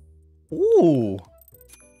 Ooh.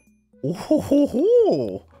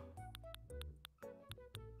 Ooh.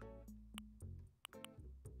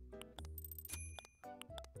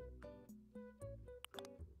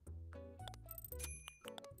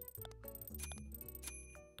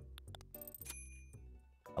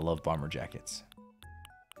 I love bomber jackets.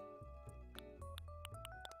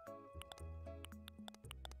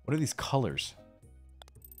 What are these colors?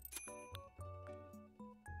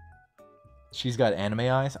 She's got anime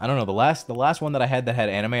eyes. I don't know. The last one that I had that had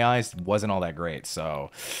anime eyes wasn't all that great. So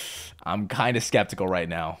I'm kind of skeptical right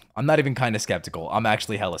now. I'm not even kind of skeptical. I'm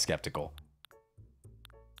actually hella skeptical.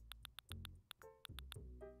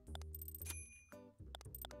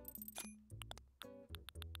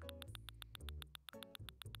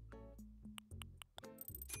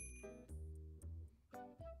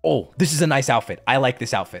 Oh, this is a nice outfit. I like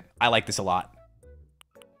this outfit. I like this a lot.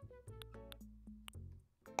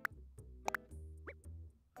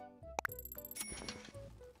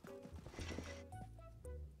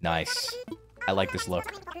 Nice. I like this look.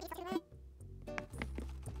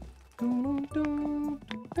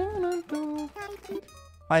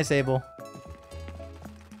 Hi, Sable.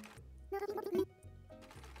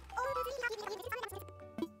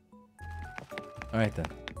 Alright then.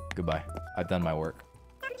 Goodbye. I've done my work.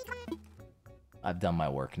 I've done my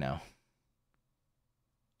work now.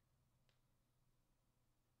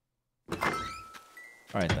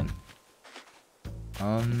 Alright then.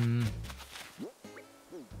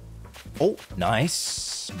 Oh,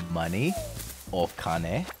 nice. Money.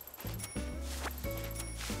 Okane.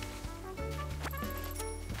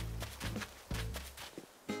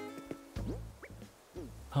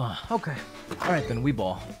 Okay. Alright then, we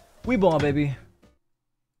ball. We ball, baby.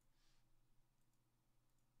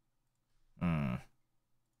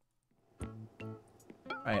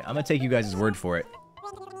 Alright, I'm gonna take you guys' word for it.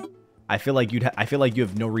 I feel like you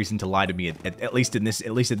have no reason to lie to me at least in this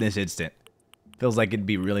instant. Feels like it'd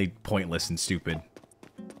be really pointless and stupid.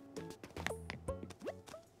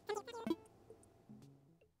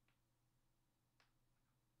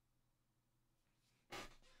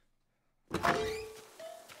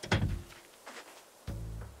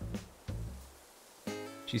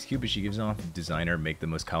 She's cute, but she gives off designer make the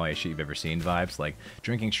most kawaii shit you've ever seen vibes, like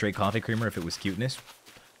drinking straight coffee creamer if it was cuteness.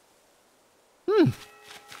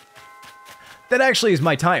 That actually is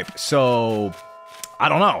my type, so I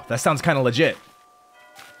don't know. That sounds kind of legit.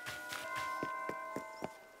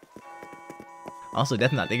 Also,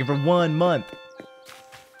 Death Knot, thank you for 1 month.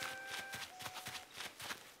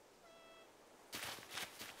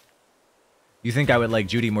 You think I would like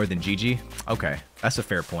Judy more than Gigi? Okay, that's a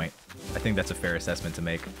fair point. I think that's a fair assessment to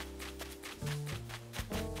make.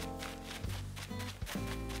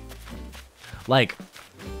 Like,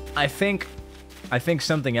 I think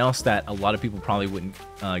something else that a lot of people probably wouldn't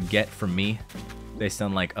get from me based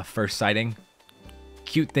on like a first sighting.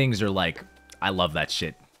 Cute things are like, I love that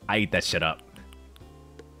shit. I eat that shit up.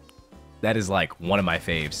 That is like one of my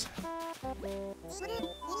faves.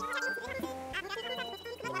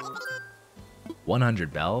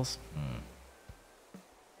 $100 bells?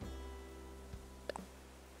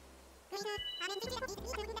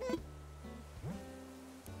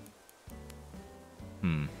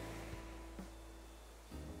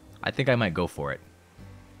 I think I might go for it.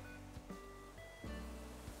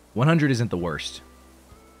 100 isn't the worst.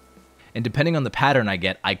 And depending on the pattern I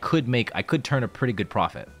get, I could turn a pretty good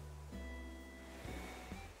profit.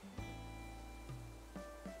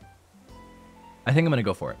 I think I'm gonna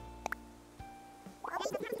go for it.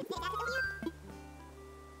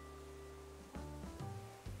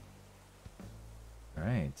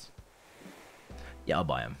 Alright. Yeah, I'll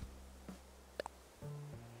buy him.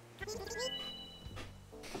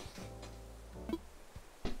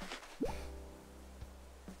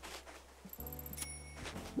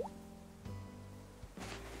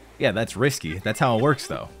 Yeah, that's risky. That's how it works,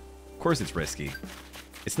 though. Of course it's risky.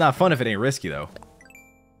 It's not fun if it ain't risky, though.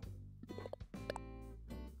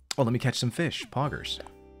 Oh, let me catch some fish. Poggers.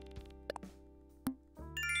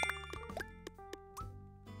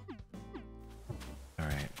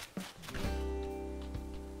 Alright.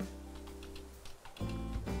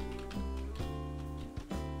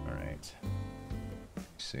 Alright.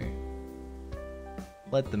 Let's see.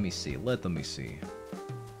 Let me see. Let me see.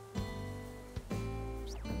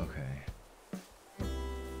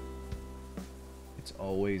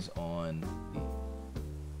 Always on the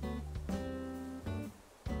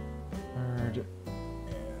third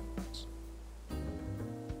and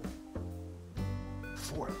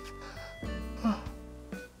fourth.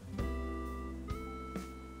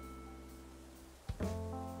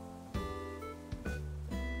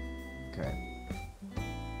 Okay.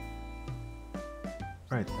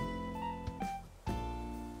 Right then.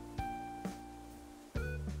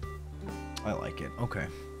 I like it. Okay.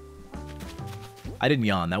 I didn't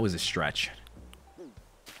yawn. That was a stretch.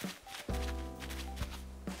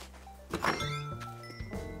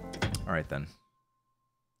 Alright then.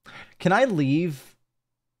 Can I leave?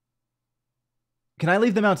 Can I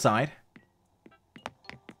leave them outside?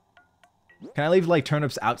 Can I leave, like,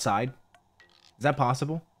 turnips outside? Is that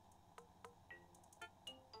possible?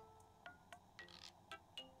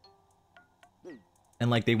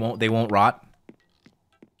 And, like, they won't rot?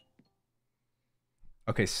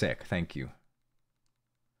 Okay, sick. Thank you.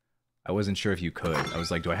 I wasn't sure if you could. I was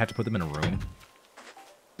like, do I have to put them in a room?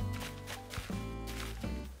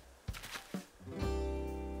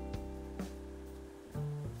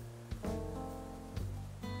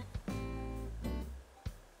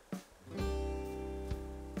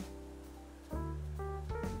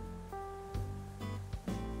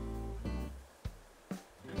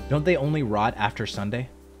 Don't they only rot after Sunday?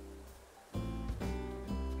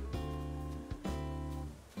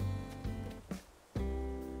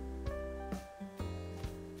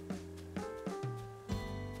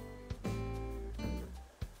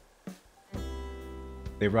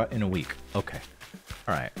 They rot in a week. Okay.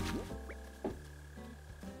 All right.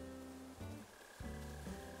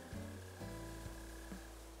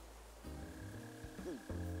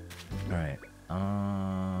 All right.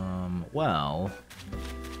 Well,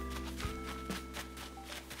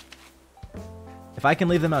 if I can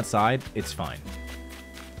leave them outside, it's fine.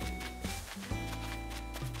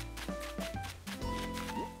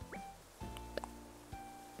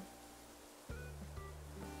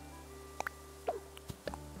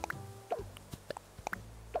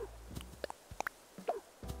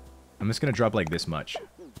 I'm just gonna drop like this much.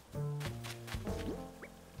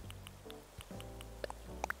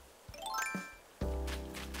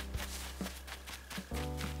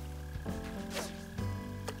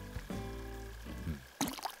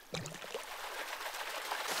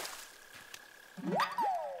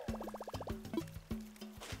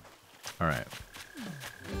 All right.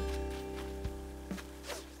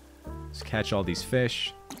 Let's catch all these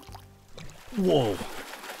fish. Whoa.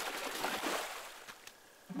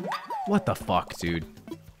 What the fuck, dude?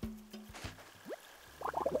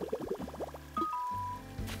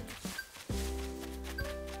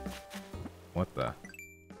 What the?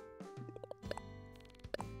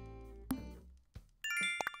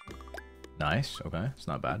 Nice, okay, it's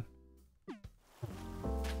not bad.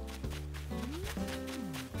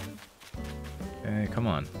 Okay, come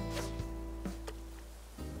on.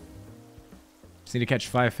 Just need to catch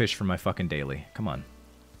 5 fish for my fucking daily. Come on.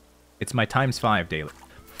 It's my ×5 daily.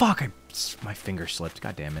 Fuck, my finger slipped.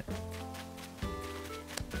 God damn it.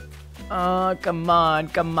 Oh, come on,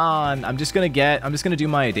 come on. I'm just gonna do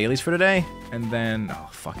my dailies for today, and then, oh,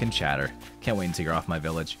 fucking chatter. Can't wait until you're off my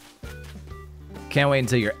village. Can't wait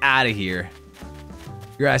until you're out of here.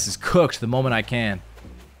 Your ass is cooked the moment I can.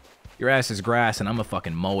 Your ass is grass, and I'm gonna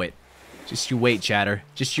fucking mow it. Just you wait, chatter.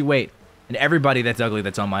 Just you wait. And everybody that's ugly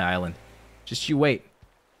that's on my island. Just you wait.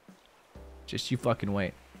 Just you fucking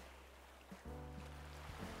wait.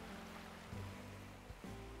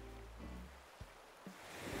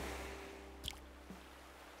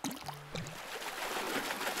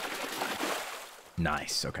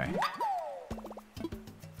 Nice, okay. I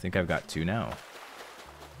think I've got 2 now.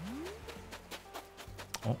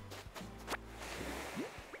 Oh.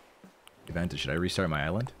 Vanta, should I restart my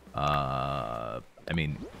island? I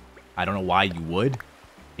mean, I don't know why you would.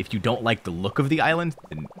 If you don't like the look of the island,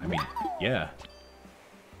 then, I mean, yeah.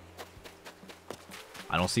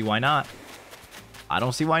 I don't see why not. I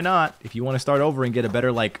don't see why not. If you want to start over and get a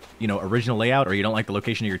better, like, you know, original layout, or you don't like the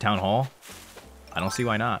location of your town hall, I don't see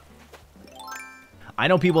why not. I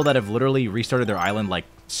know people that have literally restarted their island like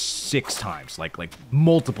 6 times, like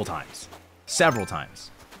multiple times, several times.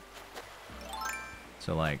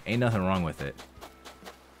 So like, ain't nothing wrong with it.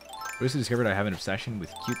 Recently discovered I have an obsession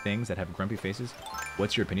with cute things that have grumpy faces.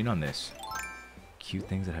 What's your opinion on this? Cute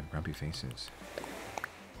things that have grumpy faces.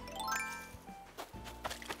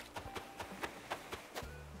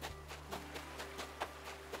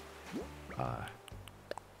 I'm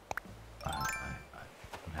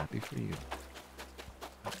happy for you.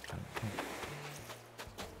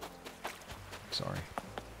 Sorry.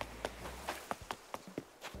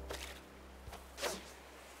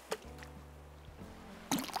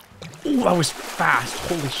 Ooh, that was fast.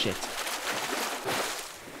 Holy shit.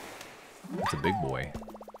 That's a big boy.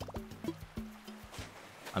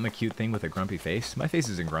 I'm a cute thing with a grumpy face. My face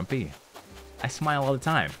isn't grumpy. I smile all the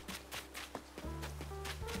time.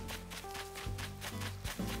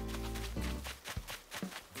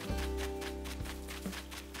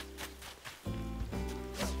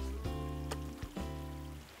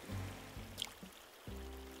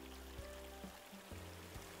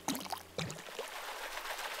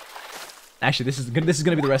 Actually, this is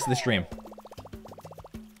gonna be the rest of the stream.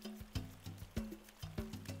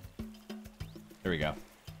 There we go.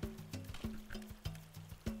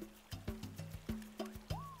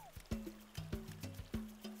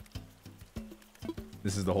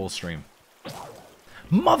 This is the whole stream.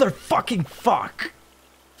 Motherfucking fuck!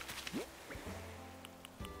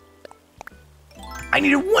 I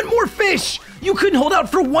needed 1 more fish! You couldn't hold out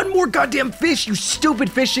for 1 more goddamn fish, you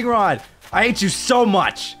stupid fishing rod! I hate you so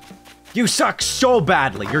much! You suck so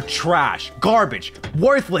badly. You're trash. Garbage.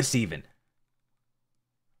 Worthless even.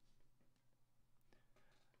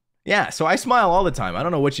 Yeah, so I smile all the time. I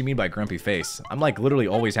don't know what you mean by grumpy face. I'm like literally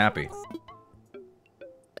always happy.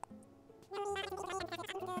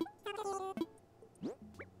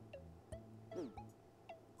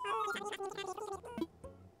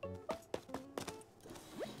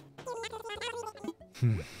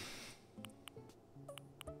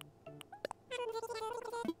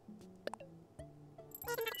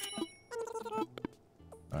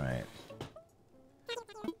 Alright.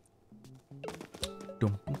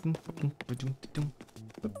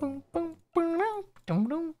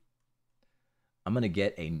 I'm gonna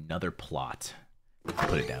get another plot.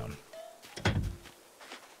 Put it down.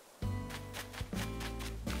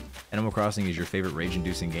 Animal Crossing is your favorite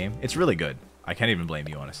rage-inducing game? It's really good. I can't even blame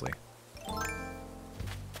you, honestly.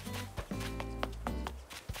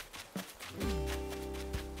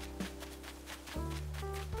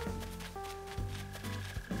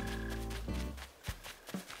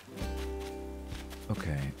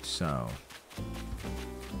 Okay, so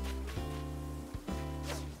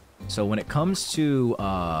when it comes to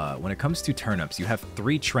turnips, you have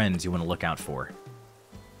 3 trends you want to look out for.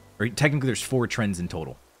 Or technically, there's 4 trends in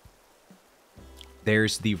total.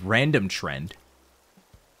 There's the random trend,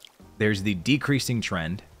 there's the decreasing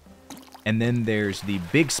trend, and then there's the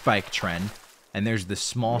big spike trend, and there's the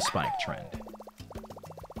small spike trend.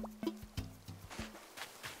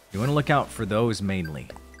 You want to look out for those mainly.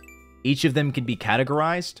 Each of them can be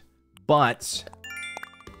categorized, but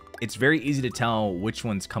it's very easy to tell which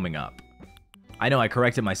one's coming up. I know I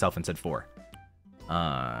corrected myself and said 4.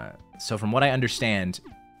 So from what I understand,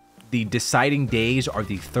 the deciding days are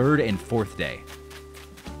the 3rd and 4th day.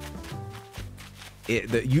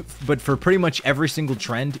 But for pretty much every single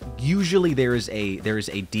trend, usually there is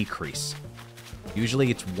a decrease. Usually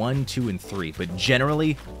it's 1, 2, and 3, but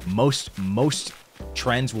generally most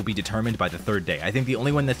trends will be determined by the 3rd day. I think the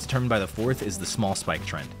only one that's determined by the 4th is the small spike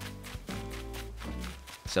trend.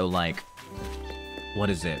 So like, what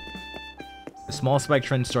is it? The small spike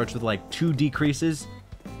trend starts with like 2 decreases.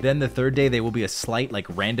 Then the 3rd day there will be a slight like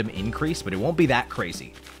random increase, but it won't be that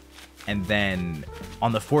crazy. And then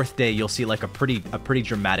on the 4th day, you'll see like a pretty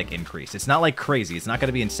dramatic increase. It's not like crazy. It's not going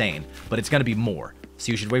to be insane, but it's going to be more.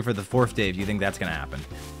 So you should wait for the 4th day if you think that's going to happen.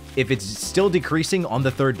 If it's still decreasing on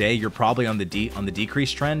the 3rd day, you're probably on the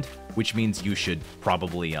decrease trend, which means you should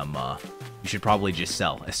probably just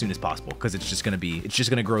sell as soon as possible, because it's just going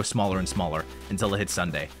to grow smaller and smaller until it hits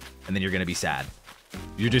Sunday, and then you're going to be sad.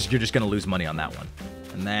 You're just going to lose money on that one.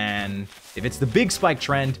 And then if it's the big spike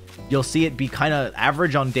trend, you'll see it be kind of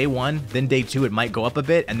average on day 1, then day 2 it might go up a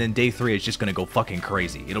bit, and then day 3 it's just going to go fucking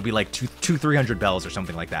crazy. It'll be like 300 bells or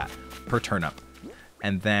something like that per turnip.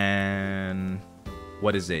 And then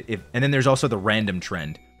what is it? And then there's also the random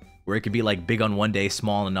trend, where it could be like big on one day,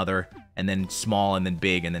 small on another, and then small and then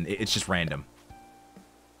big, and then it's just random.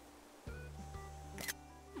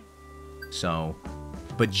 So,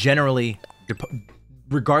 but generally,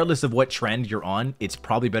 regardless of what trend you're on, it's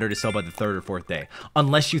probably better to sell by the 3rd or 4th day.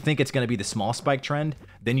 Unless you think it's going to be the small spike trend,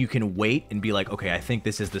 then you can wait and be like, okay, I think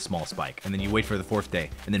this is the small spike. And then you wait for the 4th day,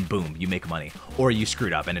 and then boom, you make money. Or you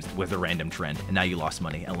screwed up and it's with a random trend, and now you lost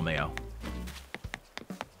money, LMAO.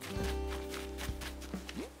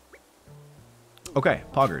 Okay,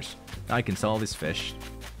 poggers. Now I can sell all this fish.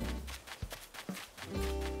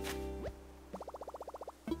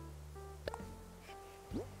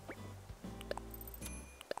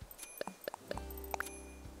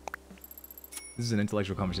 This is an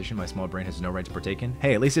intellectual conversation my small brain has no right to partake in.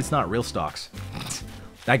 Hey, at least it's not real stocks.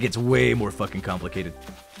 That gets way more fucking complicated.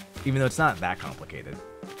 Even though it's not that complicated.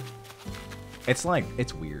 It's like,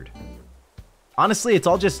 it's weird. Honestly, it's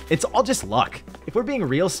all just luck. If we're being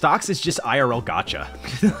real, stocks is just IRL gotcha.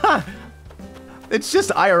 It's just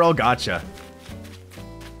IRL gotcha.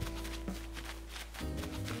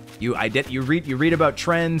 You read about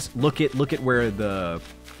trends, look at where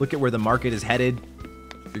the market is headed.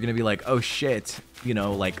 You're gonna be like, oh shit, you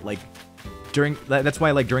know, like that's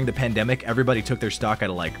why like during the pandemic, everybody took their stock out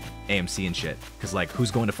of like AMC and shit, cause like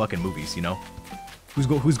who's going to fucking movies, you know?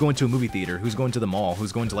 Who's going to a movie theater? Who's going to the mall?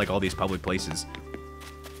 Who's going to like all these public places?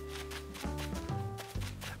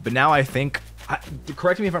 But now I think,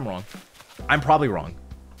 correct me if I'm wrong. I'm probably wrong.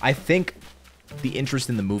 I think the interest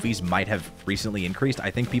in the movies might have recently increased.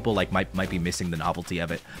 I think people like might be missing the novelty of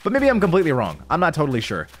it. But maybe I'm completely wrong. I'm not totally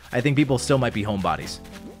sure. I think people still might be homebodies.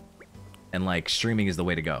 And like streaming is the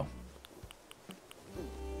way to go.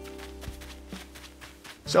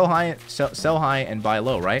 Sell high and buy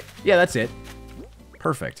low, right? Yeah, that's it.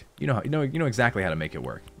 Perfect. You know exactly how to make it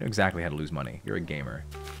work. You know exactly how to lose money. You're a gamer.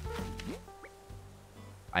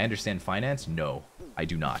 I understand finance? No, I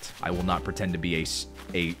do not. I will not pretend to be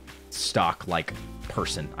a stock-like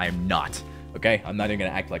person. I am not. Okay? I'm not even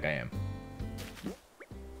gonna act like I am.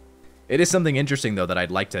 It is something interesting though that I'd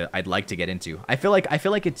like to get into. I feel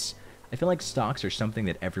like stocks are something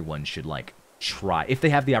that everyone should like try if they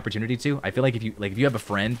have the opportunity to. I feel like if you have a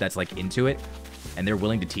friend that's like into it and they're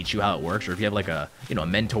willing to teach you how it works, or if you have like a, you know, a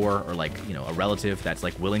mentor or like, you know, a relative that's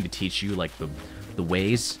like willing to teach you like the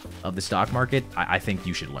ways of the stock market, I think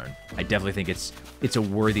you should learn. I definitely think it's a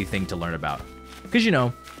worthy thing to learn about. Because, you know,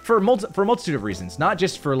 for a multitude of reasons, not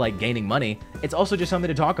just for like gaining money, it's also just something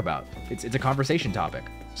to talk about. It's a conversation topic,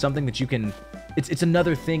 something that you can, it's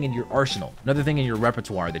another thing in your arsenal, another thing in your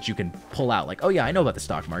repertoire that you can pull out. Like, oh yeah, I know about the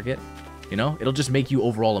stock market. You know, it'll just make you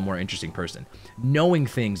overall a more interesting person. Knowing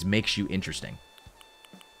things makes you interesting.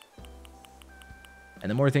 And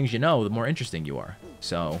the more things you know, the more interesting you are.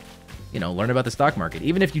 So, you know, learn about the stock market,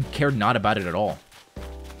 even if you cared not about it at all.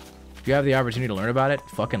 If you have the opportunity to learn about it,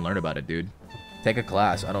 fucking learn about it, dude. Take a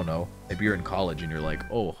class. I don't know. Maybe you're in college and you're like,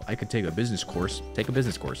 oh, I could take a business course. Take a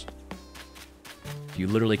business course. If you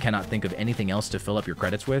literally cannot think of anything else to fill up your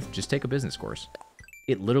credits with, just take a business course.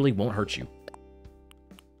 It literally won't hurt you.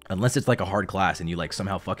 Unless it's like a hard class and you like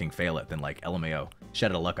somehow fucking fail it, then like LMAO.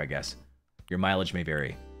 Shit out of luck, I guess. Your mileage may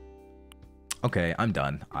vary. Okay, I'm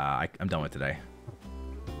done. I'm done with today.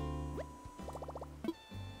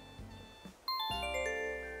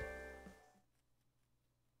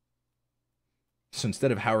 So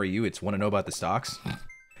instead of how are you, it's want to know about the stocks?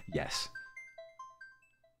 Yes.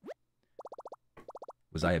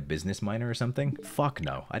 Was I a business minor or something? Fuck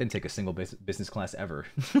no. I didn't take a single business class ever.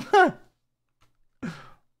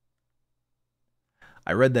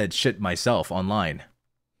 I read that shit myself online.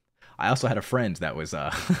 I also had a friend that was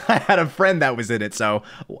I had a friend that was in it, so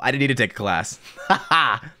I didn't need to take a class.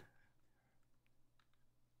 Haha.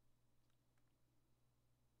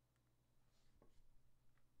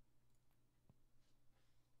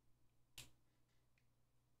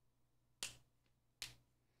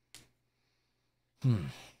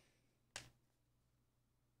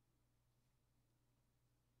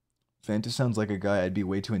 Vanta sounds like a guy I'd be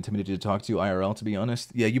way too intimidated to talk to IRL, to be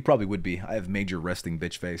honest. Yeah, you probably would be. I have major resting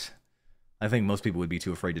bitch face. I think most people would be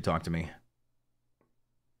too afraid to talk to me.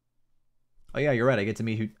 Oh yeah, you're right. I get to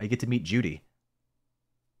meet Judy.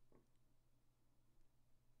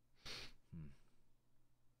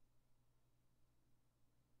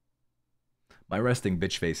 My resting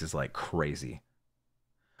bitch face is like crazy.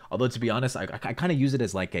 Although to be honest, I kind of use it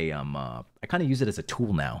as like a I kind of use it as a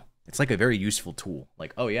tool now. It's like a very useful tool.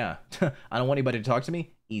 Like, oh yeah, I don't want anybody to talk to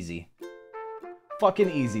me. Easy.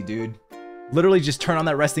 Fucking easy, dude. Literally just turn on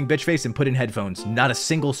that resting bitch face and put in headphones. Not a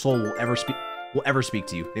single soul will ever speak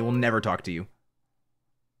to you. They will never talk to you.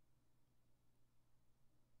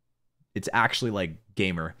 It's actually like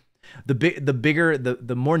gamer.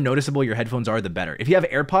 The more noticeable your headphones are, the better. If you have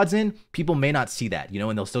AirPods in, people may not see that, you know,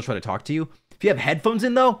 and they'll still try to talk to you. If you have headphones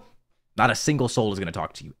in though, not a single soul is going to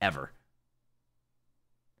talk to you ever.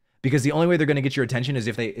 Because the only way they're going to get your attention is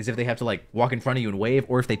if they have to like walk in front of you and wave,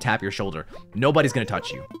 or if they tap your shoulder. Nobody's going to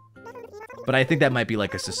touch you. But I think that might be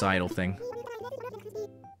like a societal thing.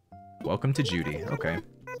 Welcome to Judy. Okay.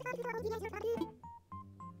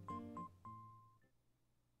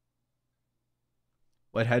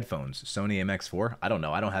 What headphones? Sony MX4? I don't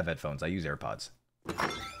know. I don't have headphones. I use AirPods.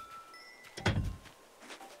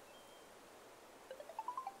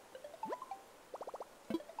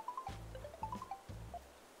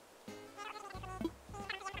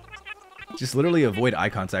 Just literally avoid eye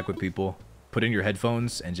contact with people. Put in your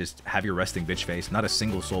headphones and just have your resting bitch face. Not a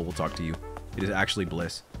single soul will talk to you. It is actually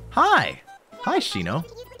bliss. Hi! Hi, Shino.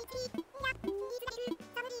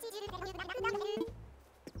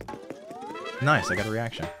 Nice, I got a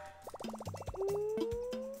reaction.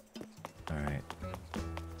 Alright.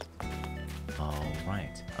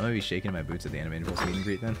 Alright. I'm gonna be shaking my boots at the animated Pulse meet and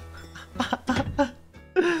greet then.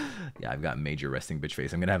 Yeah, I've got major resting bitch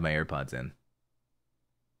face. I'm gonna have my AirPods in.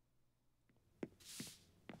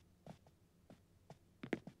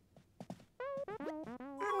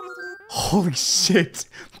 Holy shit.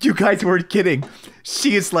 You guys weren't kidding.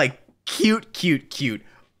 She is like cute, cute, cute.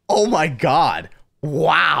 Oh my god.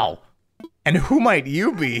 Wow. And who might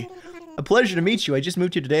you be? A pleasure to meet you. I just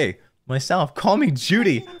moved here today. Myself. Call me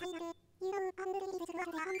Judy.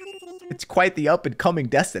 It's quite the up-and-coming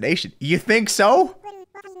destination. You think so?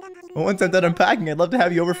 Well, once I'm done unpacking, I'd love to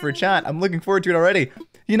have you over for a chat. I'm looking forward to it already.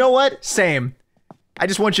 You know what? Same. I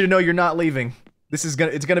just want you to know you're not leaving. It's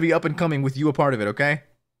gonna be up-and-coming with you a part of it, okay?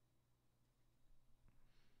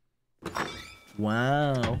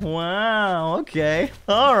 Wow, wow, okay.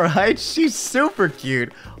 Alright, she's super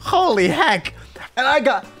cute. Holy heck. And I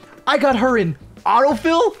got her in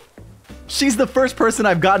autofill? She's the first person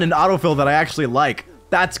I've gotten in autofill that I actually like.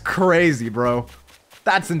 That's crazy, bro.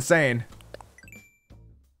 That's insane.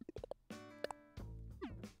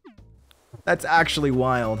 That's actually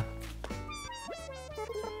wild.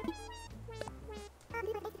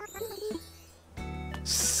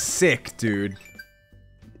 sick, dude.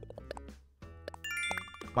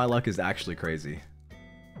 My luck is actually crazy.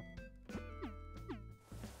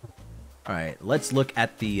 All right, let's look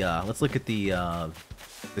at the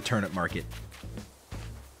turnip market.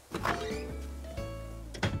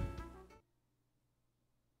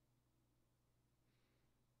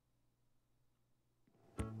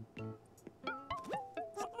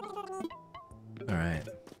 All right.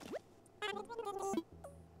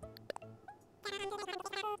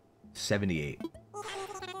 78.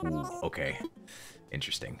 Ooh, okay.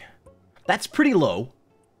 Interesting. That's pretty low.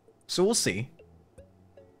 So we'll see.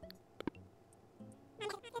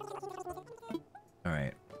 All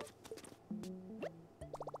right.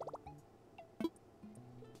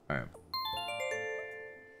 All right.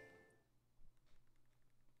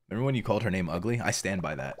 Remember when you called her name ugly? I stand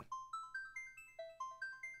by that.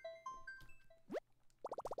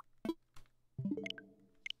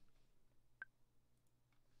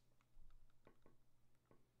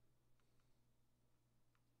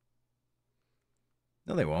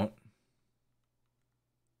 No, they won't.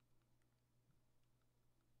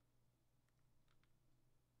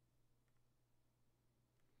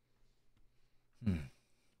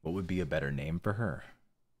 What would be a better name for her?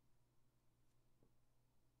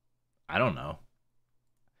 I don't know.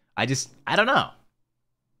 I don't know.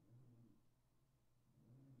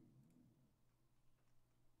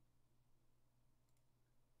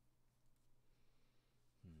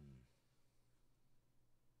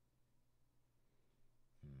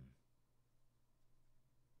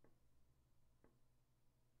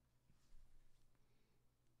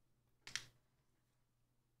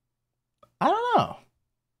 I don't know.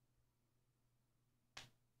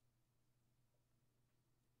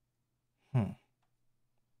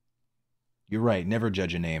 You're right. Never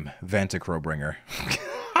judge a name. Vantacrow bringer.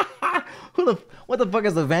 What the fuck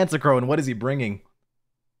is the Vantacrow and what is he bringing?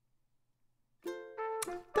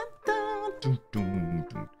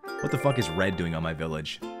 What the fuck is Red doing on my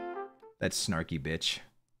village? That snarky bitch.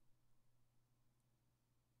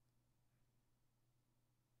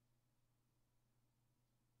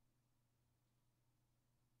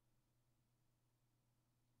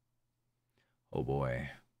 Oh boy.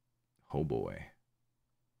 Oh boy.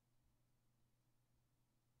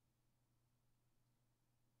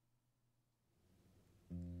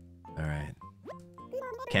 All right.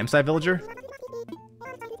 Campsite villager?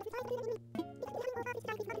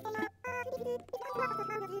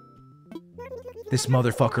 This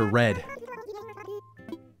motherfucker Red.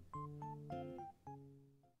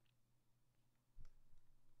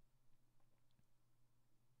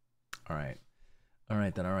 All right. All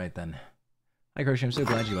right then. Hi, Krisis. I'm so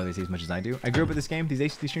glad you love this as much as I do. I grew up with this game.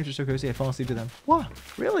 These streams are so cozy. I fall asleep to them. What?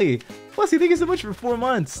 Really? Pussy, thank you so much for 4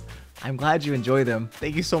 months. I'm glad you enjoy them.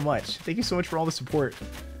 Thank you so much. Thank you so much for all the support.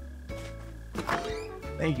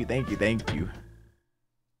 Thank you.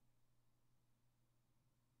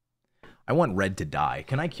 I want Red to die.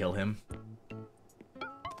 Can I kill him?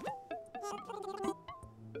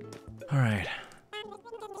 All right.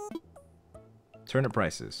 Turnip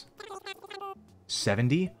prices.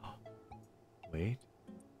 70? Wait.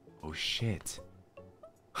 Oh, shit.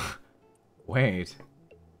 Wait.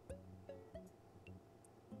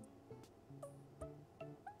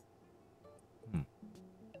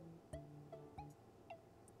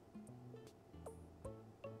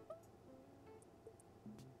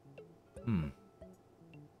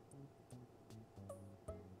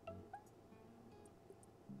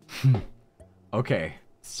 Okay,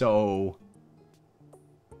 so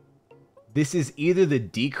this is either the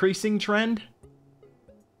decreasing trend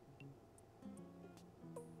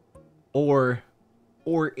or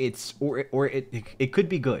it could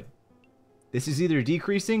be good. This is either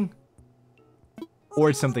decreasing or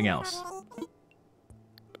it's something else.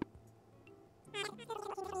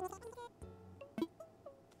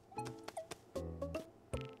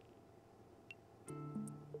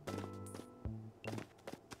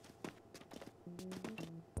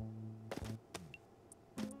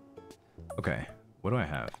 Okay, what do I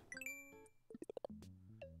have?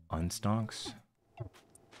 Unstonks?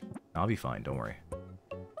 I'll be fine, don't worry.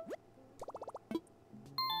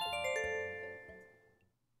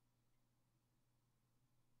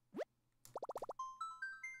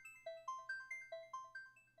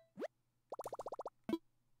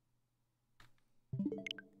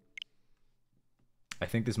 I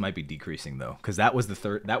think this might be decreasing though, because that was the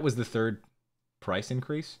third price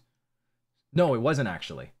increase. No, it wasn't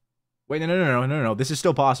actually. Wait, no. This is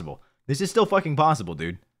still possible. This is still fucking possible,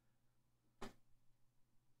 dude.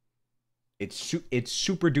 It's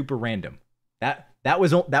super duper random. That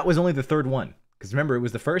was only the third one. Because remember, it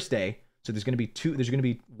was the first day. So there's going to be two. There's going to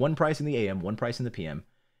be one price in the AM, one price in the PM,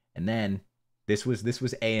 and then this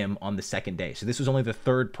was AM on the second day. So this was only the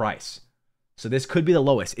third price. So this could be the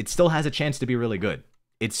lowest. It still has a chance to be really good.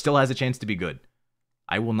 It still has a chance to be good.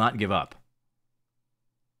 I will not give up.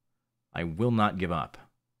 I will not give up.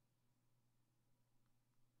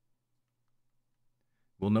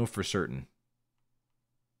 We'll know for certain.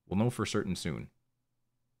 We'll know for certain soon.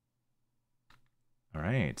 All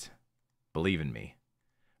right. Believe in me.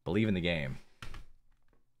 Believe in the game.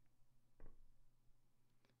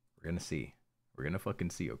 We're gonna see. We're gonna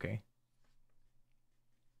fucking see, okay?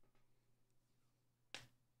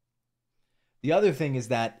 The other thing is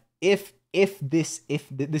that if this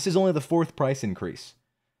is only the fourth price increase,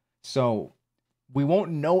 so we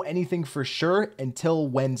won't know anything for sure until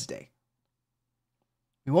Wednesday.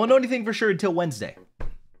 We won't know anything for sure until Wednesday.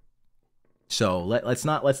 So let's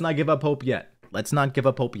not give up hope yet. Let's not give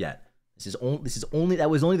up hope yet. That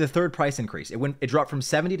was only the third price increase. It dropped from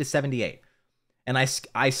 70 to 78. And I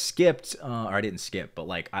skipped, or I didn't skip, but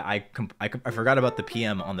like I forgot about the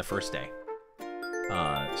PM on the first day.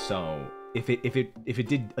 So if it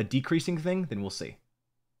did a decreasing thing, then we'll see.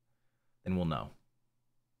 Then we'll know.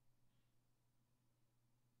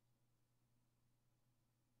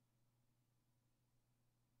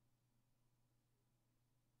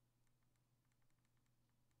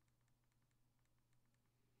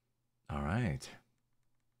 All right.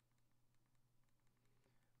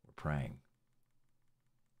 We're praying.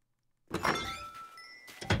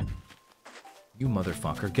 You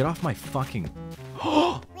motherfucker, get off my fucking...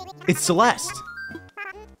 It's Celeste!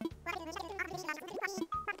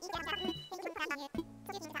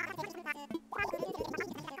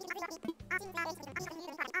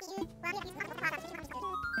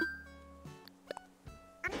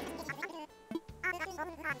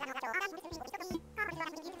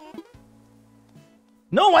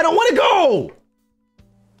 No, I don't want to go!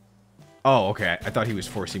 Oh, okay. I thought he was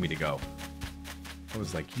forcing me to go. I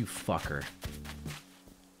was like, you fucker.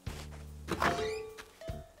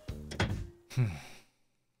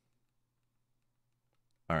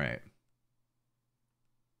 All right.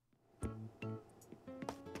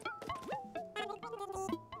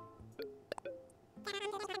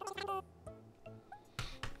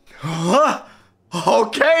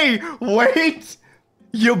 Okay, wait.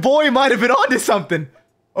 Your boy might have been onto something.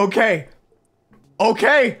 Okay.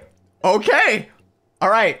 Okay. Okay. All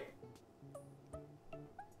right.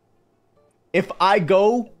 If I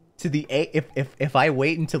go to the if I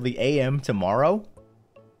wait until the AM tomorrow,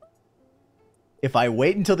 if I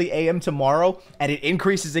wait until the AM tomorrow and it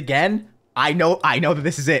increases again, I know that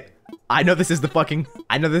this is it. I know this is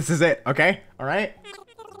it, okay? All right?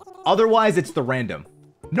 Otherwise, it's the random.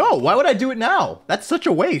 No, why would I do it now? That's such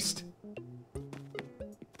a waste.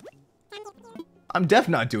 I'm def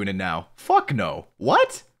not doing it now. Fuck no.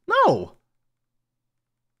 What? No.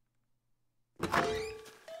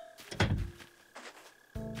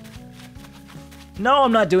 No,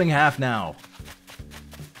 I'm not doing half now.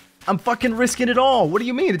 I'm fucking risking it all. What do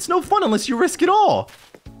you mean? It's no fun unless you risk it all.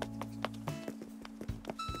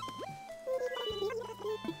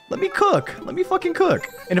 Let me cook. Let me fucking cook.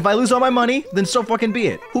 And if I lose all my money, then so fucking be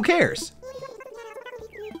it. Who cares?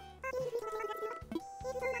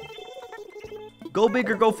 Go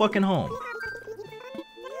big or go fucking home.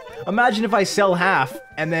 Imagine if I sell half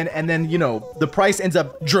and then, you know, the price ends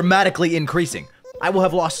up dramatically increasing. I will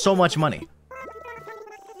have lost so much money.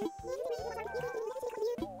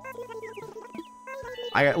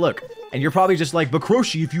 Look, and you're probably just like, but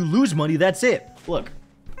Kroshi, if you lose money, that's it. Look.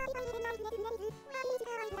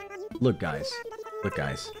 Look, guys. Look,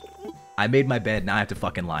 guys. I made my bed, now I have to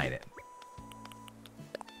fucking lie in it.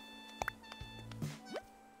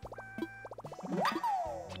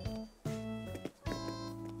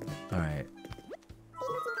 Alright.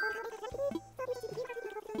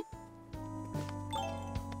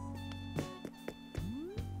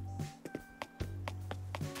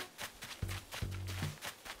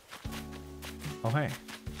 Oh, hey.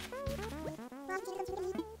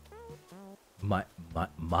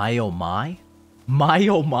 My oh my? My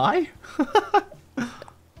oh my?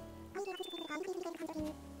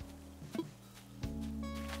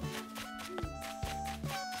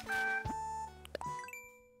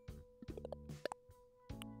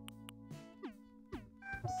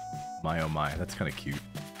 My oh my, that's kind of cute.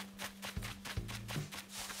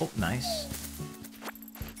 Oh, nice.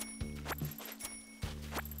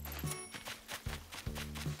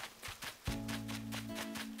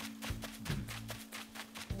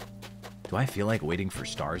 Do I feel like waiting for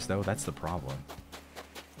stars, though? That's the problem.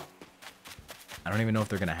 I don't even know if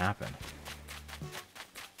they're gonna happen.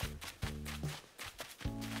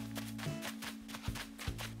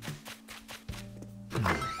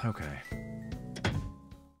 Okay.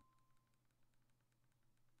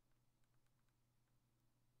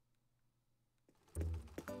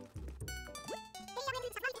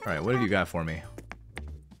 Alright, what have you got for me?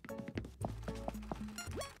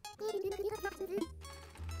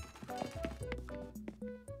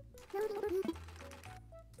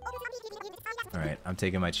 Alright, I'm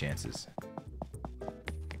taking my chances.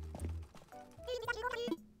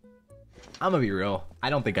 I'm gonna be real. I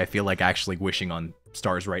don't think I feel like actually wishing on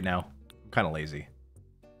stars right now. I'm kind of lazy.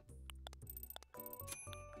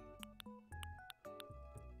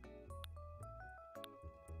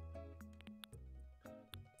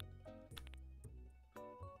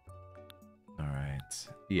 Alright.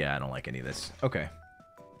 Yeah, I don't like any of this. Okay.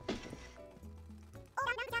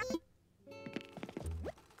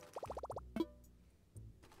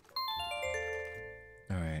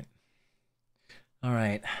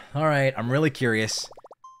 Alright, I'm really curious.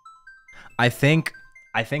 I think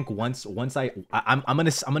once I'm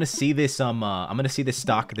gonna see this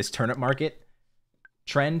this turnip market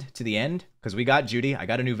trend to the end, because we got Judy, I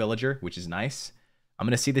got a new villager, which is nice. I'm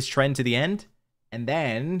gonna see this trend to the end, and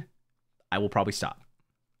then I will probably stop.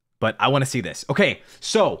 But I want to see this. Okay,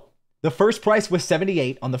 so the first price was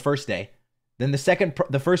 78 on the first day. Then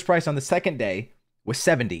the first price on the second day was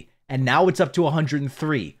 70, and now it's up to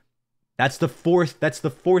 103. That's the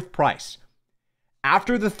fourth price.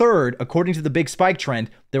 After the third, according to the big spike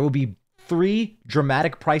trend, there will be 3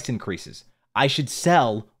 dramatic price increases. I should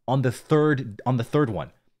sell on the third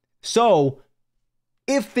one. So,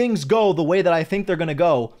 if things go the way that I think they're going to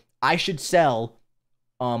go, I should sell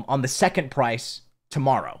on the second price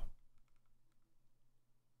tomorrow.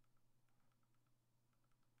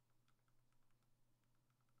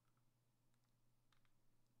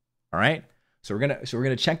 All right? So we're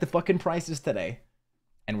gonna check the fucking prices today,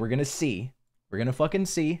 and we're gonna fucking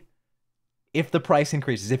see if the price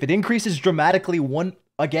increases. If it increases dramatically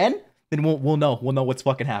again, then we'll know what's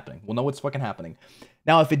fucking happening. We'll know what's fucking happening.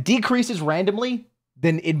 Now, if it decreases randomly,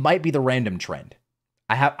 then it might be the random trend.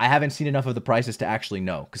 I haven't seen enough of the prices to actually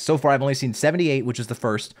know, because so far I've only seen 78, which is the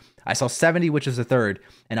first. I saw 70, which is the third,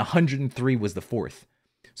 and 103 was the fourth.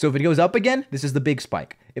 So if it goes up again, this is the big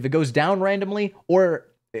spike. If it goes down randomly, or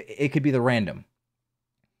it could be the random.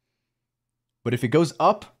 But if it goes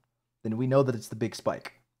up, then we know that it's the big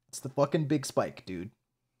spike. It's the fucking big spike, dude.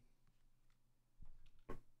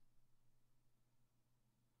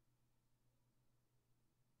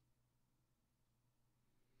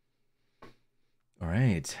 All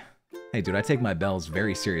right. Hey, dude, I take my bells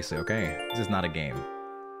very seriously, okay? This is not a game.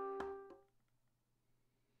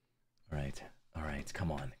 All right. All right. Come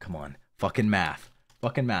on. Fucking math.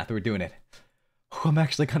 We're doing it. I'm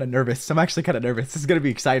actually kind of nervous. This is going to be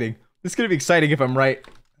exciting. If I'm right.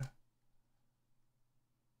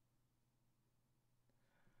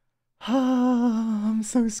 I'm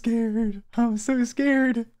so scared.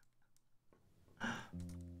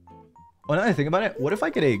 Well, now that I think about it, what if I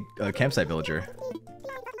get a campsite villager?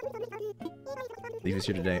 Leave us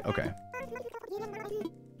here today. Okay.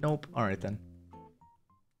 Nope. Alright then.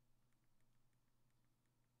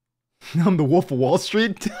 I'm the Wolf of Wall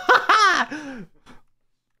Street?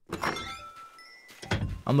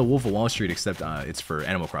 I'm the Wolf of Wall Street, except it's for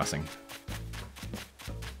Animal Crossing.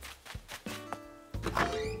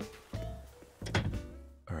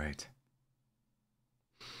 Alright.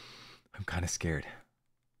 I'm kind of scared.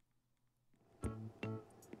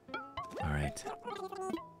 Alright.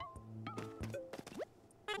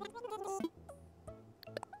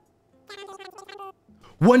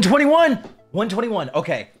 $121!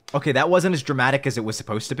 Okay. Okay, that wasn't as dramatic as it was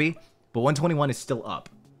supposed to be, but 121 is still up.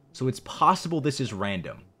 So it's possible this is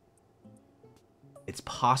random.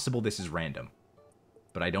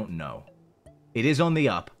 But I don't know. It is on the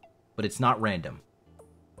up, but it's not random.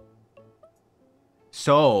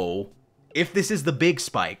 So, if this is the big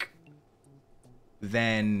spike,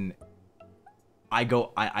 then I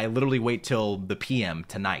literally wait till the PM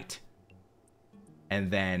tonight.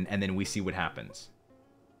 And then we see what happens.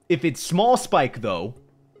 If it's small spike though,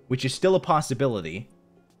 which is still a possibility,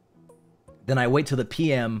 then I wait till the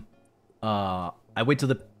PM. I wait till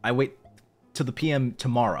the PM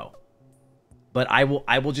tomorrow. But I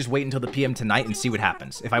will just wait until the PM tonight and see what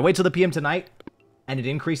happens. If I wait till the PM tonight and it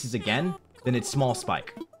increases again, then it's small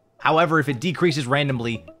spike. However, if it decreases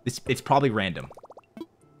randomly, it's probably random.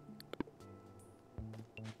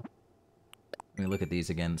 Let me look at these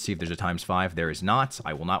again, see if there's a ×5. There is not.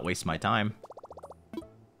 I will not waste my time.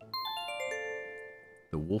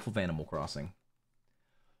 The Wolf of Animal Crossing.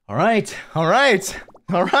 Alright, alright,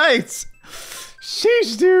 alright!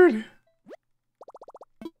 Sheesh, dude!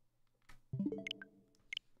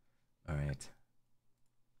 Alright.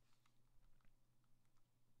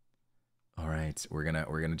 right,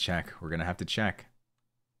 we're gonna check. We're gonna have to check.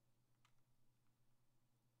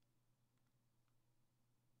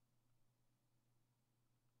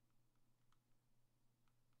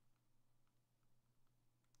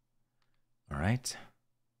 All right.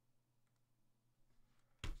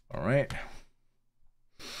 All right.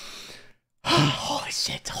 Holy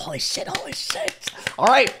shit, holy shit, holy shit. All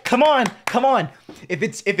right, come on, come on. If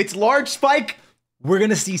it's large spike, we're going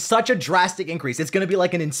to see such a drastic increase. It's going to be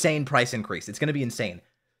like an insane price increase. It's going to be insane.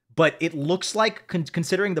 But it looks like,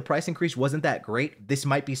 considering the price increase wasn't that great, this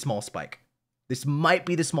might be small spike. This might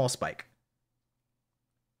be the small spike.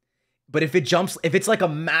 But if it jumps, if it's like a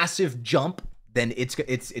massive jump, then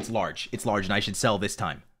it's large. It's large, and I should sell this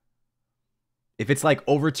time. If it's like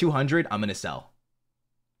over 200, I'm going to sell.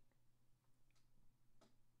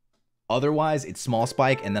 Otherwise, it's small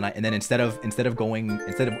spike, and then instead of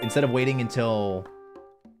waiting until,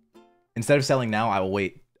 instead of selling now, I will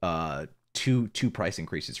wait two price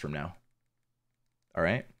increases from now. All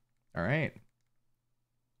right, all right.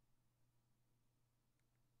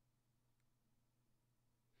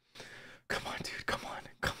 Come on, dude. Come on.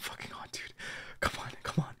 Come fucking on, dude. Come on.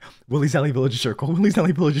 Come on. Willie's Alley Village Circle. Willie's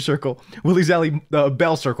Alley Village Circle. Willie's Alley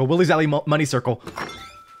Bell Circle. Willie's Alley Money Circle.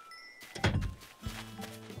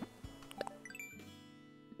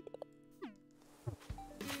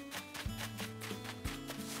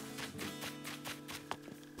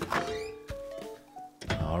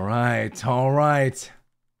 All right.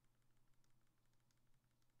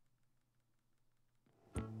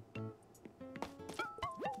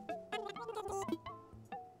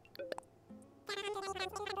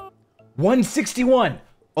 161.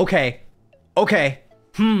 Okay. Okay.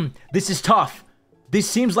 This is tough. This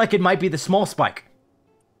seems like it might be the small spike.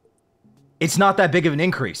 It's not that big of an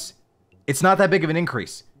increase. It's not that big of an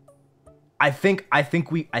increase. I think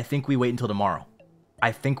we wait until tomorrow.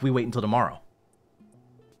 I think we wait until tomorrow.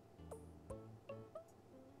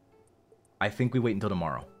 I think we wait until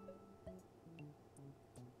tomorrow.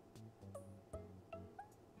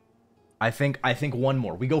 I think one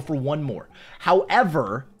more. We go for one more.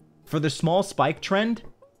 However, for the small spike trend,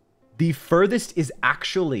 the furthest is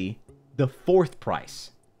actually the fourth price.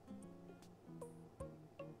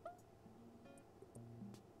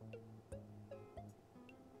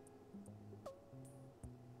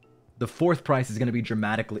 The fourth price is going to be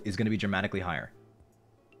dramatically higher.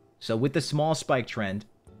 So with the small spike trend,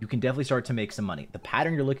 you can definitely start to make some money. The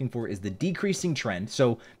pattern you're looking for is the decreasing trend.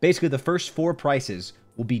 So basically the first four prices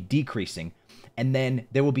will be decreasing, and then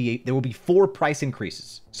there will be four price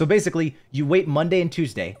increases. So basically you wait Monday and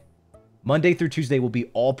Tuesday. Monday through Tuesday will be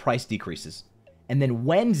all price decreases. And then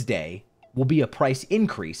Wednesday will be a price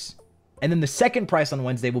increase. And then the second price on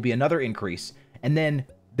Wednesday will be another increase. And then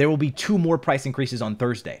there will be two more price increases on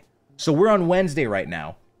Thursday. So we're on Wednesday right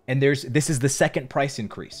now, and this is the second price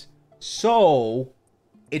increase. So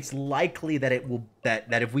it's likely that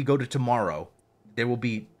that if we go to tomorrow, there will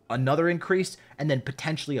be another increase and then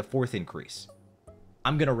potentially a fourth increase.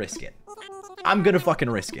 I'm gonna risk it. I'm gonna fucking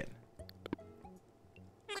risk it.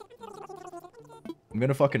 I'm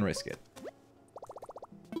gonna fucking risk it.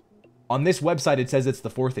 On this website, it says it's the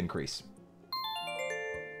fourth increase.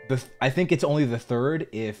 I think it's only the third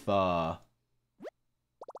if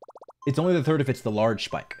it's only the third if it's the large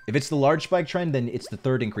spike. If it's the large spike trend, then it's the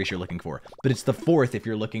third increase you're looking for. But it's the fourth if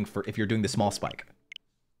you're doing the small spike.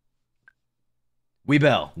 We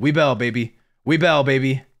bell, baby. We bell,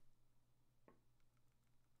 baby.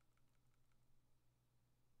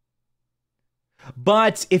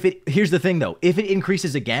 But here's the thing though, if it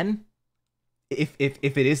increases again, if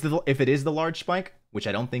it is the large spike, which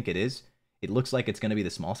I don't think it is, it looks like it's going to be the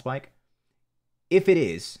small spike. If it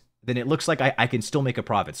is, then it looks like I can still make a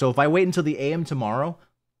profit. So if I wait until the AM tomorrow,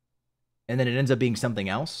 and then it ends up being something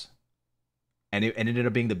else, and it ended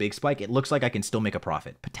up being the big spike, it looks like I can still make a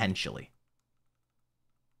profit, potentially.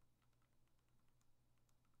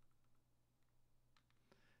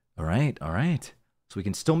 All right. So we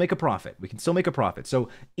can still make a profit. So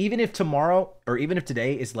even if tomorrow, or even if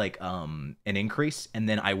today is like an increase, and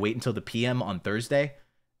then I wait until the PM on Thursday,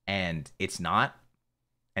 and it's not,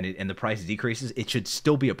 and the price decreases, it should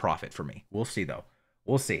still be a profit for me. We'll see, though.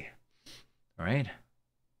 We'll see. All right.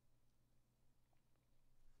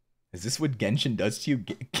 Is this what Genshin does to you?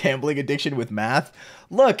 Gambling addiction with math?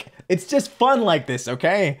 Look, it's just fun like this,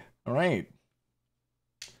 okay? All right.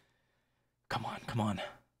 Come on. All right, come on.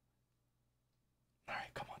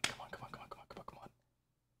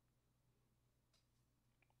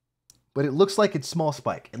 But it looks like it's small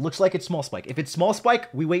spike. If it's small spike,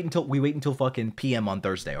 we wait until fucking PM on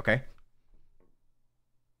Thursday, okay?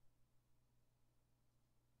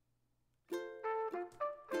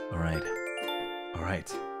 All right.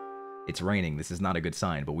 right. It's raining. This is not a good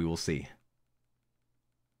sign, but we will see.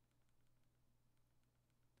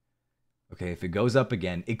 Okay, if it goes up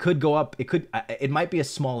again, it could go up. It might be a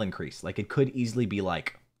small increase. Like, it could easily be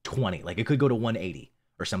like 20. Like, it could go to 180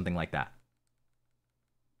 or something like that.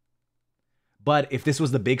 But if this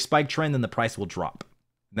was the big spike trend, then the price will drop.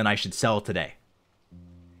 Then I should sell today.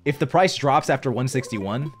 If the price drops after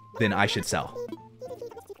 161, then I should sell.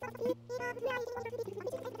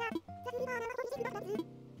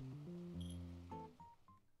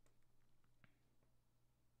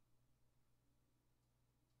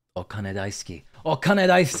 Okane daisuki. Okane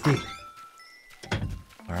daisuki.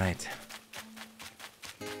 All right.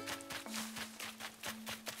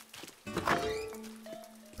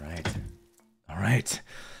 All right. All right.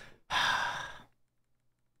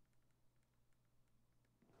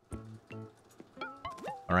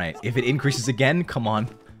 All right. If it increases again, come on.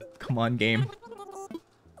 Come on, game.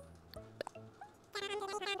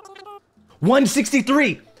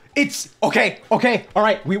 163. It's okay. Okay. All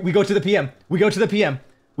right. We go to the PM. We go to the PM.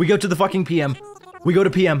 We go to the fucking PM. We go to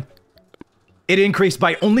PM. It increased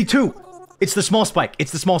by only 2. It's the small spike.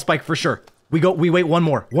 It's the small spike for sure. We wait one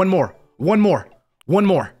more. One more. One more. One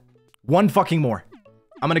more. One fucking more.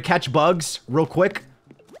 I'm gonna catch bugs real quick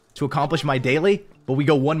to accomplish my daily, but we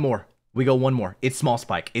go one more. We go one more. It's small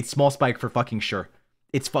spike. It's small spike for fucking sure.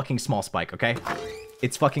 It's fucking small spike, okay?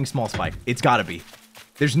 It's fucking small spike. It's gotta be.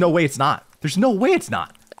 There's no way it's not. There's no way it's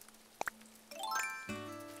not.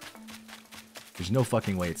 There's no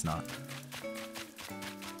fucking way it's not.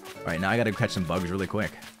 Alright, now I gotta catch some bugs really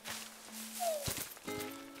quick.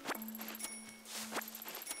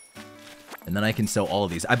 And then I can sell all of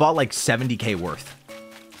these. I bought like 70k worth.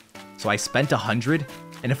 So I spent 100.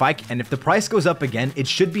 And if the price goes up again, it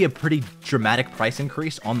should be a pretty dramatic price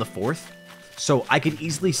increase on the 4th. So I could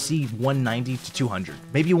easily see 190 to 200.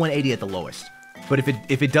 Maybe 180 at the lowest. But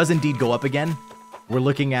if it does indeed go up again, we're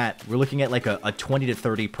looking at like a 20 to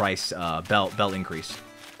 30 price belt increase.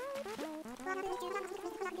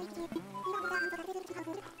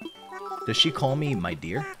 Does she call me my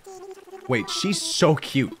dear? Wait, she's so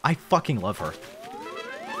cute. I fucking love her.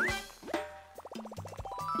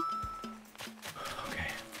 Okay.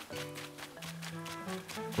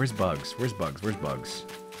 Where's Bugs? Where's Bugs? Where's Bugs?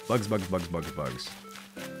 Bugs, Bugs, Bugs, Bugs, Bugs.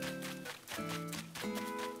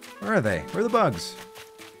 Where are they? Where are the bugs?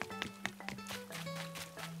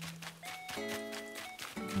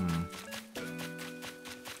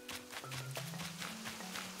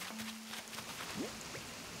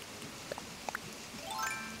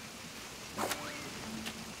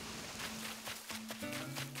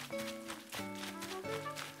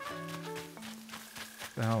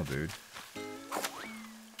 What the hell, dude?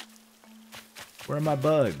 Where are my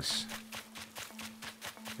bugs?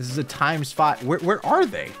 This is a time spot. Where are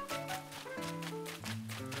they?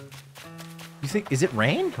 You think, is it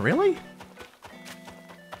rain? Really?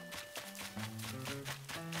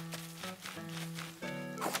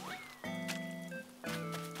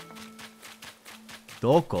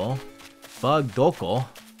 Doko? Bug Doko?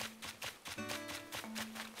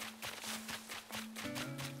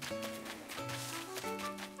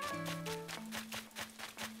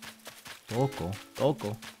 Doko?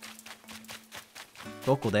 Doko?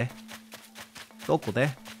 Doko de? Doko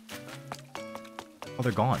de? Oh,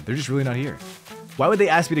 they're gone. They're just really not here. Why would they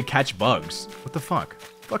ask me to catch bugs? What the fuck?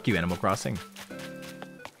 Fuck you, Animal Crossing.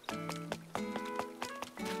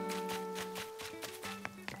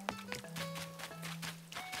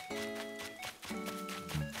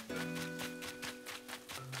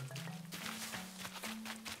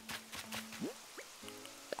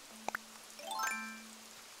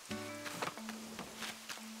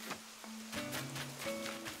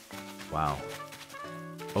 Wow.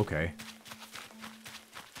 Okay.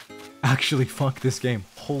 Actually, fuck this game.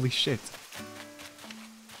 Holy shit.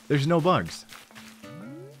 There's no bugs.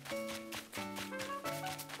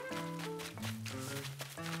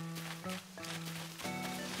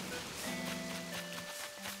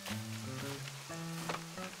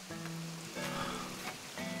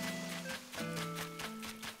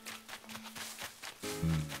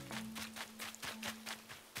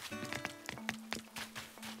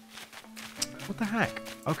 What the heck?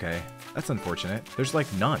 Okay, that's unfortunate. There's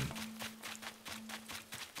like none.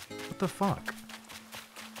 What the fuck?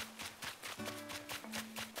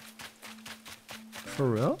 For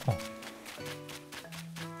real?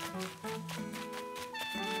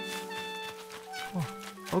 Oh,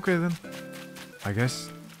 okay then. I guess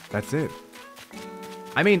that's it.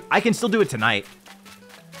 I mean, I can still do it tonight.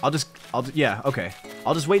 Yeah, okay.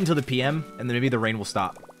 I'll just wait until the PM, and then maybe the rain will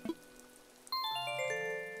stop.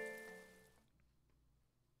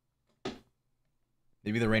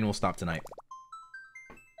 Maybe the rain will stop tonight.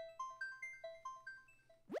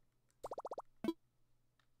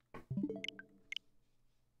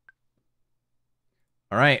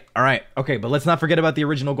 All right. Okay, but let's not forget about the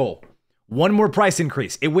original goal. One more price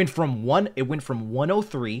increase. It went from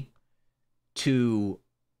 103 to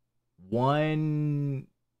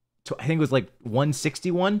I think it was like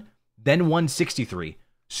 161, then 163.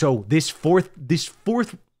 So this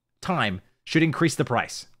fourth time should increase the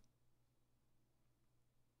price.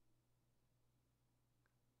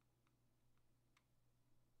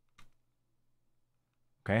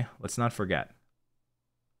 Okay, let's not forget.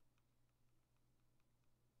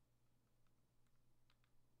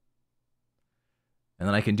 And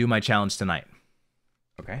then I can do my challenge tonight.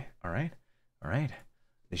 Okay, all right.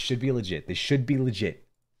 This should be legit. This should be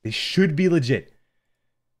legit.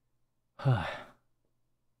 Huh.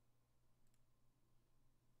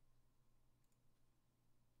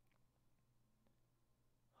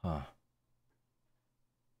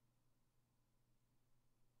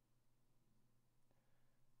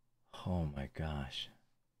 Oh my gosh.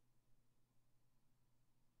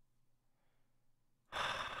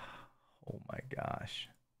 Oh my gosh.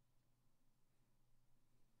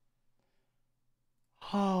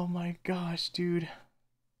 Oh my gosh, dude.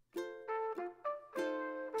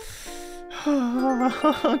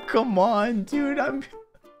 Come on, dude. Come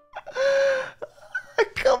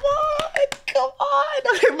on.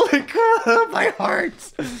 I'm like, my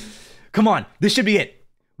heart. Come on. This should be it.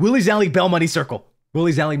 Willy's Alley Bell Money Circle.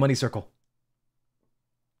 Willy's Alley Money Circle.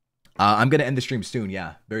 I'm going to end the stream soon.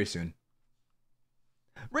 Yeah, very soon.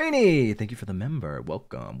 Rainy, thank you for the member.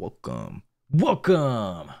 Welcome.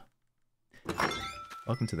 Welcome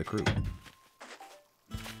to the crew.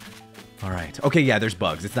 All right. Okay, yeah, there's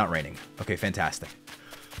bugs. It's not raining. Okay, fantastic.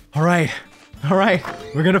 All right.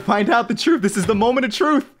 We're going to find out the truth. This is the moment of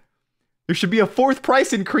truth. There should be a fourth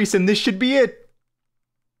price increase, and this should be it.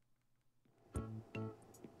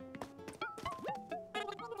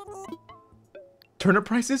 Turnip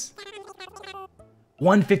prices?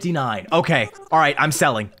 159. Okay. All right, I'm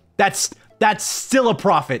selling. That's still a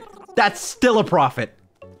profit. That's still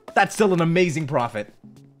an amazing profit.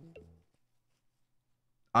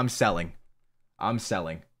 I'm selling.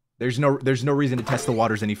 There's no reason to test the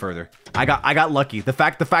waters any further. I got lucky. The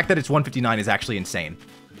fact that it's 159 is actually insane.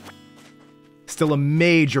 Still a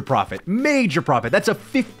major profit. That's a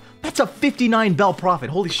 59 bell profit.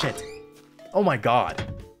 Holy shit. Oh my god.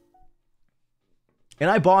 And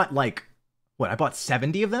I bought like what? I bought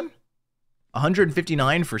 70 of them?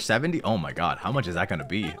 159 for 70? Oh my god, how much is that gonna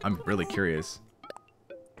be? I'm really curious.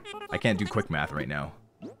 I can't do quick math right now.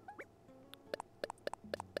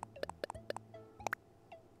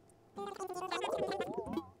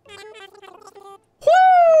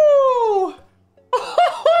 Woo!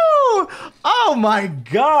 Oh my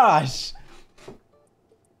gosh!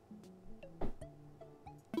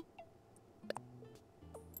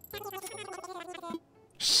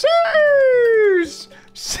 Sheesh!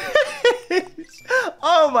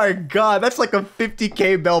 Oh my god, that's like a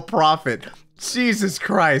 50k bell profit. Jesus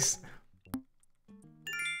Christ.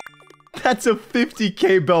 That's a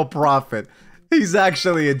 50k bell profit. He's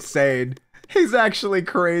actually insane. He's actually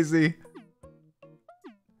crazy.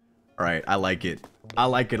 Alright, I like it. I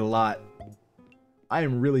like it a lot. I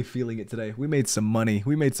am really feeling it today. We made some money.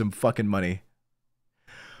 We made some fucking money.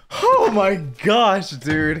 Oh my gosh,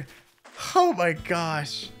 dude. Oh my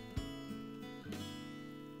gosh.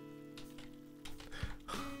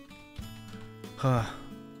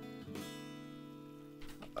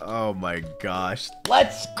 Oh my gosh.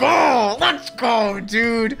 Let's go,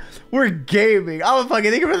 dude. We're gaming. I'm fucking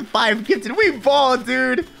thinking for the 5 gifted. We ball,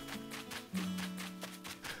 dude.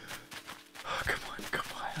 Oh, come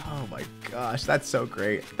on. Oh my gosh, that's so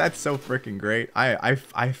great. That's so freaking great. I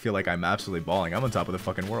feel like I'm absolutely balling. I'm on top of the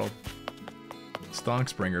fucking world. Stonk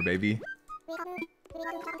Springer, baby.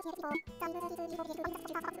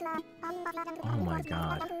 Oh my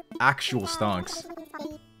god. Actual stonks.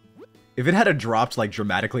 If it had dropped like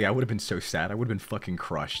dramatically, I would have been so sad. I would have been fucking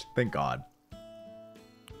crushed. Thank god.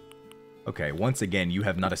 Okay, once again, you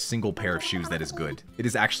have not a single pair of shoes that is good. It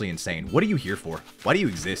is actually insane. What are you here for? Why do you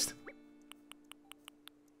exist?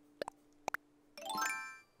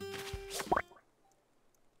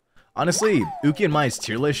 Honestly, Uki and Mai's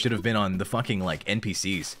tier list should have been on the fucking, like,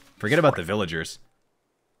 NPCs. Forget about the villagers.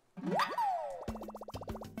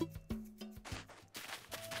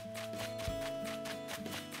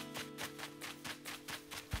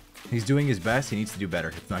 He's doing his best. He needs to do better.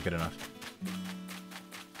 It's not good enough.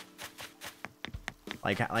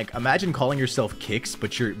 Like imagine calling yourself Kicks,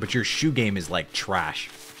 but your shoe game is like trash.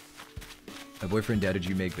 My boyfriend doubted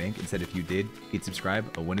you make bank and said if you did, he'd subscribe.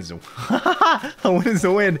 A win is a a win is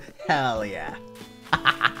a win. Hell yeah.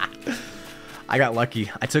 I got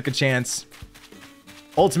lucky. I took a chance.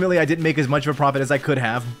 Ultimately, I didn't make as much of a profit as I could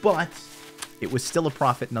have, but it was still a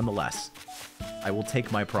profit nonetheless. I will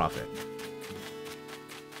take my profit.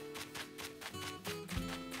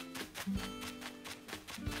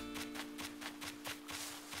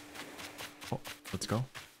 Oh, let's go.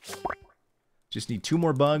 Just need 2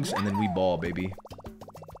 more bugs, and then we ball, baby.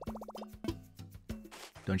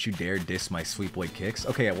 Don't you dare diss my sweet boy kicks.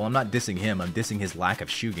 Okay, well, I'm not dissing him. I'm dissing his lack of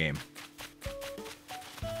shoe game.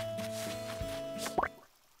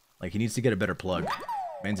 Like, he needs to get a better plug.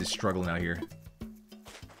 Man's is struggling out here.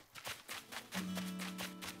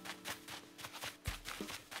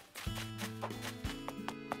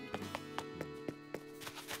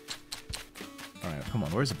 Alright, come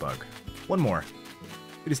on. Where's the bug? One more.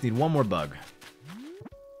 We just need one more bug.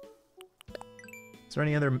 Is there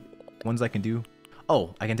any other ones I can do?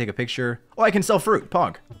 Oh, I can take a picture. Oh, I can sell fruit.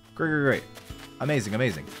 Pog. Great, great, great. Amazing,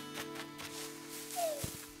 amazing.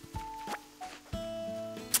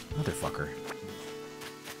 Motherfucker.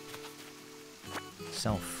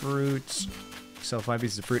 Sell fruit. Sell 5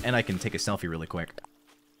 pieces of fruit. And I can take a selfie really quick.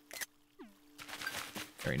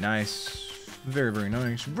 Very nice. Very, very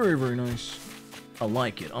nice. Very, very nice. I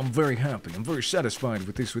like it. I'm very happy. I'm very satisfied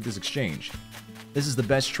with this exchange. This is the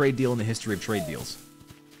best trade deal in the history of trade deals.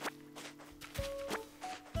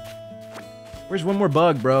 Where's one more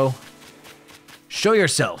bug, bro? Show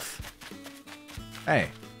yourself. Hey,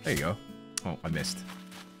 there you go. Oh, I missed.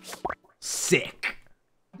 Sick.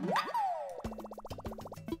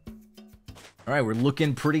 Alright, we're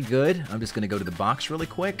looking pretty good. I'm just gonna go to the box really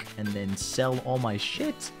quick and then sell all my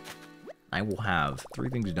shit. I will have 3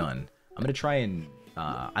 things done. I'm gonna try and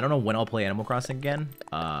I don't know when I'll play Animal Crossing again,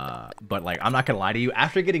 but like I'm not gonna lie to you.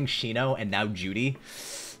 After getting Shino and now Judy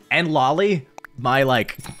and Lolly, my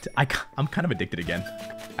like I'm kind of addicted again.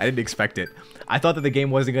 I didn't expect it. I thought that the game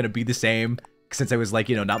wasn't gonna be the same since I was like,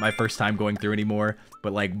 you know, not my first time going through anymore.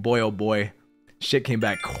 But like, boy oh boy, shit came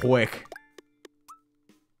back quick.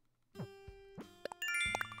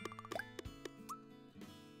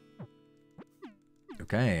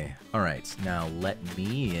 Okay, all right. Now let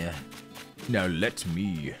me.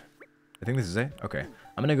 I think this is it. Okay,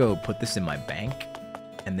 I'm gonna go put this in my bank,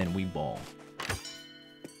 and then we ball.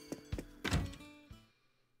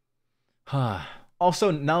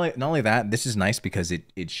 Also, not only that, this is nice because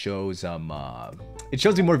it shows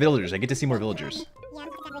me more villagers. I get to see more villagers.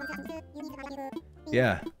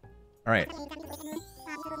 Yeah. All right.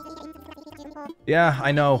 Yeah,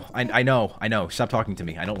 I know. I know. Stop talking to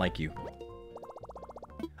me. I don't like you.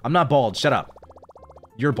 I'm not bald. Shut up.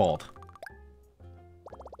 You're bald.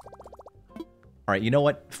 Alright, you know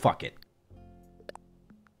what? Fuck it.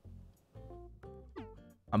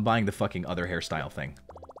 I'm buying the fucking other hairstyle thing.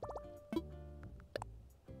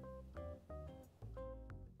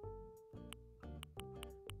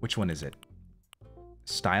 Which one is it?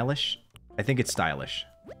 Stylish? I think it's stylish.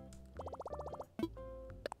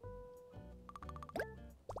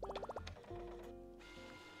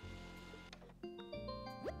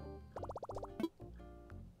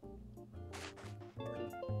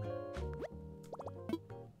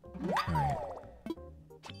 Alright.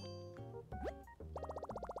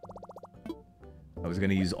 I was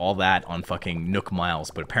gonna use all that on fucking Nook Miles,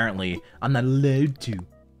 but apparently I'm not allowed to.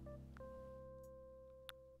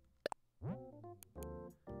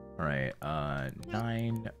 Alright,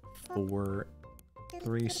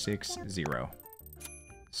 94360.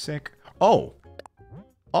 Sick. Oh!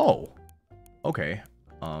 Oh! Okay.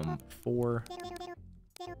 4.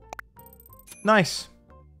 Nice!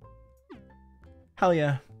 Hell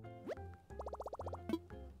yeah.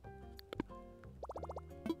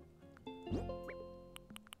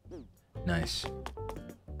 Nice.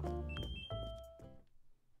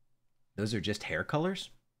 Those are just hair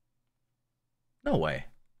colors? No way.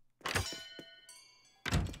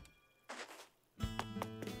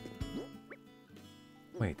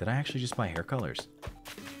 Wait, did I actually just buy hair colors?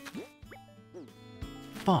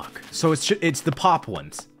 Fuck. So it's the pop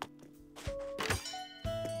ones.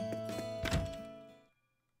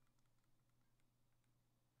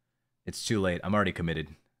 It's too late. I'm already committed.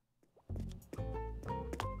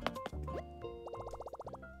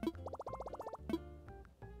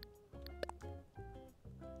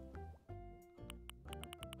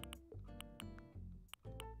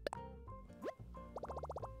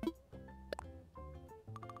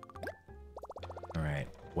 Alright,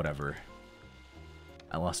 whatever.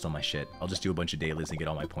 I lost all my shit. I'll just do a bunch of dailies and get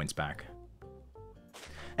all my points back.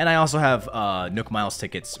 And I also have Nook Miles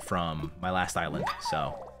tickets from my last island,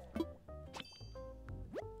 so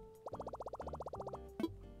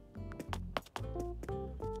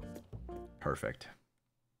Perfect.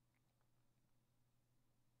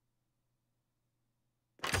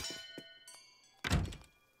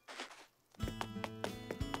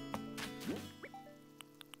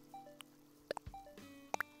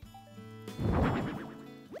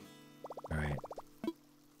 All right.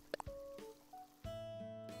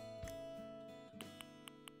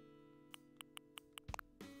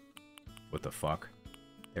 What the fuck?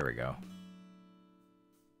 There we go.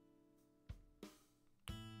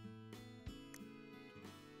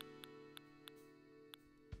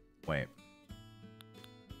 Wait.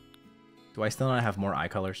 Do I still not have more eye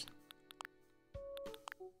colors?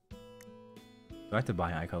 Do I have to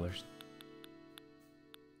buy eye colors?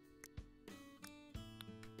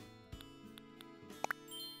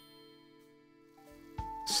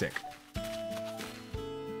 Sick.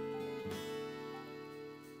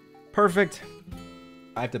 Perfect.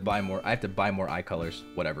 I have to buy more. I have to buy more eye colors.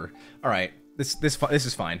 Whatever. All right. This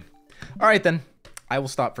is fine. All right then. I will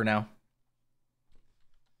stop for now.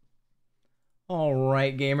 All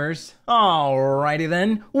right, gamers. Alrighty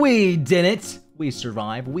then. We did it. We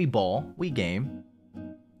survive. We ball. We game.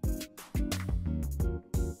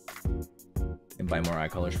 And buy more eye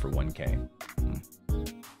colors for 1K.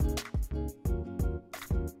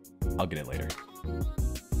 I'll get it later.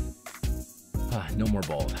 No more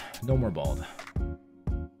bald. No more bald.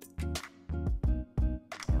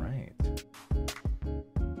 Alright.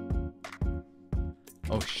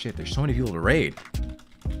 Oh shit, there's so many people to raid.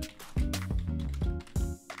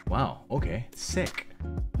 Wow, okay. Sick.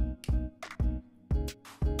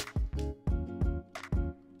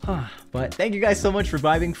 But thank you guys so much for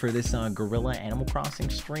vibing for this Gorilla Animal Crossing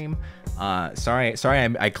stream. Sorry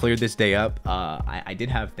I cleared this day up. I did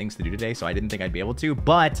have things to do today, so I didn't think I'd be able to,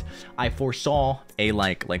 but I foresaw a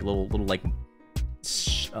little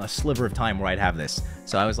sliver of time where I'd have this.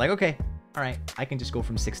 So I was like, okay, all right, I can just go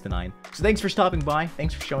from 6 to 9. So thanks for stopping by.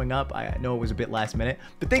 Thanks for showing up. I know it was a bit last minute,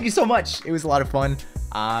 but thank you so much. It was a lot of fun.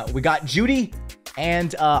 We got Judy,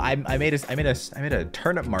 and I made a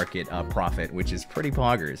turnip market profit, which is pretty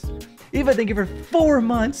poggers. Eva, thank you for 4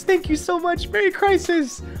 months. Thank you so much. Merry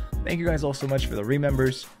Krisis. Thank you guys all so much for the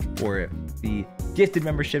remembers, for the gifted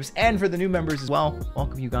memberships, and for the new members as well.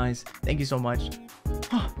 Welcome you guys. Thank you so much.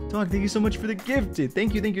 Oh, dog, thank you so much for the gifted.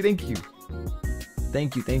 Thank you, thank you, thank you.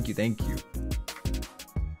 Thank you, thank you, thank you.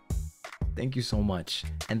 Thank you so much.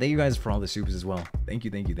 And thank you guys for all the supers as well. Thank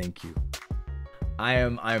you, thank you, thank you. I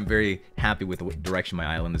am very happy with the direction my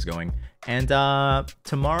island is going. And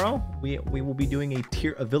tomorrow we will be doing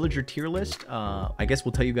a villager tier list. I guess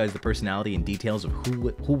we'll tell you guys the personality and details of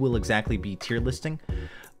who will exactly be tier listing.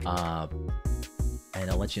 And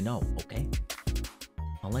I'll let you know, okay?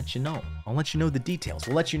 I'll let you know. I'll let you know the details.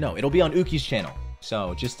 We'll let you know. It'll be on Uki's channel.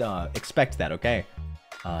 So just expect that, okay?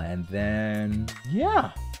 And then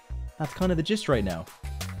yeah, that's kind of the gist right now.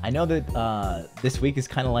 I know that this week is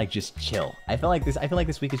kind of like just chill. I feel like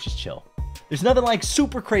this week is just chill. There's nothing like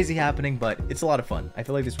super crazy happening, but it's a lot of fun. I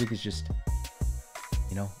feel like this week is just,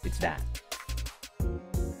 you know, it's that.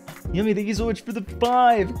 Yummy, thank you so much for the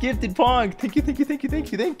 5 gifted Pong. Thank you, thank you, thank you,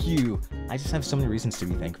 thank you, thank you. I just have so many reasons to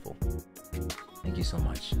be thankful. Thank you so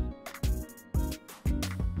much.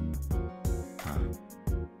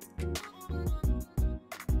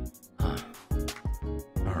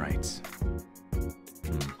 All right.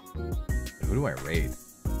 Who do I raid?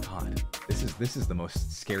 God, this is the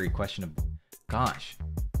most scary question of. Gosh.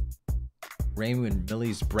 Raymond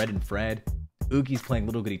Millie's Bread and Fred. Uki's playing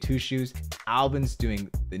Little Goody Two Shoes. Albin's doing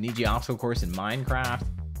the Niji obstacle course in Minecraft.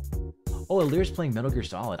 Oh, Alira's playing Metal Gear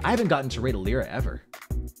Solid. I haven't gotten to raid Alira ever.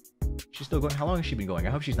 She's still going. How long has she been going? I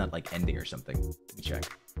hope she's not like ending or something. Let me check.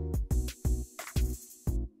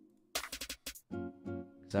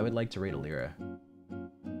 Because I would like to raid Alira.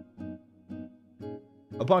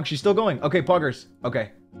 Oh, Pog, she's still going. Okay, Poggers.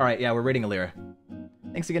 Okay. All right, yeah, we're raiding Alira.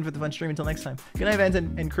 Thanks again for the fun stream. Until next time. Good night,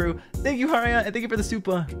 Vanta and crew. Thank you, Haria, and thank you for the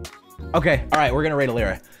super. Okay, all right, we're gonna raid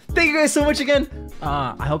Alira. Thank you guys so much again.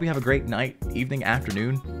 I hope you have a great night, evening,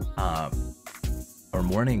 afternoon, or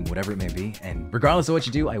morning, whatever it may be. And regardless of what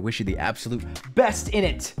you do, I wish you the absolute best in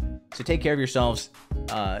it. So take care of yourselves.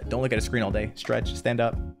 Don't look at a screen all day. Stretch, stand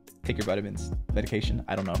up, take your vitamins, medication.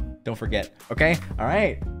 I don't know. Don't forget. Okay. All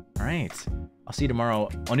right. All right. I'll see you tomorrow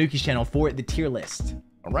on Uki's channel for the tier list.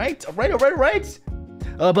 All right. All right. All right. All right.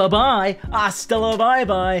 Bye-bye. Hasta la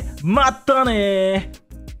bye-bye. Mata ne.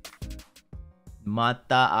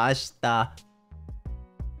 Mata hasta.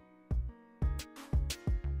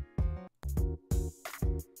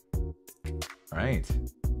 All right.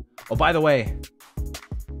 Oh, by the way,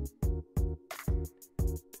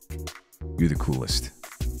 you're the coolest.